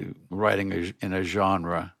by writing in a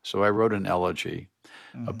genre. So I wrote an elegy,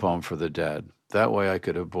 a poem for the dead. That way I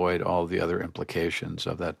could avoid all the other implications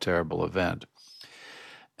of that terrible event.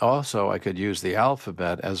 Also, I could use the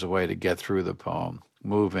alphabet as a way to get through the poem,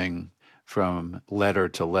 moving from letter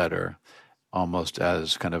to letter, almost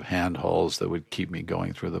as kind of handholds that would keep me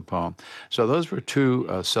going through the poem. So those were two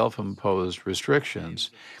self-imposed restrictions,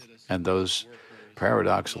 and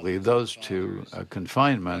paradoxically, those two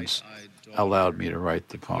confinements allowed me to write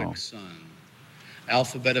the poem.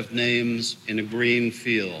 Alphabet of names in a green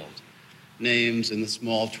field, names in the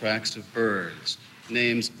small tracks of birds,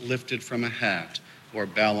 names lifted from a hat or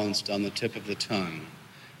balanced on the tip of the tongue,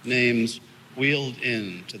 names wheeled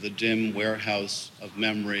into the dim warehouse of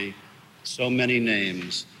memory, so many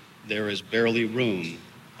names, there is barely room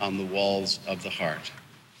on the walls of the heart.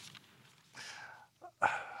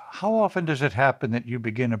 How often does it happen that you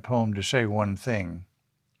begin a poem to say one thing,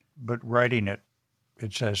 but writing it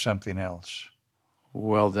says something else?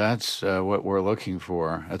 Well, that's what we're looking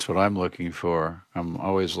for. That's what I'm looking for. I'm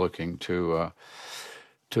always looking to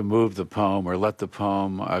move the poem or let the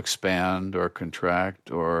poem expand or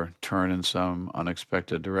contract or turn in some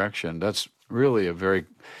unexpected direction. That's really a very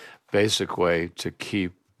basic way to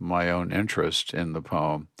keep my own interest in the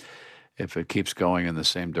poem. If it keeps going in the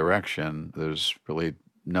same direction, there's really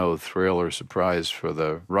no thrill or surprise for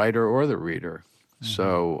the writer or the reader.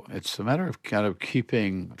 So it's a matter of kind of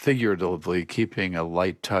figuratively keeping a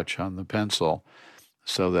light touch on the pencil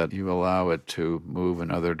so that you allow it to move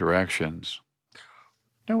in other directions.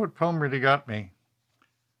 You know what poem really got me?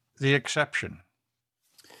 The Exception.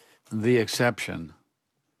 The Exception.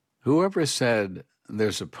 Whoever said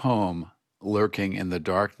there's a poem lurking in the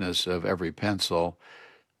darkness of every pencil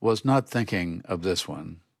was not thinking of this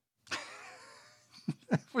one.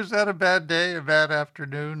 Was that a bad day, a bad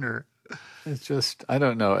afternoon, or? It's just, I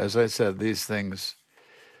don't know. As I said, these things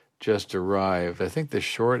just arrive. I think the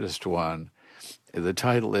shortest one, the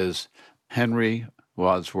title is Henry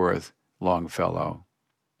Wadsworth Longfellow.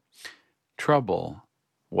 Trouble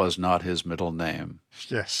was not his middle name.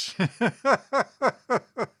 Yes.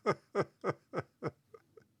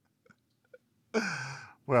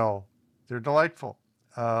 Well, they're delightful.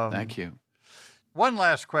 Thank you. One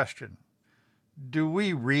last question. Do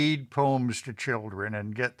we read poems to children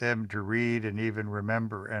and get them to read and even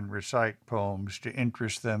remember and recite poems to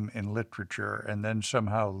interest them in literature and then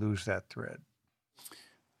somehow lose that thread?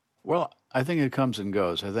 Well, I think it comes and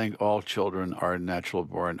goes. I think all children are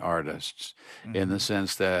natural-born artists in the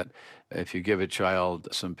sense that if you give a child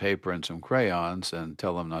some paper and some crayons and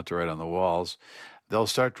tell them not to write on the walls, they'll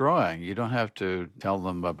start drawing. You don't have to tell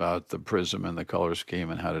them about the prism and the color scheme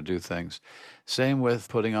and how to do things. Same with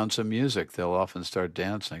putting on some music. They'll often start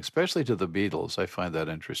dancing, especially to the Beatles. I find that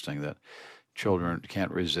interesting that children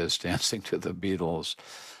can't resist dancing to the Beatles.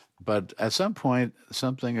 But at some point,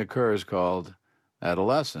 something occurs called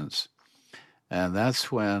adolescence. And that's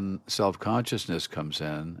when self-consciousness comes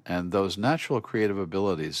in, and those natural creative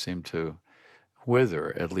abilities seem to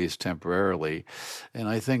wither, at least temporarily. And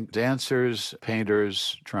I think dancers,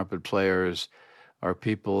 painters, trumpet players are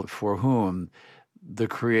people for whom the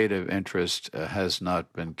creative interest has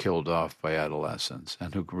not been killed off by adolescence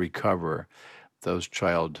and who recover those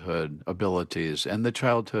childhood abilities and the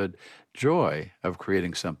childhood joy of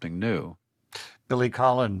creating something new. Billy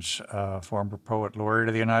Collins, former poet laureate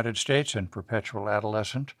of the United States and perpetual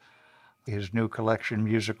adolescent, his new collection,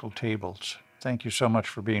 Musical Tables. Thank you so much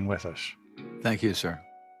for being with us. Thank you, sir.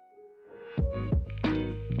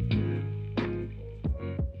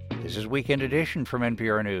 This is Weekend Edition from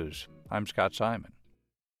NPR News. I'm Scott Simon.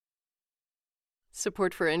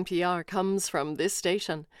 Support for NPR comes from this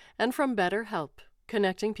station and from BetterHelp,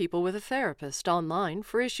 connecting people with a therapist online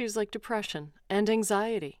for issues like depression and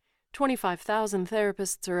anxiety. 25,000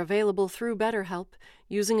 therapists are available through BetterHelp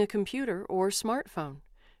using a computer or smartphone.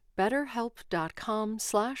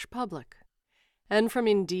 BetterHelp.com/public. And from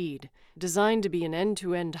Indeed, designed to be an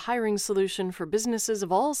end-to-end hiring solution for businesses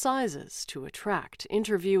of all sizes to attract,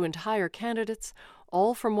 interview, and hire candidates,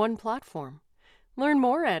 all from one platform. Learn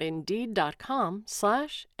more at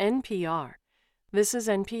Indeed.com/NPR. This is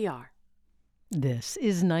NPR. This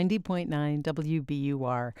is 90.9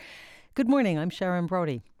 WBUR. Good morning, I'm Sharon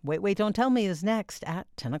Brody. Wait, Don't Tell Me is next at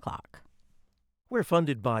 10 o'clock. We're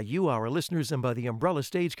funded by you, our listeners, and by the Umbrella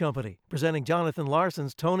Stage Company, presenting Jonathan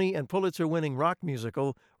Larson's Tony and Pulitzer-winning rock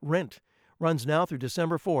musical, Rent. Runs now through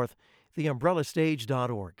December 4th,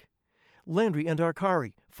 theumbrellastage.org. Landry and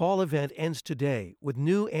Arcari, fall event ends today with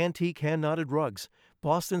new antique hand-knotted rugs.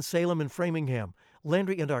 Boston, Salem, and Framingham,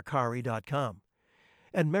 landryandarcari.com.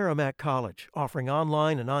 And Merrimack College, offering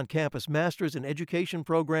online and on-campus master's in education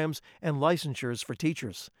programs and licensures for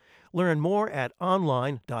teachers. Learn more at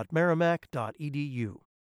online.merrimack.edu.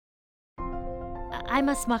 I'm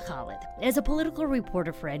Asma Khalid. As a political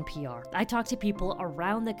reporter for NPR, I talk to people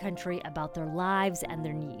around the country about their lives and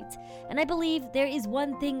their needs. And I believe there is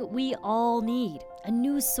one thing we all need, a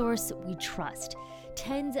news source we trust.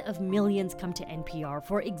 Tens of millions come to NPR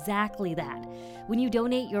for exactly that. When you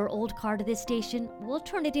donate your old car to this station, we'll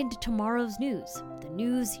turn it into tomorrow's news, the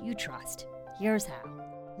news you trust. Here's how.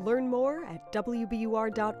 Learn more at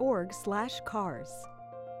wbur.org/cars.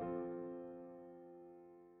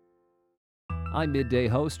 I'm midday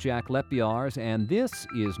host Jack Leppiars, and this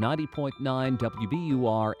is 90.9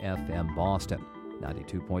 WBUR FM Boston,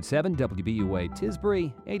 92.7 WBUA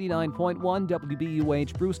Tisbury, 89.1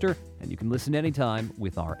 WBUH Brewster, and you can listen anytime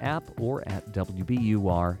with our app or at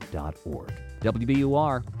WBUR.org.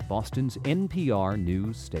 WBUR, Boston's NPR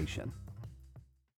news station.